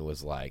Britain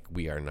was like,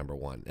 we are number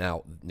 1.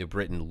 Now, New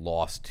Britain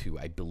lost to,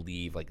 I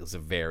believe, like the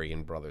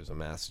Zavarian brothers of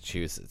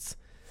Massachusetts.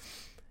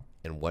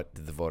 And what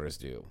did the voters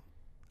do?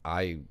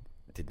 I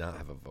did not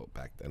have a vote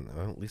back then.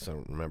 At least I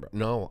don't remember.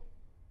 No,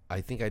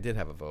 I think I did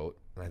have a vote.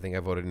 And I think I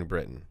voted New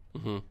Britain.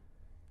 Mm-hmm.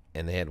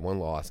 And they had 1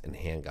 loss, and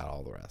Hand got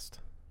all the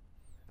rest.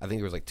 I think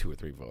there was like 2 or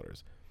 3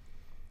 voters.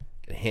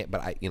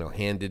 But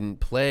Hand didn't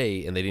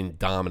play, and they didn't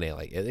dominate.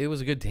 Like it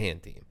was a good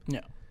Hand team.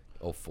 Yeah.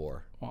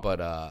 04. But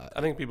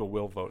I think people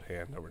will vote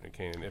Hand over New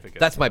Canaan if it gets.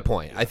 that's my to-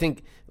 point. I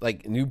think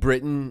like New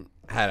Britain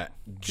had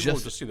will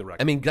just just see the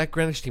record. I mean, that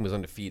Greenwich team was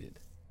undefeated.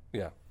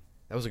 Yeah.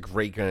 That was a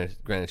great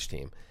Greenwich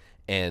team,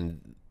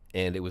 and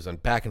it was on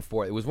back and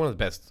forth. It was one of the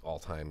best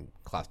all-time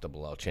Class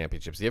XXL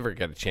championships. If you ever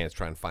get a chance,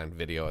 try and find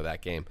video of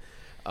that game.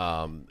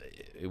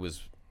 It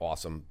was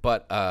awesome.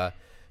 But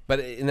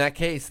in that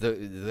case,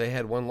 they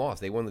had 1 loss.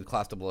 They won the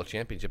Class XXL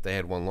championship. They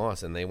had 1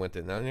 loss, and they went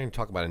to. Now you're going to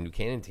talk about a New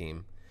Canaan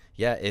team.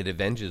 Yeah, it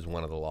avenges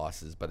one of the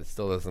losses, but it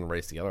still doesn't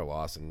erase the other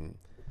loss, and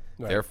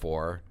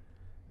therefore,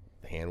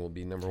 Hand will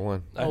be number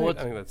 1. I think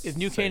that's if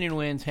New safe. Canaan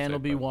wins, Hand will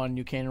Safe be bet. 1.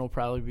 New Canaan will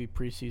probably be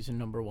preseason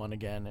number 1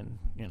 again, and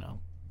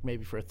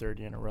maybe for a 3rd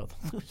year in a row,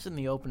 they'll lose in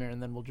the opener,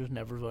 and then we'll just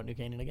never vote New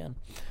Canaan again.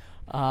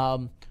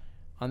 On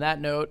that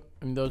note,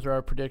 those are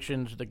our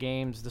predictions. The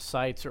games, the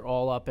sites are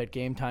all up at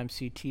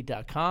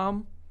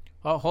GameTimeCT.com.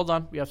 Oh, hold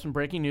on, we have some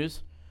breaking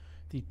news.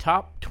 The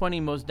top 20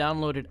 most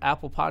downloaded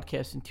Apple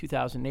podcasts in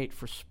 2008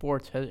 for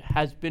sports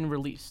has been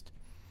released.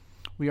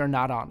 We are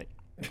not on it.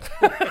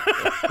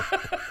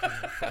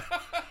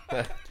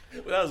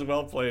 That was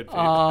well played,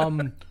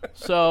 Pete.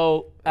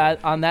 So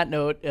on that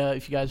note,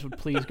 if you guys would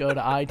please go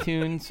to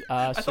iTunes,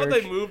 I thought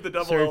they moved the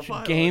double search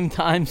L5. Game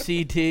Time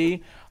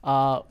CT,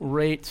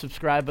 rate,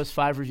 subscribe us,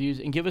 5 reviews,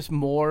 and give us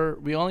more.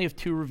 We only have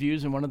 2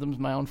 reviews, and one of them is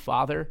my own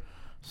father.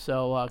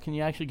 So can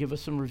you actually give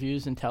us some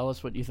reviews and tell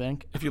us what you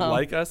think? If you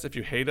like us, if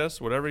you hate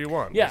us, whatever you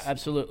want. Yeah,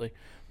 absolutely.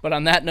 But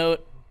on that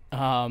note,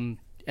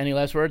 any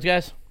last words,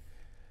 guys?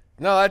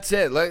 No, that's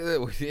it. Like,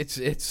 we're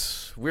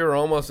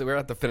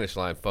at the finish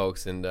line,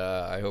 folks, and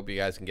I hope you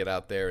guys can get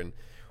out there. And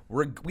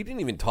we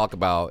didn't even talk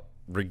about,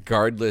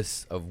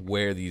 regardless of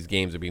where these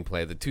games are being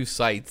played, the 2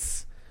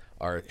 sites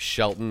are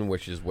Shelton,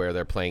 which is where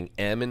they're playing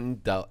M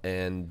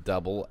and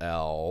double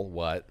L.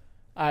 What?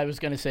 I was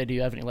going to say, do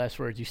you have any last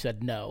words? You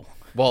said no.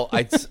 Well,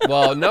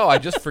 no,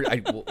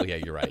 yeah,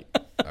 you're right.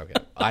 Okay,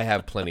 I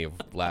have plenty of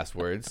last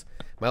words.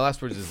 My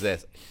last words is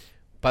this.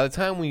 By the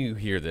time you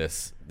hear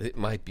this, it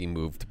might be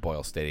moved to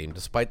Boyle Stadium,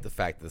 despite the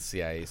fact that the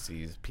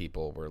CIAC's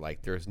people were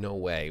like, there's no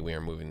way we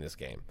are moving this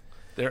game.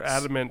 They're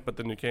adamant, but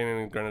the New Canaan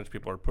and Greenwich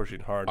people are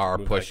pushing hard. To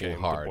Boyle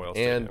Stadium.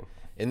 And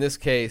in this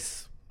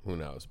case, who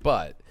knows?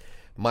 But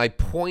my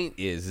point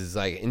is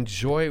like,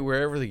 enjoy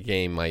wherever the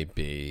game might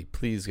be.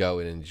 Please go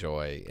and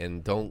enjoy,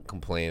 and don't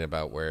complain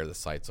about where the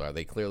sites are.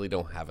 They clearly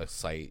don't have a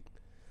site,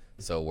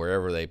 so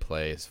wherever they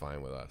play is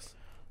fine with us.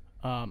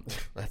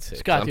 That's it.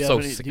 Scott,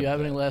 do you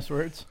have any last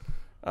words?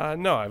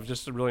 No, I've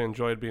just really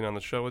enjoyed being on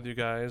the show with you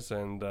guys,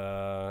 and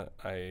I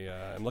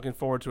am looking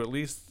forward to at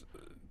least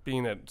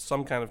being at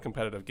some kind of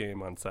competitive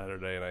game on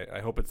Saturday, and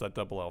I hope it's that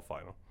double L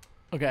final.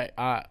 Okay,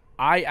 I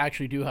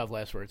actually do have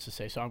last words to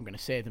say, so I'm going to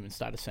say them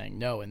instead of saying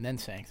no and then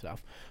saying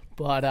stuff.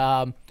 But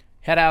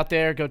head out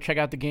there, go check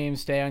out the game,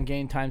 stay on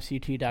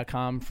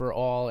GameTimeCT.com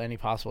for any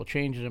possible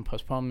changes and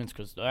postponements,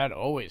 because that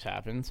always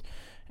happens.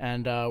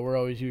 And we're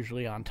always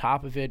usually on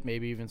top of it,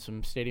 maybe even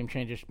some stadium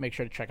changes. Make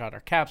sure to check out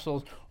our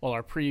capsules, all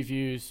our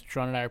previews.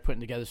 Sean and I are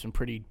putting together some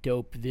pretty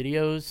dope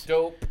videos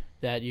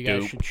that you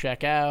guys should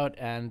check out.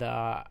 And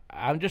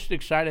I'm just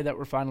excited that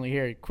we're finally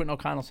here. Quentin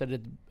O'Connell said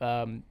it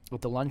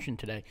with the luncheon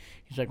today.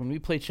 He's like, when we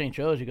played St.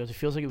 Joe's, he goes, it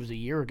feels like it was a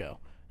year ago.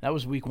 That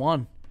was week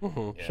 1.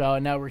 Mm-hmm. Yeah. So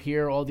now we're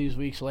here all these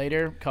weeks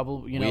later,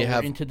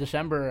 we're into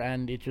December,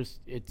 and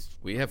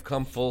we have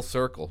come full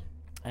circle.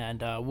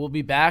 And we'll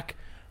be back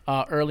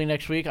early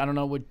next week. I don't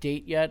know what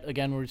date yet.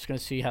 Again, we're just going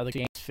to see how the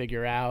games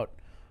figure out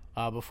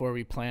before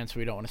we plan, so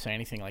we don't want to say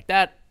anything like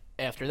that.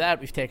 After that,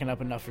 we've taken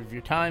up enough of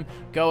your time.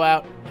 Go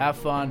out, have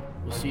fun.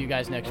 We'll see you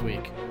guys next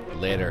week.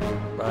 Later.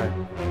 Bye.